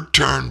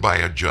overturned by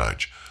a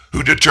judge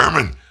who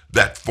determined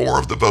that 4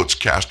 of the votes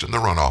cast in the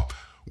runoff,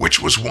 which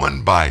was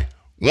won by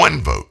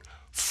 1 vote,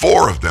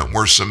 4 of them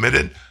were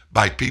submitted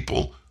by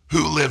people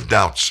who lived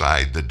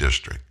outside the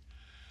district.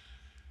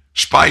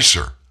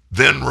 Spicer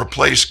then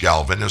replaced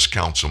Galvin as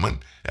councilman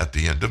at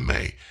the end of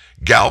May.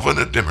 Galvin,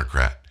 a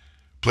Democrat,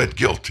 pled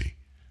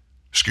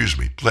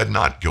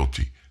not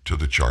guilty to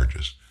the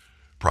charges.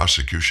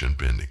 Prosecution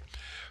pending.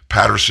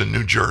 Patterson,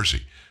 New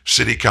Jersey,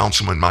 City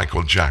Councilman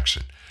Michael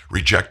Jackson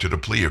rejected a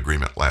plea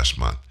agreement last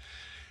month.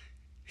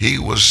 He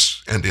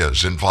was and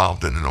is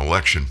involved in an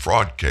election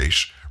fraud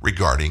case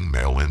regarding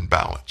mail-in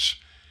ballots.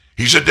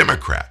 He's a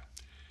Democrat.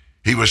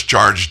 He was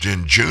charged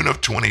in June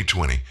of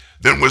 2020,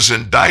 then was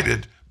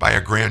indicted by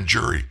a grand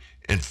jury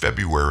in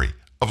February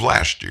of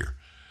last year.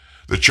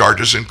 The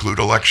charges include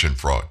election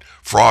fraud,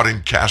 fraud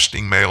in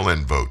casting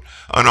mail-in vote,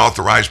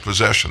 unauthorized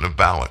possession of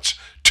ballots,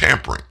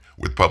 tampering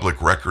with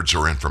public records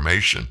or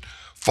information,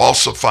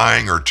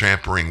 falsifying or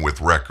tampering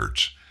with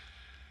records.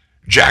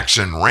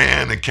 Jackson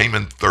ran and came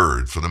in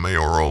third for the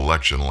mayoral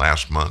election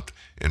last month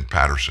in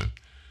Patterson.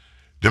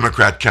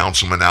 Democrat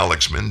Councilman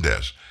Alex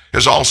Mendez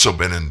has also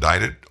been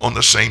indicted on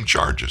the same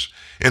charges,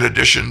 in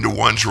addition to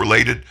ones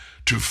related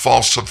to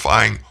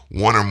falsifying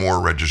one or more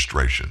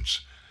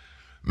registrations.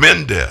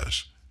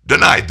 Mendez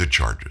denied the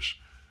charges,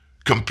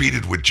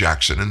 competed with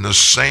Jackson in the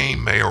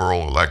same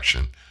mayoral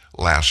election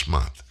last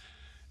month,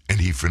 and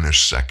he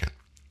finished second.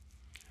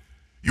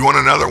 You want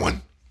another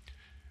one?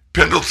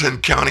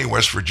 Pendleton County,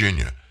 West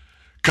Virginia.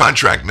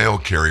 Contract mail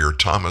carrier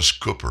Thomas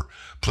Cooper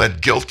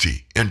pled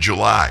guilty in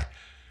July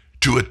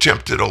to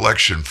attempted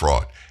election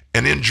fraud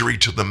and injury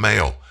to the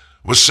mail,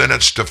 was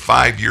sentenced to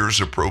 5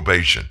 years of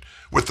probation,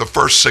 with the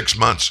first 6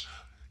 months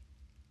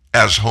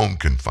as home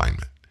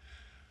confinement.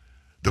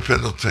 The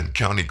Pendleton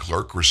County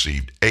clerk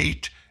received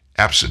 8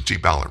 absentee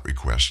ballot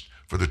requests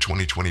for the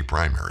 2020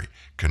 primary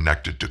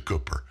connected to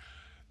Cooper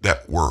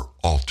that were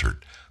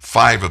altered.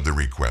 5 of the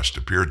requests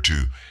appeared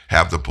to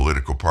have the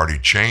political party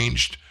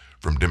changed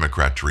from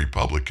Democrat to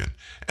Republican,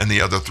 and the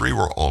other 3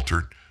 were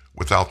altered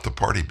without the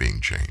party being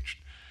changed.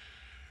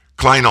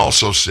 Klein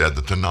also said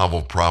that the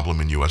novel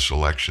problem in U.S.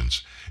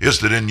 elections is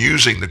that in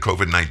using the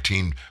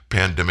COVID-19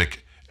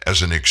 pandemic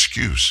as an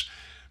excuse,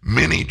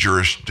 many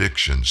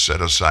jurisdictions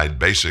set aside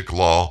basic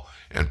law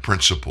and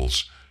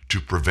principles to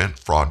prevent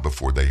fraud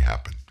before they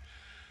happen.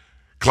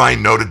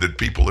 Klein noted that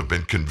people have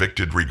been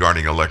convicted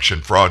regarding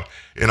election fraud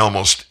in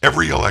almost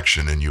every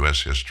election in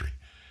U.S. history.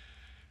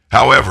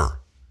 However,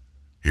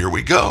 here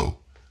we go,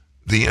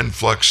 the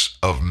influx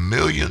of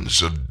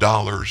millions of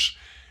dollars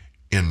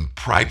in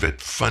private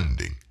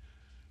funding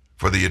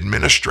for the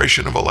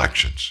administration of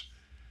elections,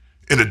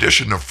 in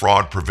addition to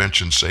fraud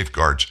prevention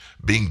safeguards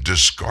being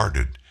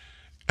discarded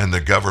and the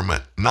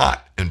government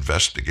not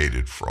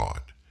investigated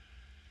fraud,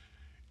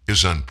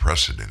 is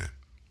unprecedented.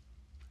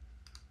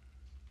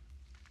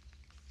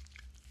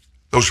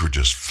 Those were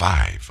just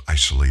 5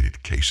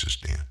 isolated cases,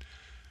 Dan.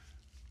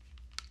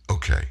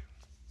 Okay.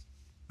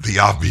 The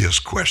obvious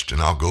question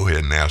I'll go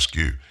ahead and ask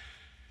you,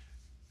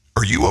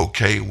 are you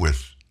okay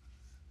with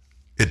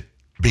it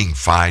being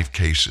 5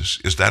 cases?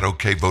 Is that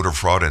okay, voter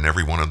fraud in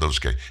every one of those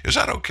cases? Is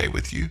that okay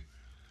with you?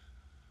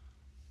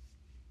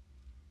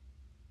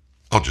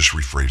 I'll just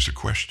rephrase the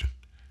question.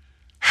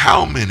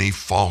 How many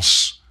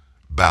false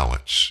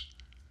ballots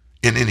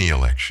in any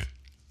election?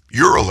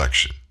 Your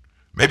election.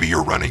 Maybe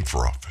you're running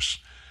for office.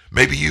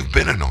 Maybe you've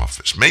been in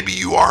office. Maybe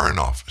you are in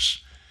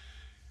office.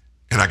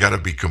 And I got to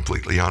be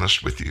completely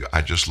honest with you.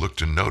 I just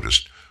looked and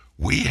noticed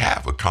we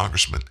have a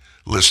congressman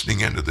listening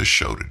into this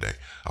show today.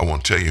 I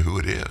won't tell you who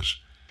it is,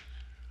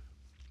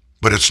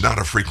 but it's not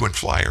a frequent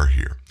flyer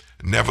here.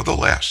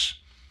 Nevertheless,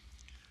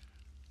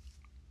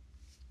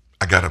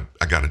 I gotta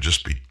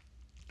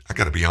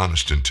be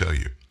honest and tell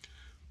you,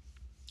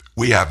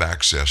 we have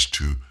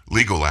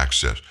legal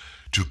access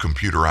to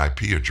computer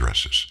IP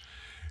addresses.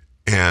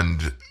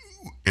 And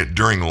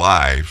during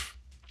live,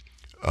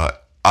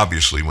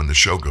 obviously when the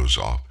show goes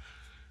off,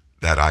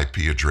 that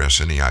IP address,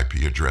 any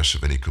IP address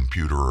of any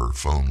computer or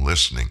phone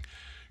listening,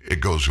 it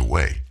goes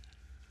away.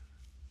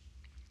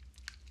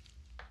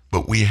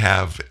 But we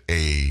have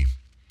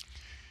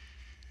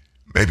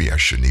maybe I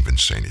shouldn't even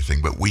say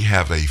anything, but we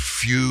have a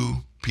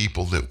few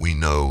people that we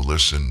know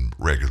listen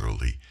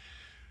regularly.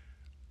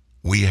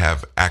 We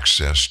have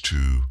access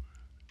to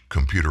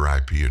computer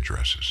IP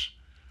addresses.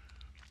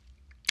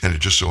 And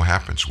it just so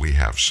happens we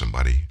have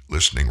somebody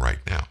listening right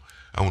now.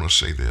 I want to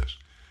say this.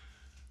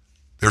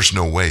 There's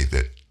no way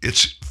that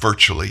it's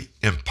virtually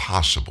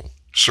impossible,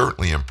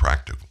 certainly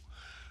impractical,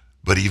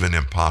 but even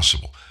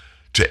impossible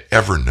to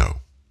ever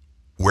know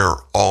where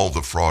all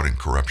the fraud and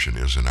corruption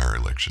is in our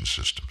election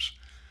systems.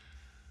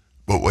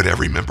 But what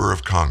every member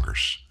of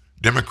Congress,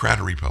 Democrat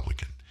or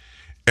Republican,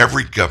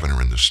 every governor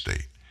in the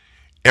state,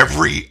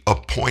 every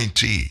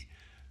appointee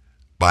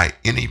by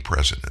any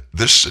president,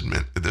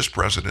 this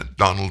president,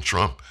 Donald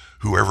Trump,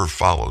 whoever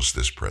follows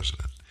this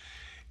president,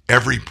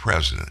 every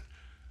president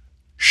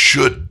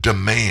should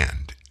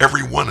demand,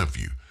 every one of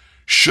you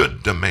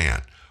should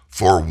demand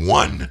for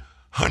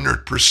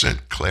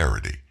 100%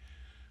 clarity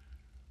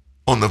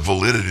on the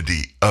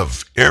validity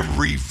of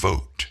every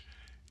vote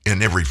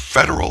in every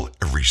federal,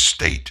 every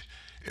state,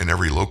 and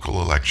every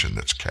local election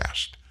that's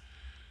cast.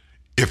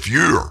 If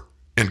you're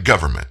in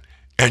government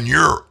and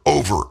you're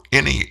over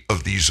any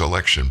of these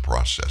election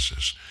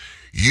processes,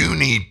 you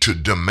need to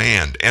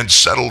demand and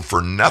settle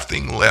for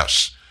nothing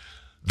less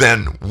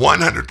than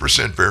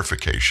 100%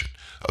 verification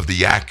of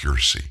the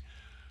accuracy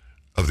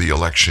of the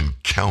election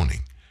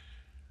counting.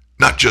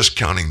 Not just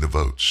counting the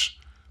votes,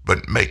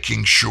 but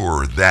making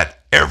sure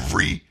that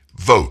every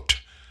vote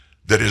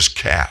that is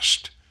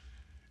cast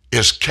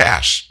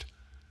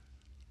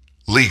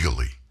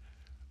legally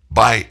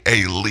by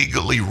a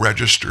legally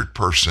registered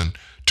person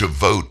to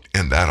vote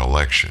in that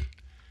election.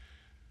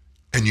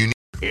 And you need...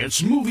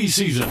 It's movie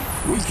season.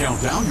 We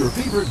count down your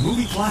favorite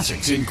movie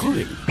classics,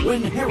 including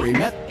When Harry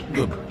Met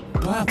the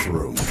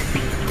Bathroom,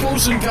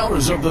 Close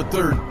Encounters of the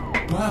Third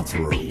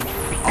Bathroom,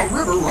 A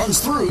River Runs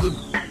Through the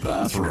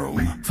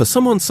Bathroom. For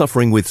someone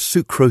suffering with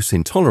sucrose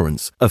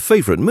intolerance, a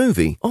favorite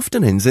movie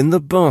often ends in the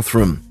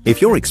bathroom.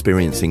 If you're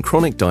experiencing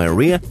chronic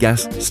diarrhea,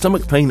 gas,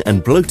 stomach pain,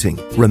 and bloating,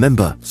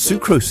 remember,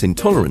 sucrose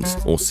intolerance,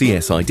 or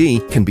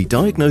CSID, can be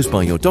diagnosed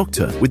by your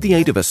doctor with the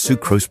aid of a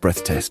sucrose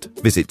breath test.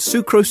 Visit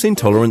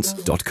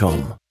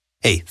sucroseintolerance.com.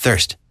 Hey,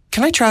 Thirst,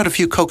 can I try out a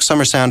few Coke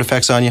Summer sound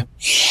effects on you?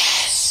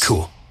 Yes.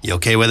 Cool. You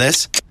okay with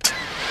this?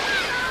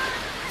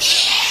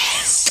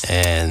 Yes.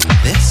 And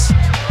this?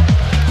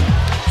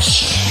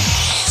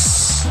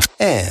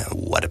 And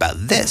what about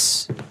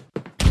this?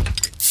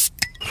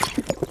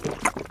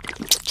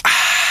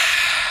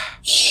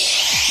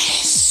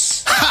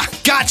 Yes. Ha!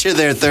 Gotcha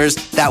there,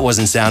 Thirst. That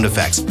wasn't sound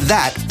effects.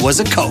 That was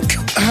a Coke.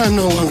 I'm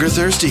no longer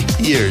thirsty.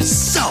 You're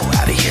so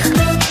out of here.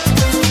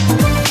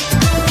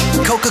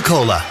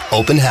 Coca-Cola.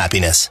 Open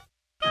happiness.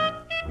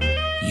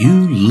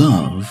 You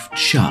love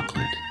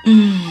chocolate.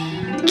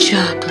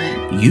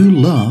 Chocolate. You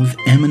love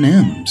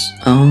M&Ms.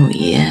 Oh,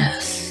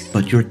 yes.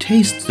 But your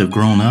tastes have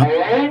grown up,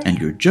 and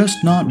you're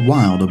just not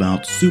wild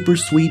about super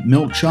sweet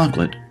milk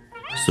chocolate,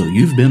 so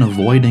you've been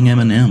avoiding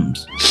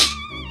M&Ms.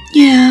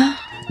 Yeah.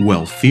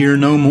 Well, fear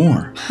no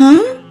more.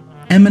 Huh?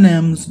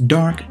 M&M's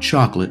Dark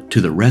Chocolate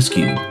to the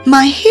rescue.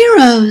 My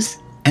heroes.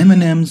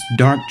 M&M's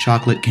Dark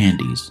Chocolate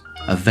Candies.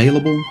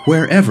 Available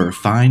wherever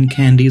fine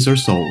candies are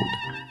sold.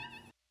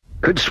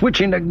 Could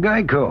switching to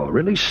Geico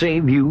really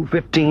save you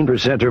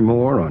 15% or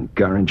more on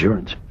car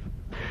insurance?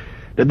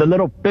 Did the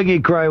little piggy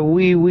cry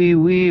wee, wee,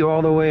 wee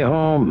all the way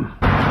home?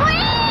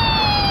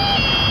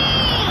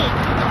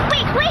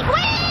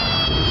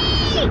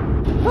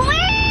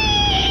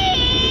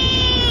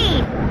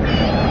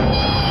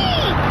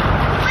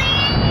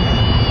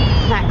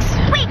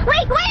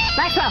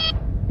 Maxwell,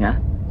 Yeah?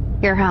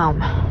 you're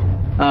home.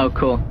 Oh,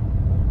 cool.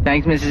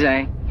 Thanks, Mrs.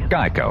 A.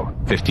 Geico.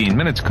 15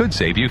 minutes could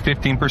save you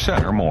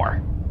 15% or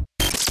more.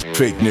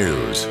 Fake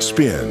news,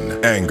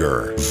 spin,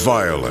 anger,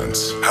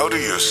 violence. How do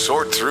you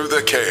sort through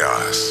the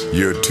chaos?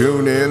 You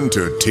tune in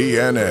to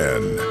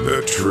TNN,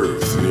 the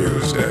Truth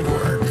News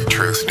Network.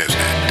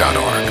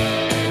 TruthNewsNet.org.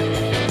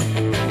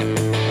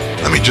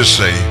 Let me just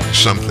say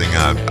something.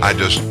 I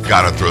just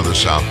got to throw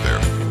this out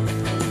there.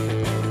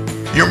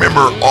 You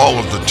remember all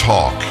of the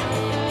talk.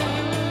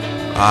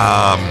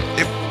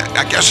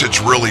 I guess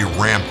it's really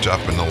ramped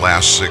up in the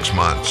last 6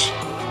 months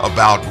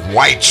about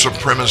white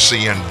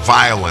supremacy and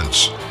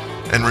violence.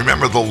 And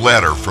remember the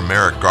letter from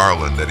Merrick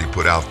Garland that he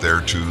put out there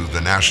to the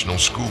National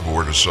School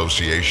Board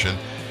Association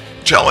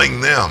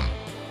telling them,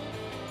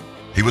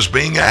 he was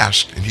being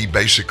asked, and he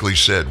basically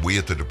said, we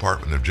at the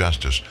Department of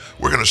Justice,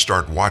 we're going to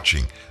start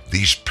watching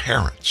these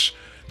parents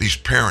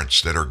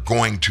that are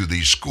going to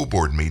these school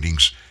board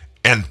meetings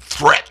and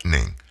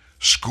threatening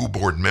school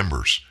board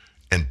members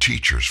and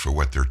teachers for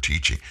what they're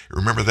teaching.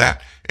 Remember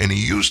that? And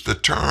he used the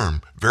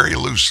term very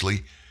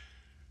loosely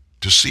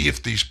to see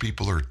if these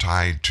people are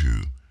tied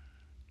to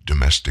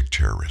domestic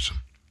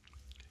terrorism.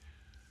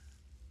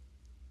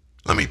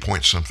 Let me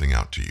point something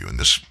out to you, and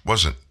this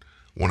wasn't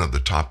one of the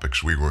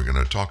topics we were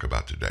going to talk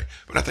about today,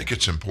 but I think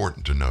it's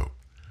important to note.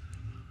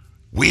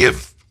 We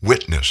have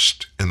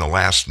witnessed in the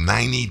last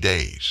 90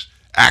 days,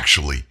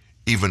 actually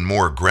even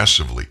more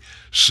aggressively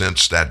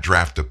since that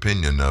draft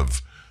opinion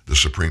of the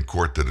Supreme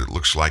Court that it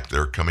looks like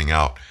they're coming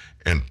out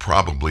and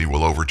probably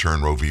will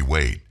overturn Roe v.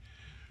 Wade.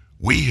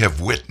 We have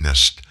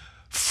witnessed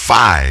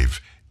 5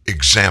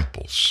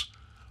 examples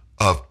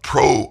of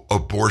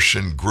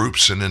pro-abortion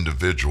groups and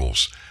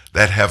individuals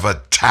that have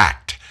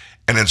attacked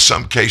and in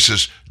some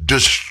cases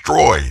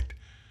destroyed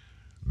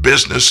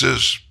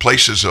businesses,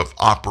 places of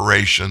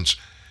operations,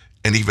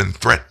 and even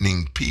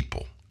threatening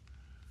people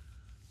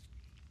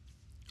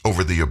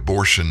over the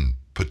abortion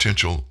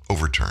potential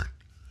overturn.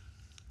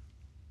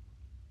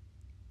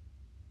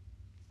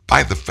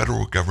 By the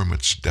federal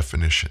government's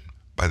definition,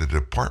 by the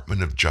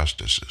Department of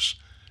Justice's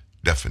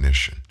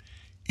definition,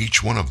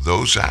 each one of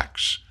those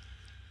acts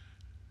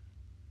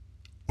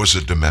was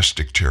a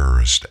domestic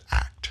terrorist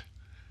act.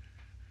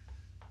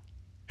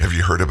 Have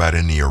you heard about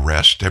any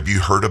arrest? Have you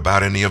heard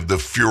about any of the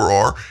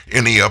furor,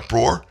 any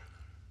uproar?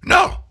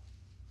 No,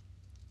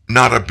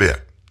 not a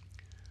bit.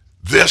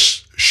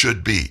 This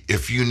should be,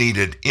 if you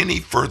needed any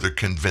further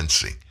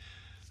convincing,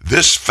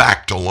 this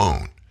fact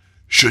alone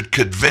should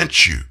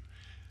convince you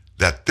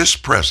that this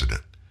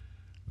president,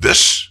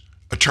 this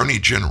attorney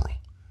general,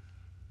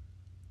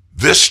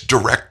 this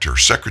director,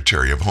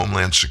 secretary of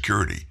Homeland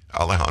Security,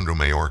 Alejandro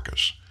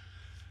Mayorkas,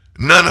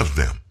 none of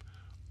them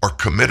are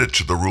committed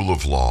to the rule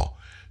of law.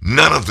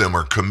 None of them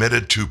are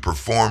committed to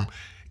perform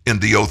in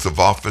the oath of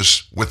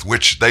office with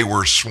which they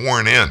were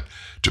sworn in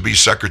to be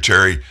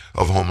Secretary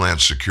of Homeland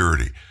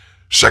Security,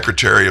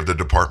 Secretary of the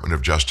Department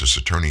of Justice,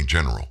 Attorney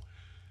General,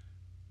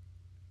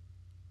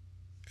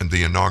 and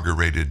the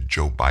inaugurated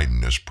Joe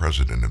Biden as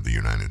President of the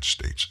United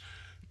States.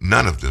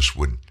 none of this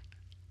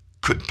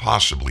could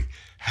possibly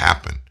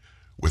happen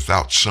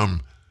without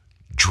some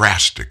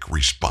drastic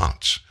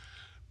response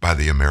by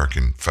the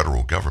American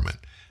federal government.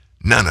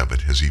 None of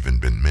it has even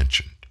been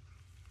mentioned.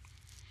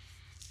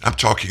 I'm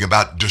talking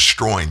about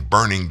destroying,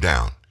 burning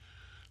down,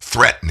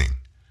 threatening,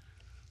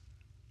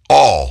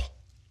 all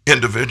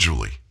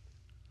individually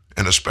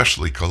and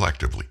especially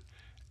collectively,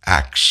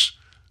 acts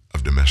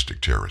of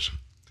domestic terrorism.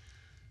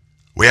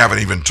 We haven't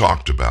even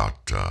talked about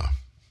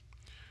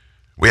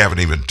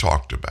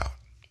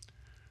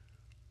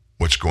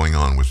what's going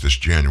on with this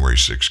January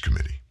 6th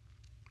committee.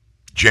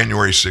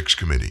 January 6th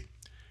committee,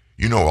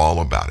 you know all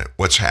about it.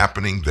 What's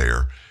happening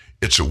there?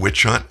 It's a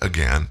witch hunt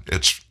again.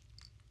 It's,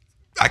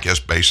 I guess,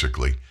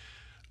 basically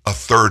a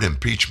third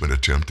impeachment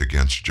attempt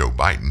against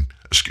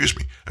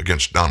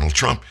against Donald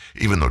Trump.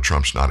 Even though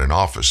Trump's not in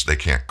office, they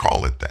can't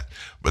call it that.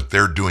 But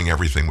they're doing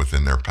everything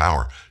within their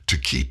power to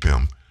keep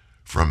him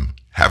from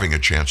having a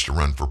chance to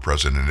run for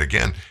president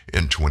again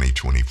in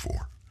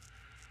 2024.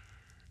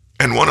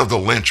 And one of the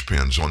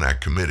linchpins on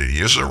that committee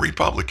is a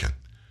Republican,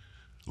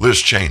 Liz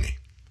Cheney.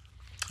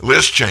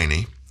 Liz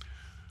Cheney,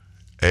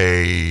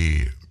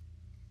 a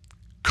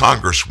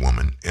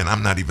congresswoman, and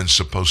I'm not even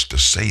supposed to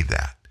say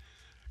that,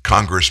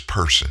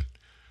 congressperson.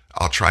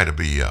 I'll try to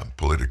be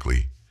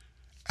politically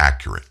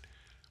accurate.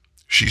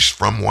 She's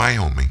from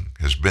Wyoming,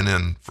 has been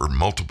in for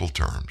multiple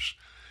terms,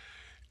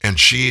 and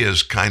she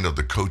is kind of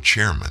the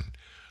co-chairman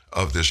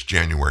of this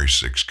January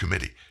 6th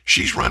committee.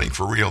 She's running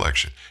for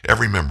re-election.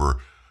 Every member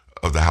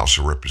of the House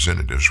of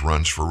Representatives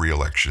runs for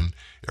re-election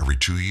every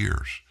 2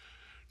 years.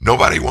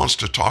 Nobody wants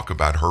to talk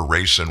about her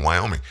race in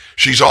Wyoming.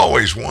 She's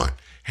always won,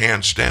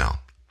 hands down.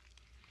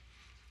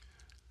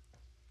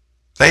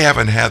 They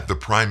haven't had the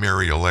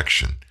primary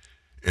election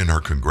in her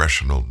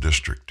congressional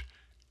district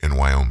in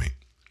Wyoming.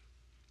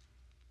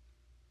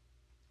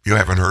 You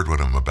haven't heard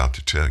what I'm about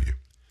to tell you.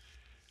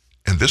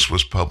 And this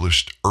was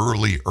published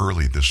early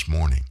this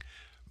morning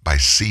by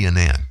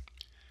CNN.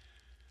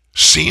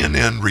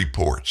 CNN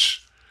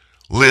reports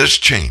Liz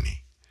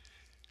Cheney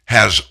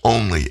has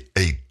only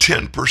a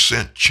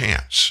 10%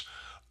 chance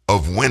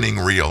of winning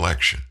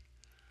re-election.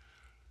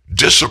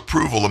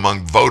 Disapproval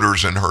among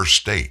voters in her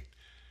state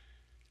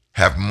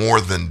have more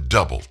than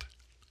doubled.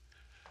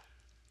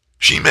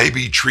 She may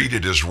be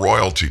treated as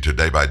royalty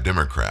today by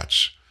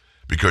Democrats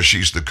because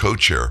she's the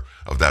co-chair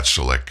of that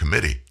select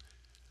committee.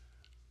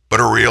 But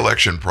her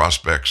re-election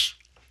prospects,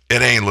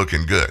 it ain't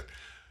looking good.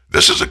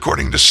 This is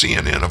according to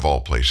CNN of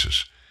all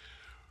places,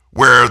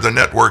 where the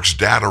network's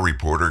data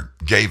reporter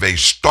gave a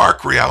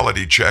stark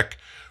reality check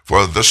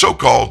for the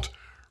so-called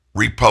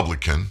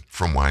Republican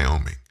from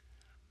Wyoming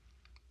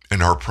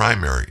in her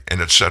primary,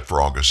 and it's set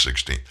for August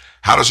 16th.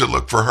 How does it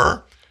look for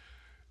her?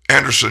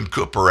 Anderson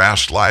Cooper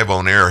asked live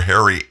on air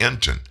Harry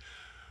Enton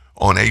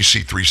on AC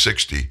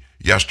 360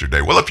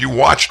 yesterday. Well, if you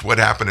watched what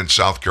happened in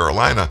South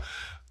Carolina,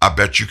 I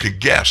bet you could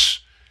guess,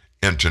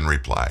 Enton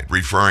replied,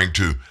 referring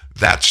to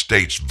that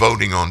state's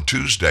voting on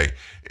Tuesday,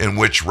 in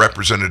which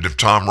Representative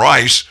Tom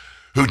Rice,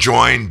 who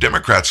joined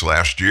Democrats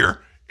last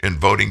year in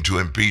voting to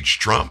impeach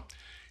Trump,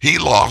 he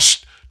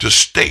lost to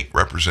State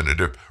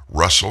Representative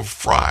Russell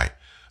Fry,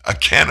 a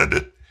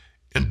candidate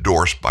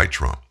endorsed by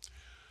Trump.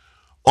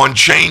 On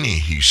Cheney,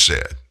 he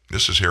said,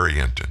 this is Harry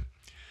Enton,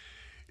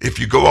 if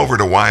you go over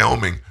to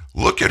Wyoming,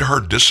 look at her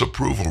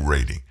disapproval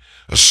rating.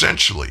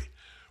 Essentially,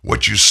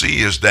 what you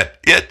see is that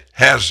it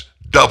has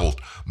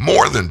doubled,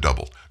 more than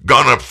doubled,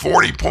 gone up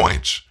 40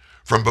 points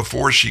from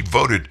before she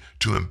voted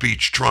to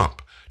impeach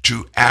Trump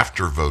to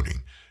after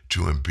voting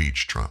to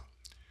impeach Trump.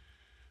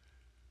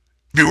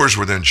 Viewers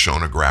were then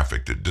shown a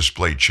graphic that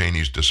displayed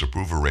Cheney's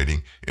disapproval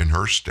rating in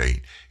her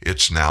state.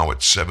 It's now at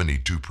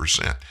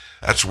 72%.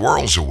 That's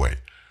worlds away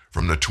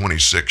from the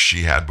 26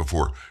 she had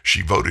before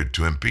she voted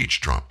to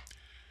impeach Trump.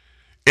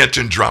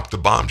 Enton dropped the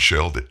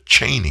bombshell that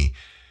Cheney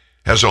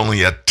has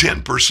only a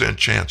 10%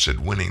 chance at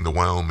winning the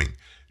Wyoming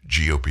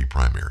GOP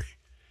primary.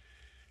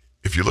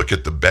 If you look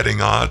at the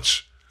betting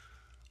odds,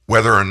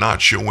 whether or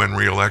not she'll win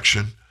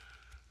re-election,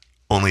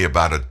 only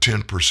about a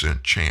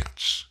 10%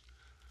 chance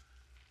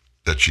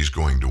that she's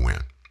going to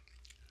win.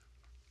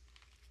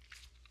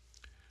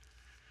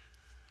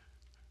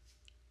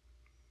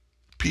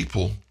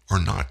 People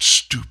are not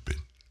stupid.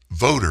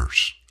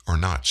 Voters are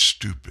not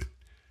stupid.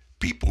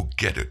 People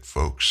get it,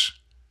 folks.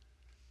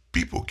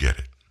 People get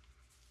it.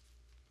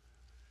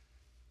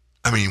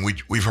 I mean,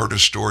 we've heard a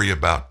story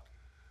about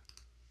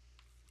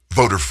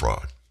voter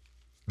fraud.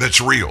 That's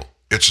real.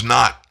 It's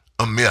not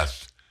a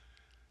myth.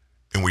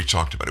 And we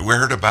talked about it. We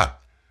heard about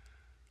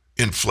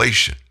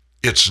inflation.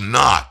 It's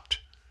not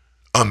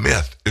a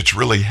myth. It's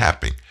really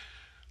happening.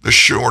 The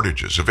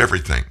shortages of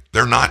everything,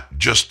 they're not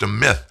just a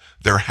myth.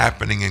 They're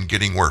happening and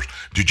getting worse.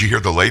 Did you hear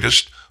the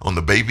latest on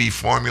the baby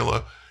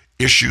formula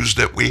issues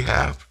that we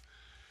have?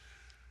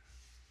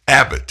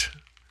 Abbott,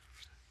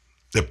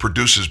 that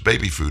produces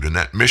baby food, in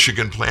that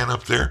Michigan plant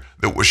up there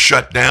that was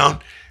shut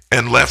down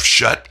and left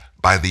shut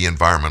by the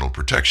Environmental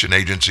Protection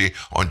Agency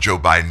on Joe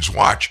Biden's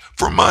watch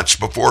for months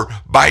before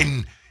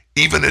Biden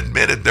even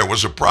admitted there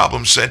was a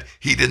problem, said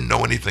he didn't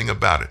know anything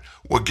about it.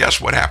 Well, guess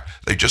what happened?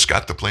 They just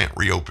got the plant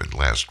reopened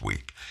last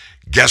week.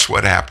 Guess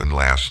what happened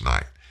last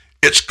night?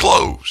 It's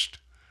closed.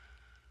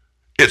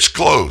 It's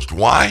closed.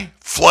 Why?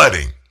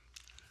 Flooding.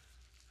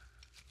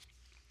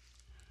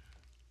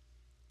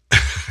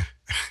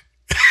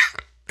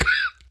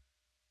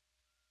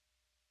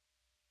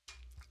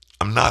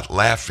 I'm not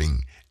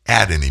laughing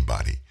at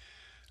anybody.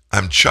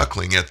 I'm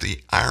chuckling at the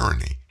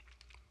irony.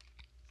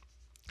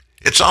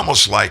 It's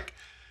almost like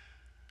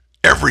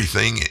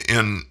everything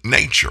in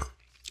nature,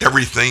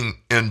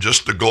 everything in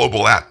just the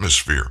global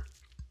atmosphere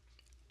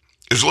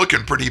is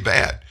looking pretty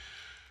bad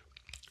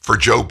for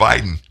Joe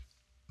Biden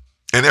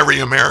and every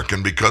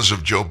American because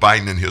of Joe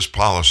Biden and his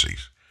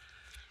policies.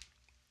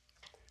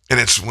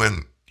 And it's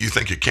when you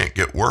think it can't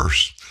get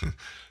worse,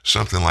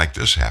 something like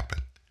this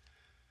happened.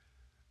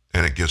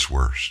 And it gets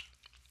worse.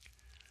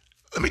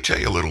 Let me tell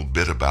you a little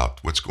bit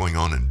about what's going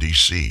on in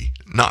D.C.,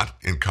 not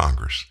in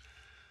Congress,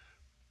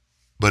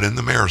 but in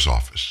the mayor's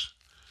office.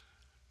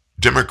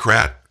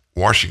 Democrat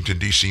Washington,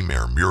 D.C.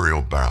 Mayor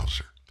Muriel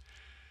Bowser.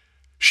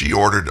 She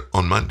ordered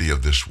on Monday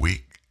of this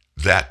week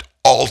that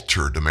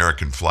altered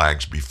American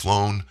flags be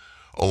flown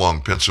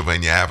along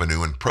Pennsylvania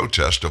Avenue in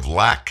protest of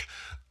lack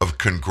of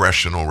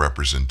congressional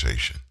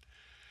representation.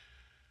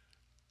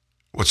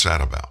 What's that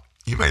about?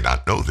 You may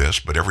not know this,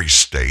 but every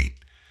state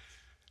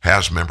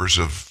has members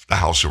of the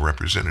House of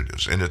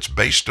Representatives, and it's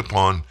based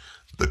upon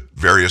the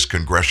various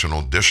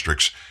congressional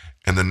districts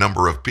and the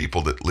number of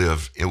people that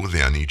live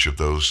within each of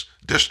those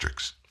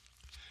districts.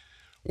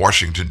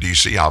 Washington,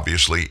 D.C.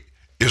 obviously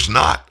is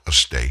not a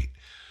state,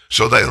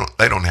 so they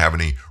don't have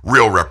any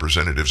real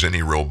representatives,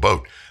 any real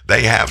vote.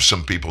 They have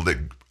some people that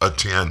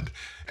attend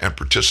and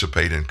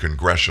participate in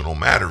congressional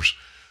matters,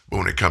 but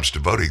when it comes to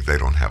voting, they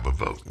don't have a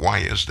vote. Why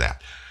is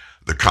that?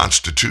 The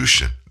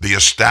Constitution, the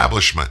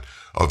establishment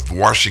of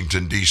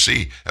Washington,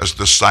 D.C. as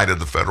the site of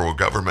the federal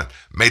government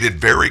made it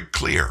very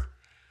clear.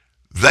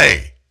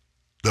 They,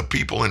 the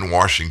people in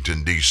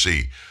Washington,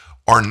 D.C.,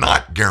 are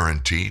not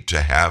guaranteed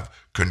to have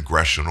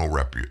congressional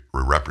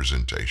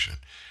representation.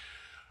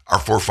 Our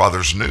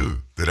forefathers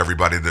knew that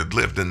everybody that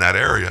lived in that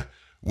area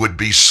would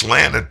be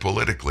slanted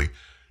politically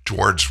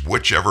towards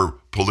whichever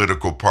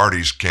political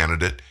party's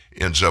candidate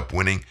ends up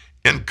winning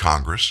in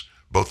Congress,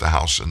 both the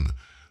House and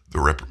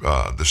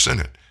the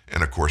Senate,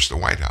 and of course the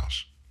White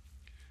House.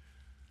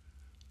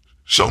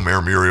 So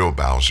Mayor Muriel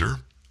Bowser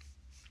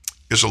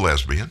is a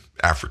lesbian,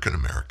 African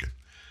American.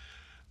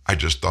 I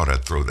just thought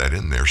I'd throw that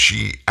in there.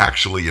 She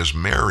actually is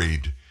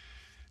married,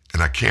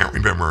 and I can't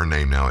remember her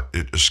name now.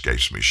 It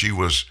escapes me. She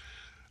was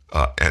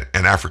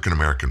an African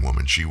American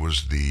woman. She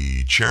was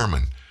the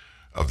chairman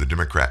of the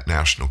Democrat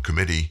National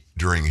Committee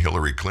during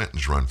Hillary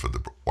Clinton's run for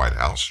the White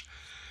House.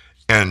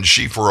 And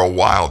she, for a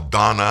while,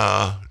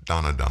 Donna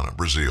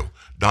Brazile,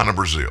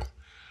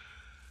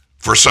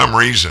 for some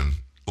reason,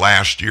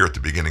 last year at the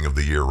beginning of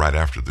the year, right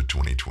after the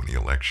 2020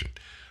 election,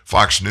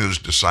 Fox News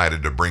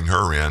decided to bring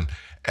her in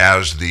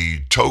as the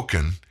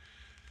token,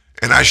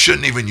 and I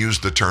shouldn't even use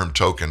the term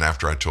token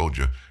after I told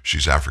you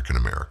she's African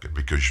American,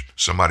 because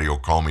somebody will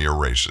call me a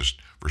racist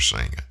for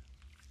saying it.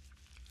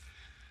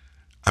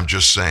 I'm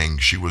just saying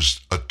she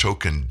was a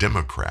token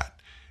Democrat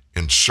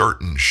in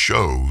certain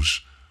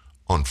shows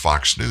on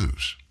Fox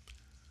News.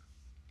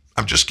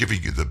 I'm just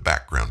giving you the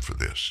background for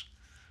this.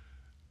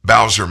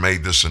 Bowser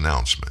made this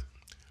announcement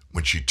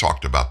when she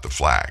talked about the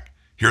flag.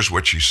 Here's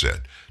what she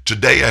said.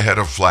 Today, ahead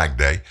of Flag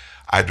Day,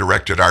 I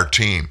directed our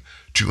team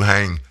to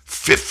hang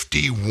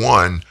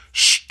 51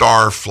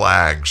 star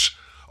flags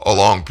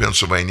along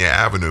Pennsylvania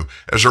Avenue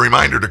as a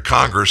reminder to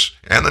Congress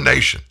and the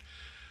nation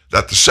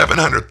that the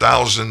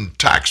 700,000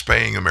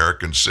 tax-paying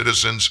American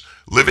citizens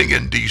living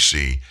in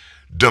D.C.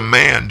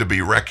 demand to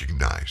be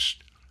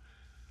recognized.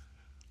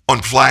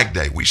 On Flag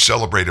Day, we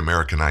celebrate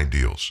American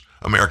ideals,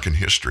 American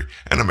history,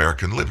 and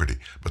American liberty.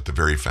 But the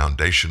very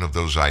foundation of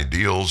those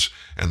ideals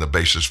and the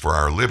basis for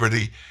our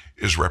liberty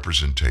is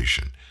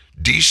representation.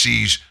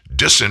 D.C.'s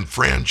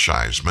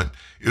disenfranchisement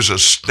is a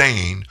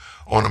stain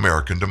on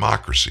American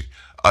democracy,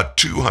 a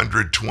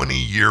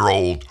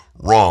 220-year-old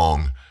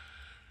wrong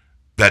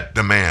that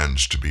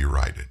demands to be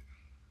righted.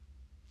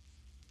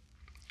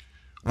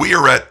 We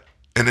are at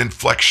an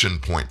inflection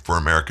point for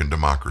American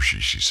democracy,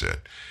 she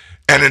said,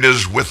 and it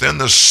is within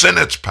the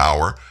Senate's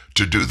power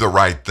to do the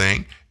right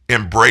thing,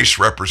 embrace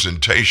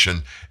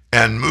representation,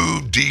 and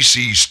move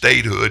D.C.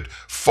 statehood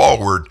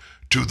forward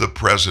to the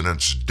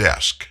president's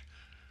desk.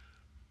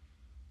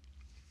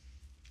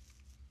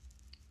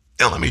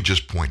 Now, let me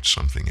just point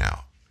something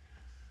out.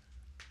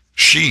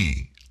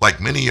 She,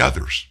 like many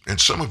others, and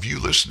some of you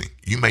listening,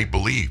 you may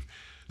believe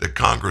that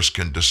Congress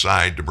can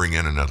decide to bring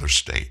in another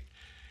state.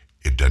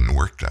 It doesn't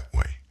work that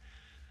way.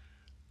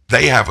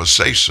 They have a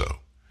say-so,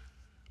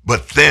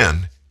 but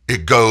then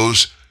it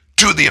goes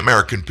to the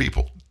American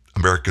people.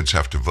 Americans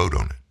have to vote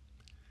on it.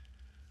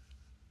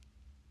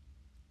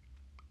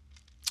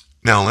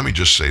 Now, let me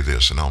just say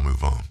this, and I'll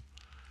move on.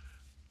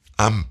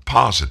 I'm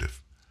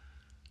positive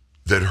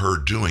that her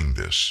doing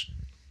this,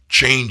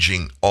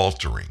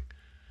 altering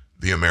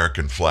the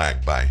American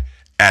flag by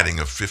adding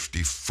a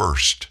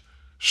 51st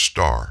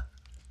star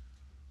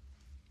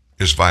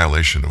is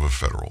violation of a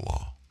federal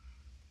law.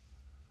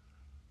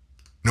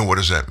 Now, what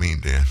does that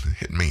mean, Dan?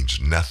 It means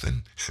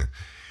nothing.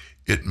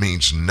 It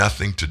means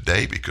nothing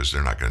today because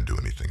they're not going to do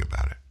anything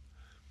about it.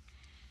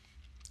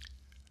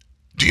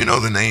 Do you know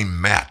the name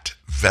Matt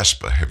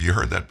Vespa? Have you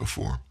heard that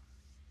before?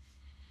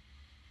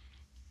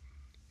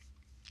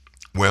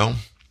 Well,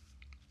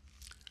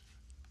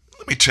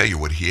 let me tell you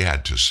what he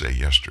had to say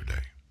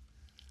yesterday.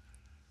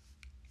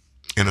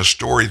 In a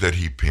story that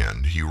he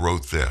penned, he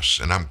wrote this,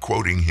 and I'm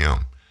quoting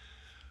him.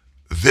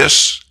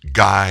 "This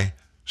guy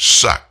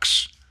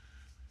sucks.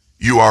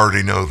 You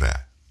already know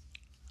that.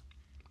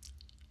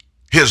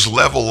 His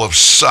level of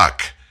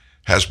suck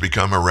has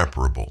become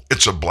irreparable.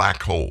 It's a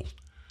black hole.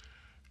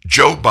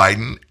 Joe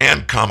Biden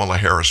and Kamala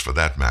Harris, for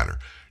that matter,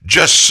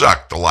 just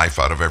suck the life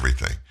out of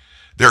everything.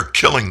 They're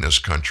killing this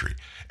country.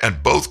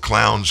 And both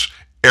clowns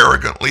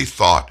arrogantly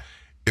thought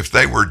if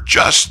they were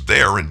just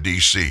there in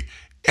D.C.,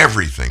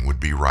 everything would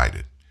be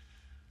righted.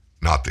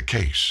 Not the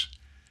case.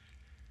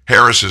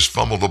 Harris has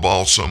fumbled the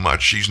ball so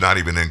much she's not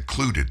even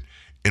included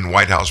in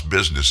White House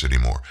business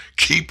anymore.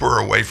 Keep her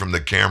away from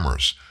the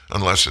cameras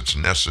unless it's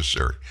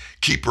necessary.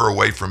 Keep her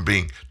away from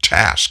being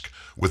tasked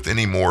with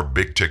any more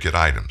big-ticket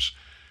items.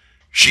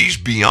 She's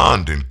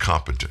beyond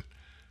incompetent.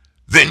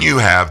 Then you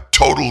have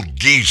total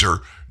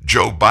geezer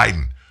Joe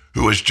Biden,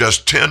 who is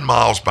just 10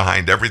 miles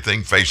behind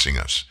everything facing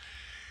us.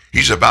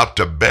 He's about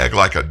to beg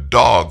like a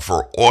dog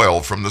for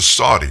oil from the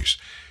Saudis.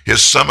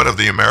 His Summit of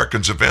the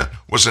Americans event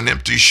was an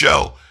empty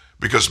shell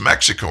because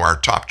Mexico, our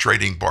top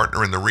trading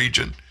partner in the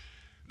region,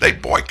 they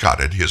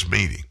boycotted his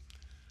meeting.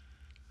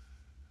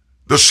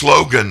 The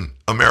slogan,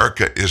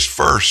 America is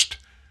first,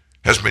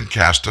 has been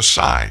cast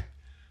aside.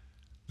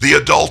 The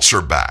adults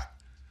are back.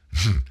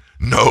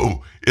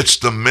 No, it's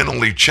the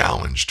mentally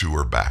challenged who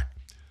are back.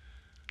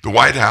 The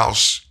White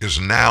House is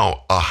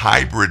now a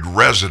hybrid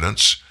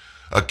residence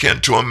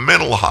akin to a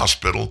mental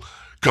hospital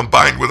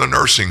combined with a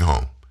nursing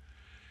home.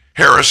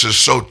 Harris is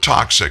so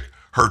toxic,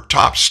 her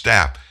top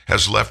staff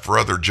has left for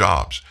other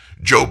jobs.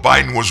 Joe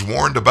Biden was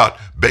warned about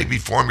baby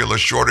formula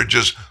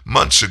shortages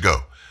months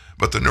ago,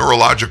 but the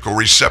neurological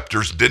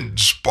receptors didn't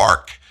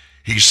spark.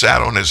 He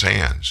sat on his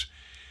hands.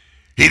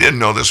 He didn't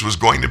know this was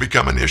going to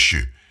become an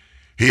issue.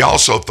 He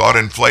also thought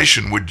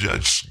inflation would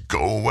just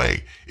go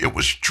away. It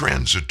was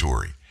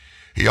transitory.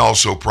 He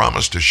also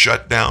promised to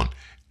shut down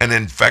an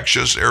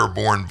infectious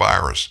airborne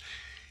virus.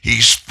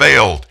 He's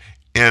failed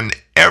in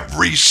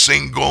every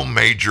single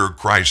major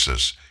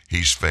crisis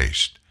he's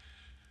faced.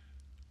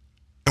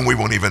 And we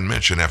won't even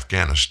mention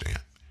Afghanistan.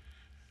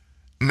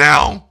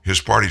 Now,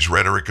 his party's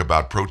rhetoric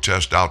about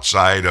protest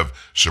outside of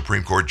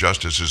Supreme Court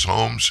justices'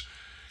 homes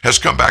has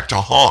come back to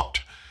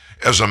haunt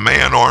as a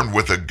man armed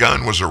with a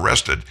gun was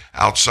arrested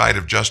outside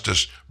of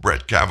Justice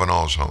Brett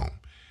Kavanaugh's home.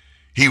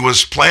 He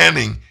was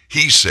planning,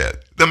 he said,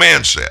 the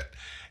man said,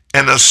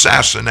 an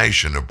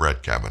assassination of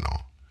Brett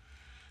Kavanaugh.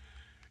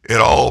 It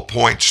all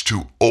points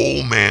to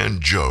old man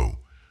Joe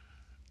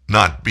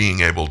not being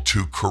able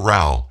to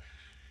corral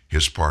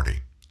his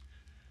party.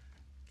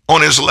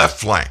 On his left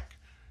flank,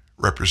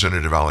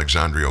 Representative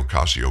Alexandria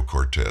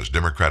Ocasio-Cortez,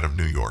 Democrat of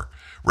New York,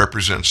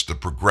 represents the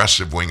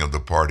progressive wing of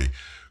the party,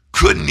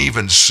 wouldn't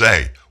even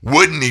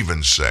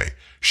say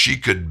she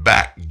could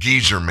back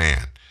Geezer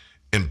Man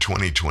in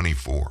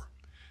 2024.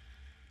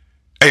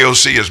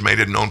 AOC has made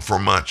it known for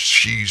months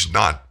she's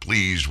not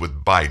pleased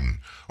with Biden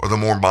or the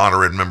more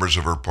moderate members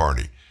of her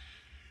party.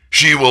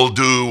 She will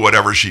do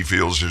whatever she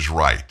feels is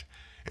right.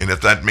 And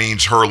if that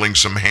means hurling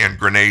some hand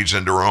grenades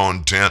into her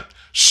own tent,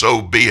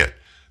 so be it.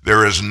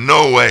 There is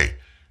no way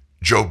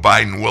Joe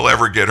Biden will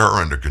ever get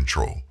her under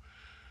control.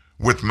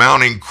 With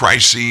mounting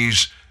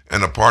crises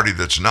and a party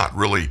that's not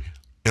really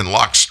in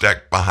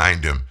lockstep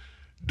behind him,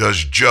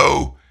 does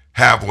Joe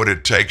have what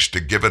it takes to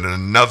give it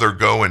another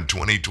go in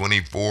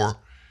 2024?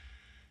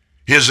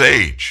 His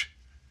age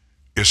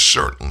is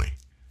certainly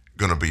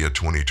going to be a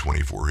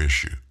 2024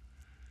 issue.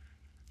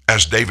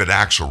 As David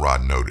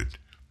Axelrod noted,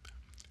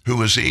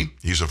 who is he?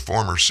 He's a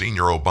former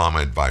senior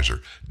Obama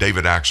advisor,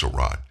 David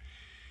Axelrod.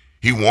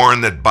 He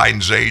warned that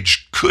Biden's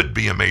age could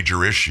be a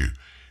major issue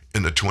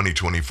in the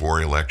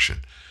 2024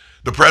 election.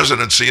 The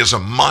presidency is a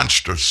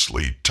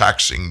monstrously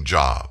taxing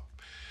job.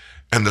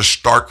 And the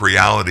stark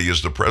reality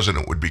is the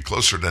president would be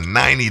closer to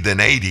 90 than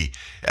 80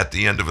 at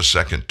the end of a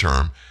second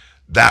term.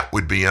 That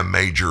would be a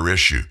major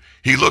issue.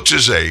 He looks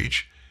his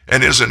age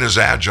and isn't as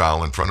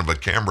agile in front of a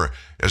camera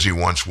as he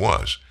once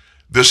was.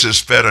 This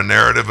has fed a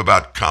narrative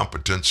about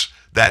competence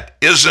that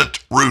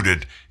isn't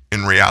rooted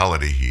in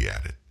reality, he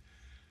added.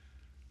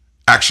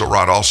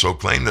 Axelrod also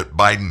claimed that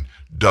Biden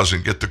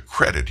doesn't get the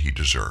credit he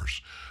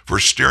deserves for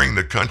steering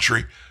the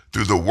country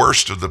through the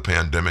worst of the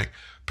pandemic,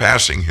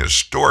 passing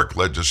historic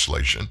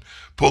legislation,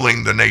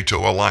 pulling the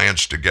NATO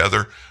alliance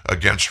together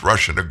against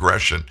Russian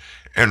aggression,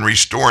 and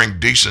restoring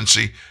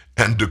decency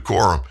and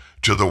decorum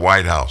to the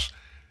White House.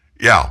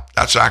 Yeah,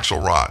 that's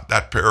Axelrod.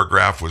 That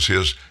paragraph was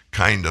his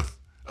kind of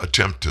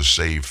attempt to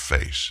save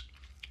face.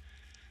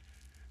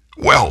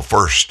 Well,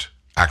 first,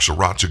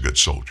 Axelrod's a good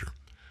soldier.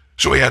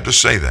 So he had to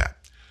say that.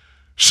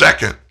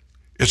 Second,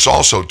 it's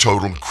also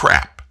total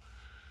crap.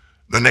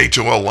 The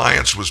NATO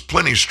alliance was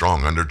plenty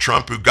strong under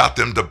Trump, who got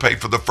them to pay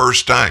for the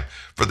first time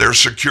for their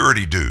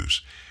security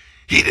dues.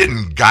 He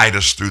didn't guide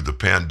us through the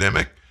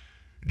pandemic.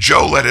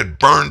 Joe let it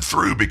burn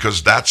through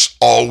because that's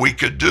all we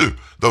could do,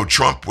 though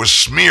Trump was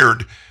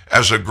smeared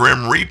as a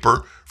grim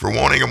reaper for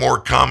wanting a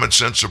more common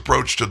sense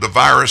approach to the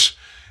virus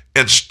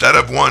instead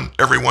of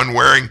everyone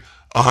wearing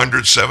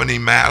 170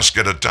 masks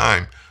at a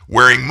time,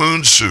 wearing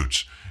moon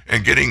suits,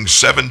 and getting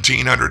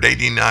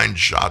 1,789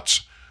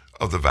 shots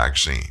of the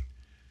vaccine.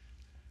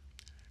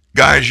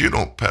 Guys, you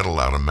don't peddle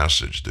out a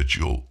message that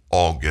you'll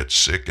all get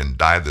sick and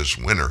die this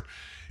winter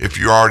if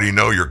you already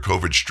know your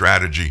COVID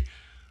strategy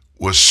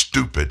was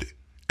stupid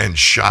and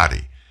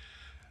shoddy.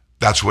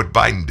 That's what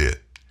Biden did.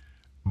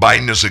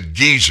 Biden is a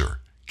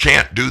geezer,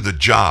 can't do the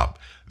job.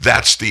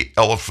 That's the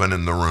elephant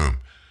in the room.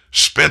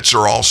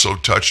 Spencer also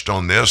touched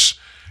on this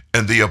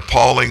and the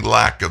appalling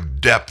lack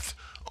of depth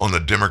on the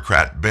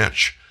Democrat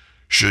bench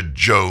should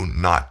Joe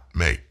not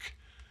make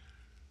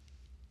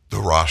the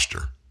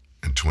roster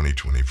in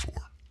 2024.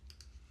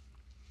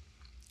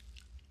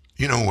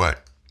 You know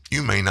what?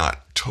 You may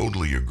not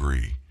totally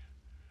agree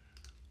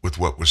with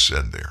what was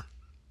said there.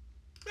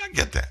 I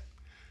get that.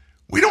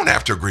 We don't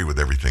have to agree with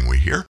everything we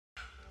hear.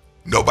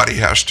 Nobody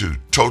has to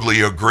totally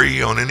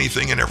agree on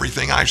anything and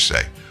everything I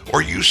say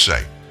or you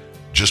say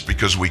just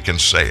because we can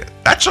say it.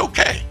 That's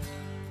okay.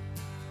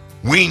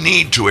 We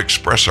need to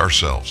express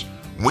ourselves.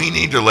 We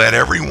need to let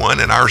everyone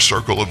in our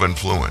circle of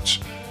influence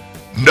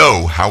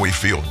know how we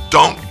feel.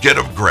 Don't get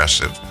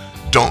aggressive.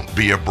 Don't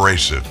be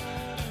abrasive.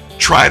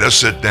 Try to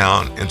sit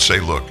down and say,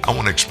 look, I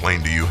want to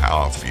explain to you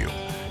how I feel.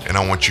 And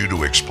I want you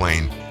to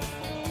explain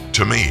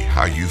to me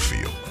how you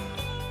feel.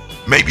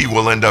 Maybe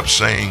we'll end up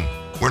saying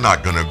we're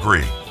not going to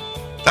agree.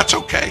 That's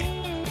okay.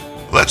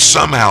 Let's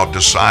somehow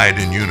decide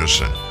in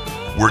unison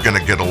we're going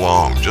to get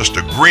along, just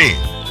agreeing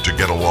to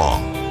get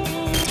along.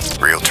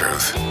 Real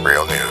truth,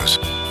 real news.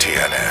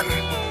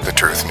 TNN, the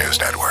Truth News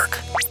Network.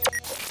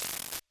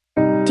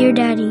 Dear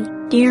Daddy,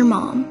 dear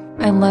Mom,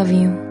 I love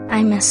you.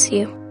 I miss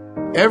you.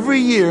 Every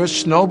year,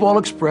 Snowball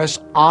Express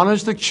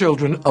honors the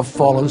children of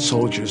fallen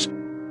soldiers.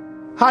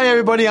 Hi,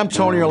 everybody. I'm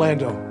Tony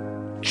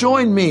Orlando.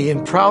 Join me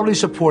in proudly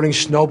supporting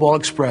Snowball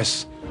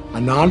Express, a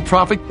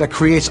nonprofit that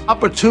creates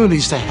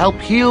opportunities to help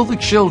heal the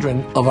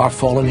children of our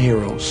fallen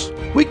heroes.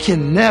 We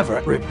can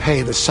never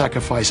repay the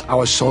sacrifice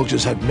our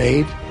soldiers have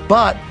made,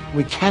 but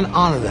we can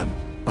honor them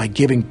by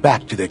giving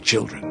back to their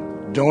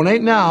children.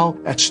 Donate now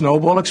at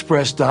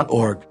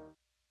snowballexpress.org.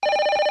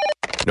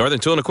 Northern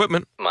Tool and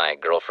Equipment. My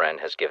girlfriend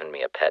has given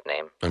me a pet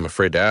name. I'm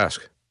afraid to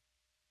ask.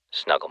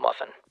 Snuggle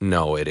Muffin.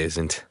 No, it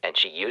isn't. And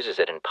she uses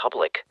it in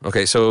public.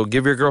 Okay, so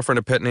give your girlfriend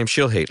a pet name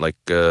she'll hate, like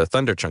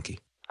Thunder Chunky.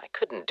 I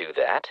couldn't do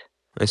that.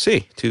 I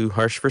see. Too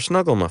harsh for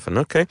Snuggle Muffin.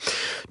 Okay.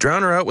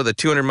 Drown her out with a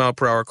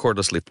 200-mile-per-hour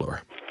cordless leaf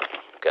blower.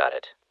 Got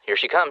it. Here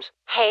she comes.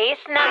 Hey,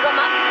 Snuggle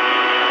Muffin.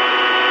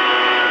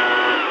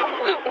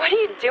 What are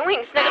you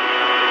doing, Snuggle?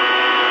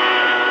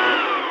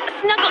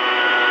 Snuggle.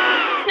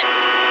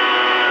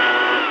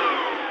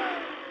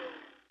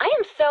 I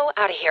am so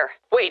out of here.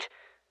 Wait.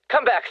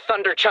 Come back,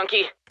 Thunder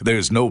Chunky.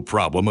 There's no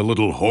problem a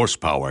little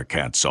horsepower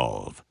can't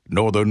solve.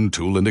 Northern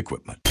Tool and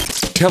Equipment.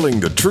 Telling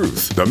the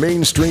truth the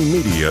mainstream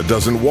media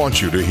doesn't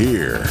want you to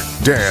hear.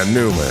 Dan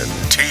Newman,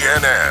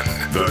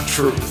 TNN, the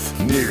Truth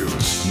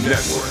News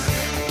Network.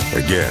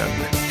 Again,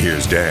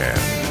 here's Dan.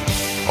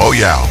 Oh,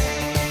 yeah.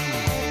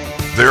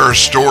 There are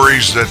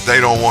stories that they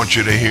don't want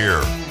you to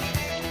hear.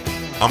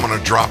 I'm going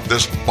to drop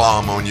this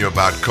bomb on you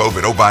about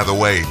COVID. Oh, by the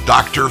way,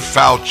 Dr.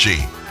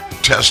 Fauci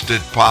tested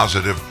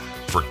positive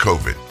for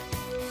COVID.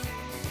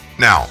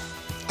 Now,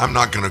 I'm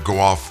not going to go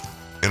off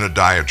in a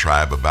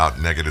diatribe about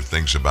negative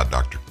things about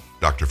Dr.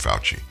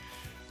 Fauci.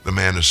 The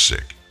man is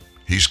sick.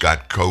 He's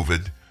got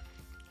COVID,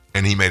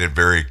 and he made it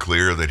very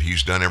clear that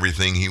he's done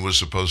everything he was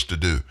supposed to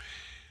do.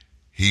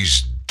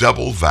 He's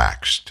double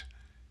vaxxed,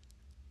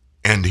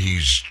 and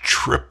he's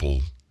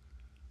triple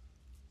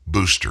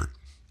boosted.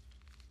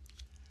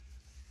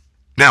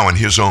 Now, in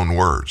his own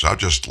words, I'll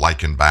just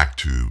liken back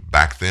to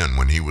back then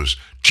when he was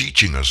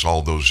teaching us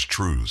all those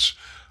truths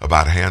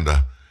about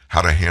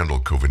how to handle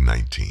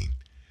COVID-19.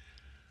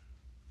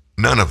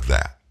 None of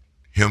that,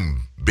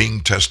 him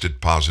being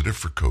tested positive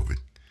for COVID,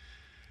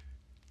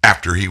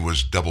 after he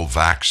was double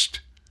vaxxed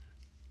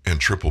and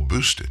triple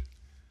boosted,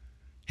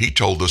 he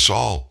told us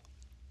all,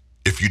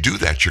 if you do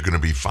that, you're going to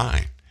be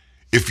fine.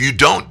 If you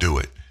don't do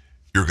it,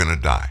 you're going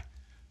to die.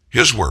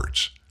 His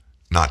words,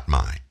 not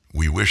mine.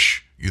 We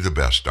wish you the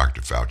best,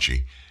 Dr.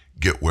 Fauci.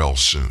 Get well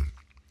soon.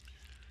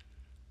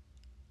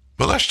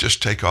 But let's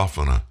just take off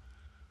on a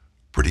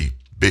pretty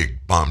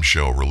big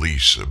bombshell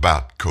release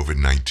about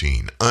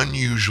COVID-19.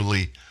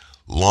 Unusually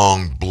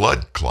long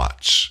blood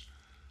clots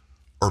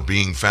are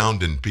being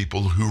found in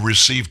people who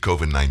receive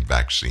COVID-19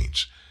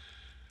 vaccines.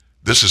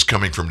 This is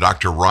coming from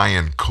Dr.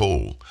 Ryan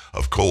Cole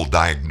of Cole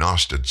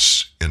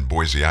Diagnostics in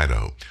Boise,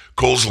 Idaho.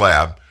 Cole's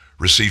lab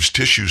receives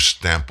tissue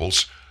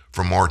samples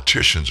from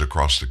morticians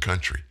across the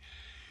country.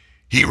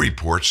 he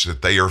reports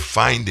that they are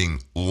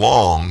finding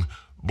long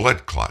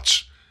blood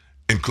clots,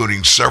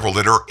 including several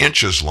that are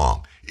inches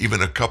long,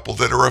 even a couple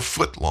that are a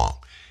foot long,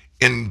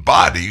 in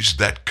bodies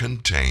that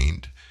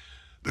contained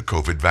the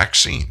COVID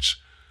vaccines.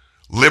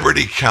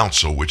 Liberty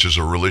Counsel, which is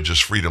a religious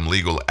freedom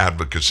legal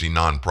advocacy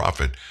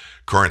nonprofit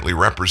currently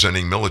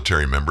representing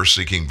military members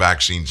seeking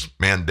vaccines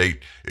mandate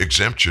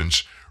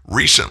exemptions,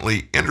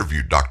 recently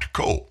interviewed Dr.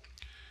 Cole.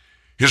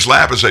 His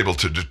lab is able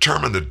to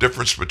determine the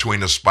difference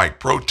between a spike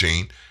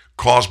protein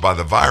caused by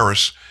the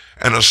virus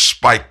and a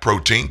spike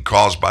protein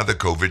caused by the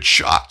COVID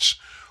shots,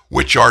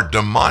 which are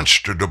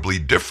demonstrably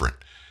different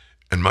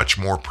and much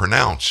more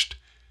pronounced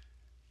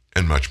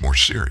and much more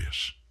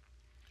serious.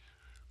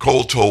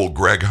 Cole told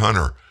Greg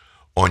Hunter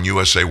on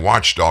USA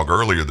Watchdog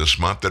earlier this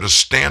month that a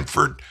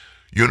Stanford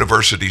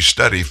University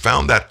study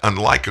found that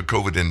unlike a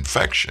COVID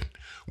infection,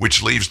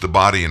 which leaves the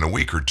body in a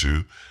week or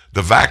two,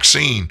 the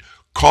vaccine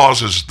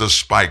causes the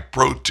spike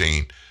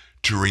protein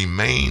to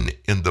remain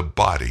in the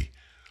body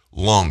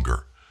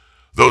longer.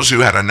 Those who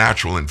had a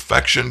natural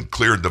infection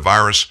cleared the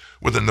virus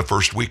within the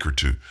first week or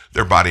two.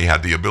 Their body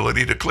had the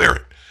ability to clear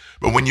it.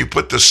 But when you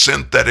put the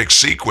synthetic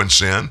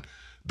sequence in,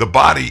 the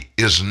body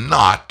is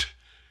not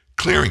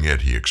clearing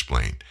it, he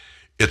explained.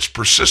 It's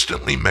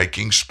persistently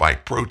making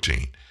spike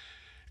protein.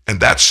 And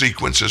that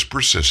sequence is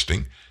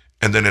persisting,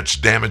 and then it's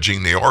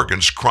damaging the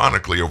organs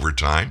chronically over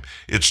time.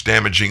 It's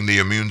damaging the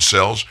immune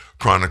cells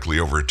chronically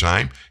over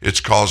time.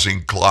 It's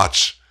causing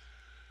clots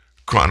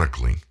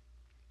chronically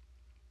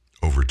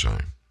over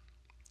time.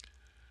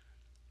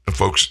 And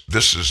folks,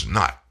 this is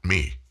not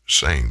me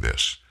saying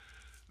this.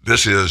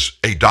 This is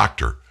a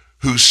doctor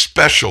who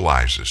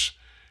specializes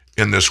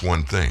in this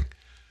one thing.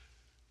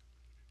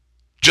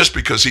 Just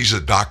because he's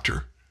a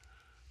doctor,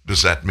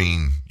 does that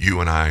mean you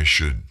and I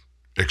should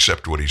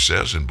accept what he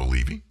says and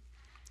believe him?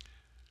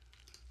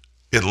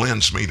 It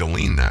lends me to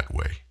lean that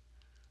way.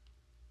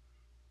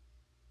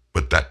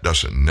 But that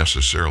doesn't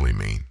necessarily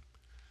mean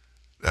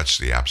that's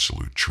the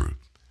absolute truth.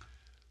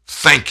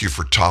 Thank you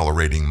for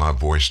tolerating my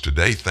voice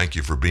today. Thank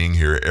you for being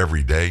here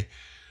every day.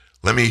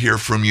 Let me hear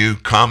from you.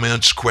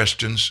 Comments,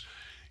 questions,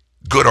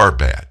 good or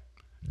bad.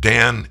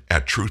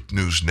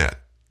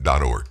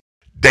 Dan@truthnewsnet.org.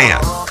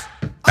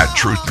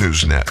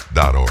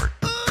 Dan@truthnewsnet.org.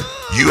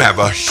 You have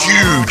a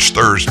huge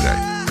Thursday.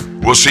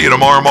 We'll see you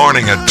tomorrow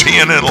morning at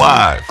TNN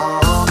Live.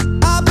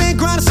 I've been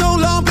grinding so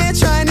long, been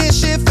trying this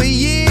shit for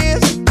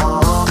years.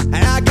 And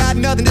I got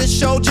nothing to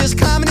show, just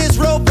climbing this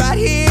rope right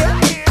here.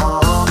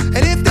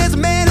 And if there's a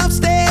man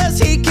upstairs,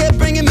 he kept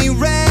bringing me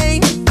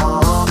rain.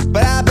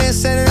 But I've been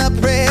sending up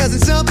prayers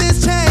and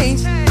something's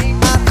changed.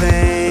 I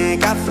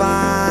think I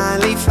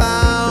finally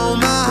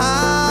found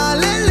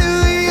my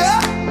hallelujah.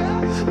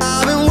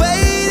 I've been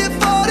waiting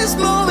for this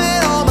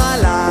moment all my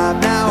life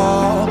now.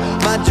 All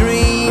my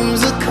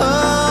dreams are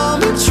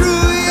coming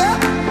true, yeah.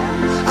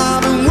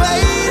 I've been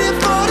waiting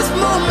for this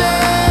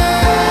moment.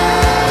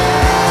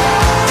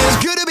 It's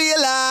good to be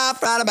alive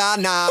right about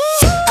now.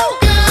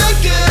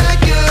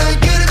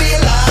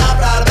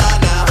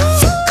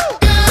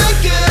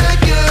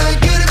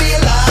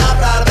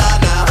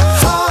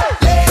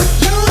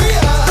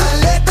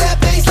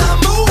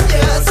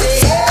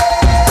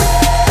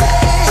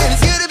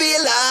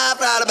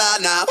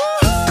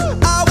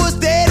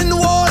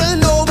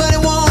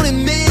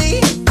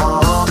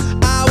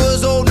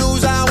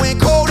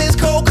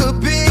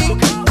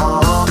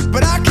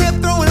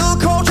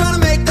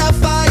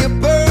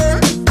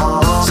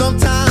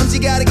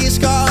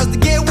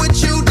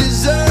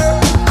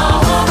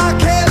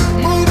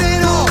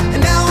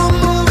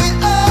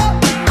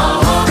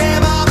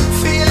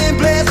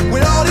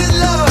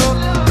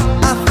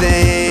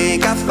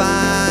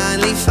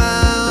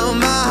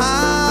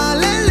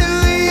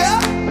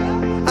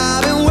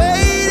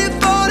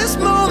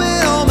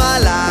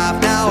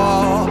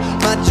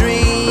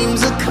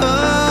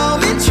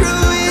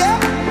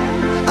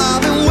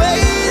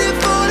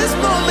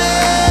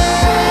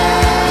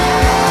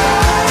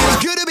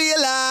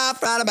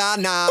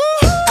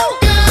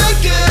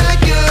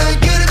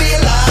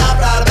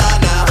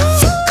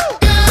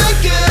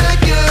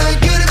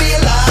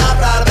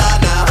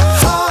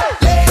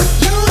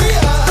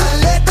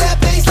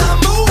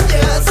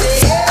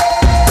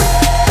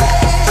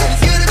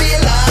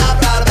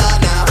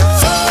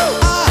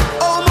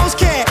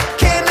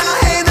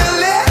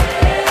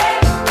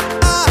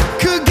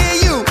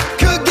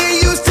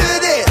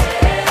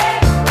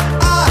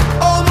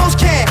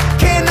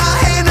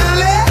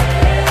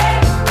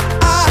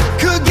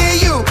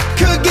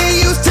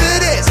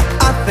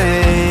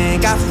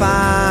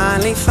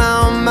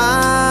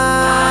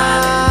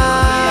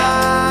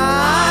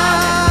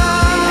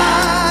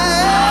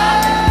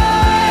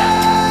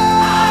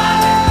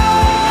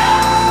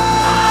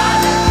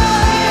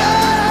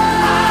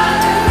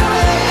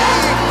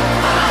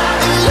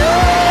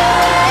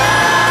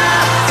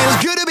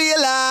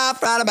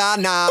 Right about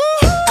now.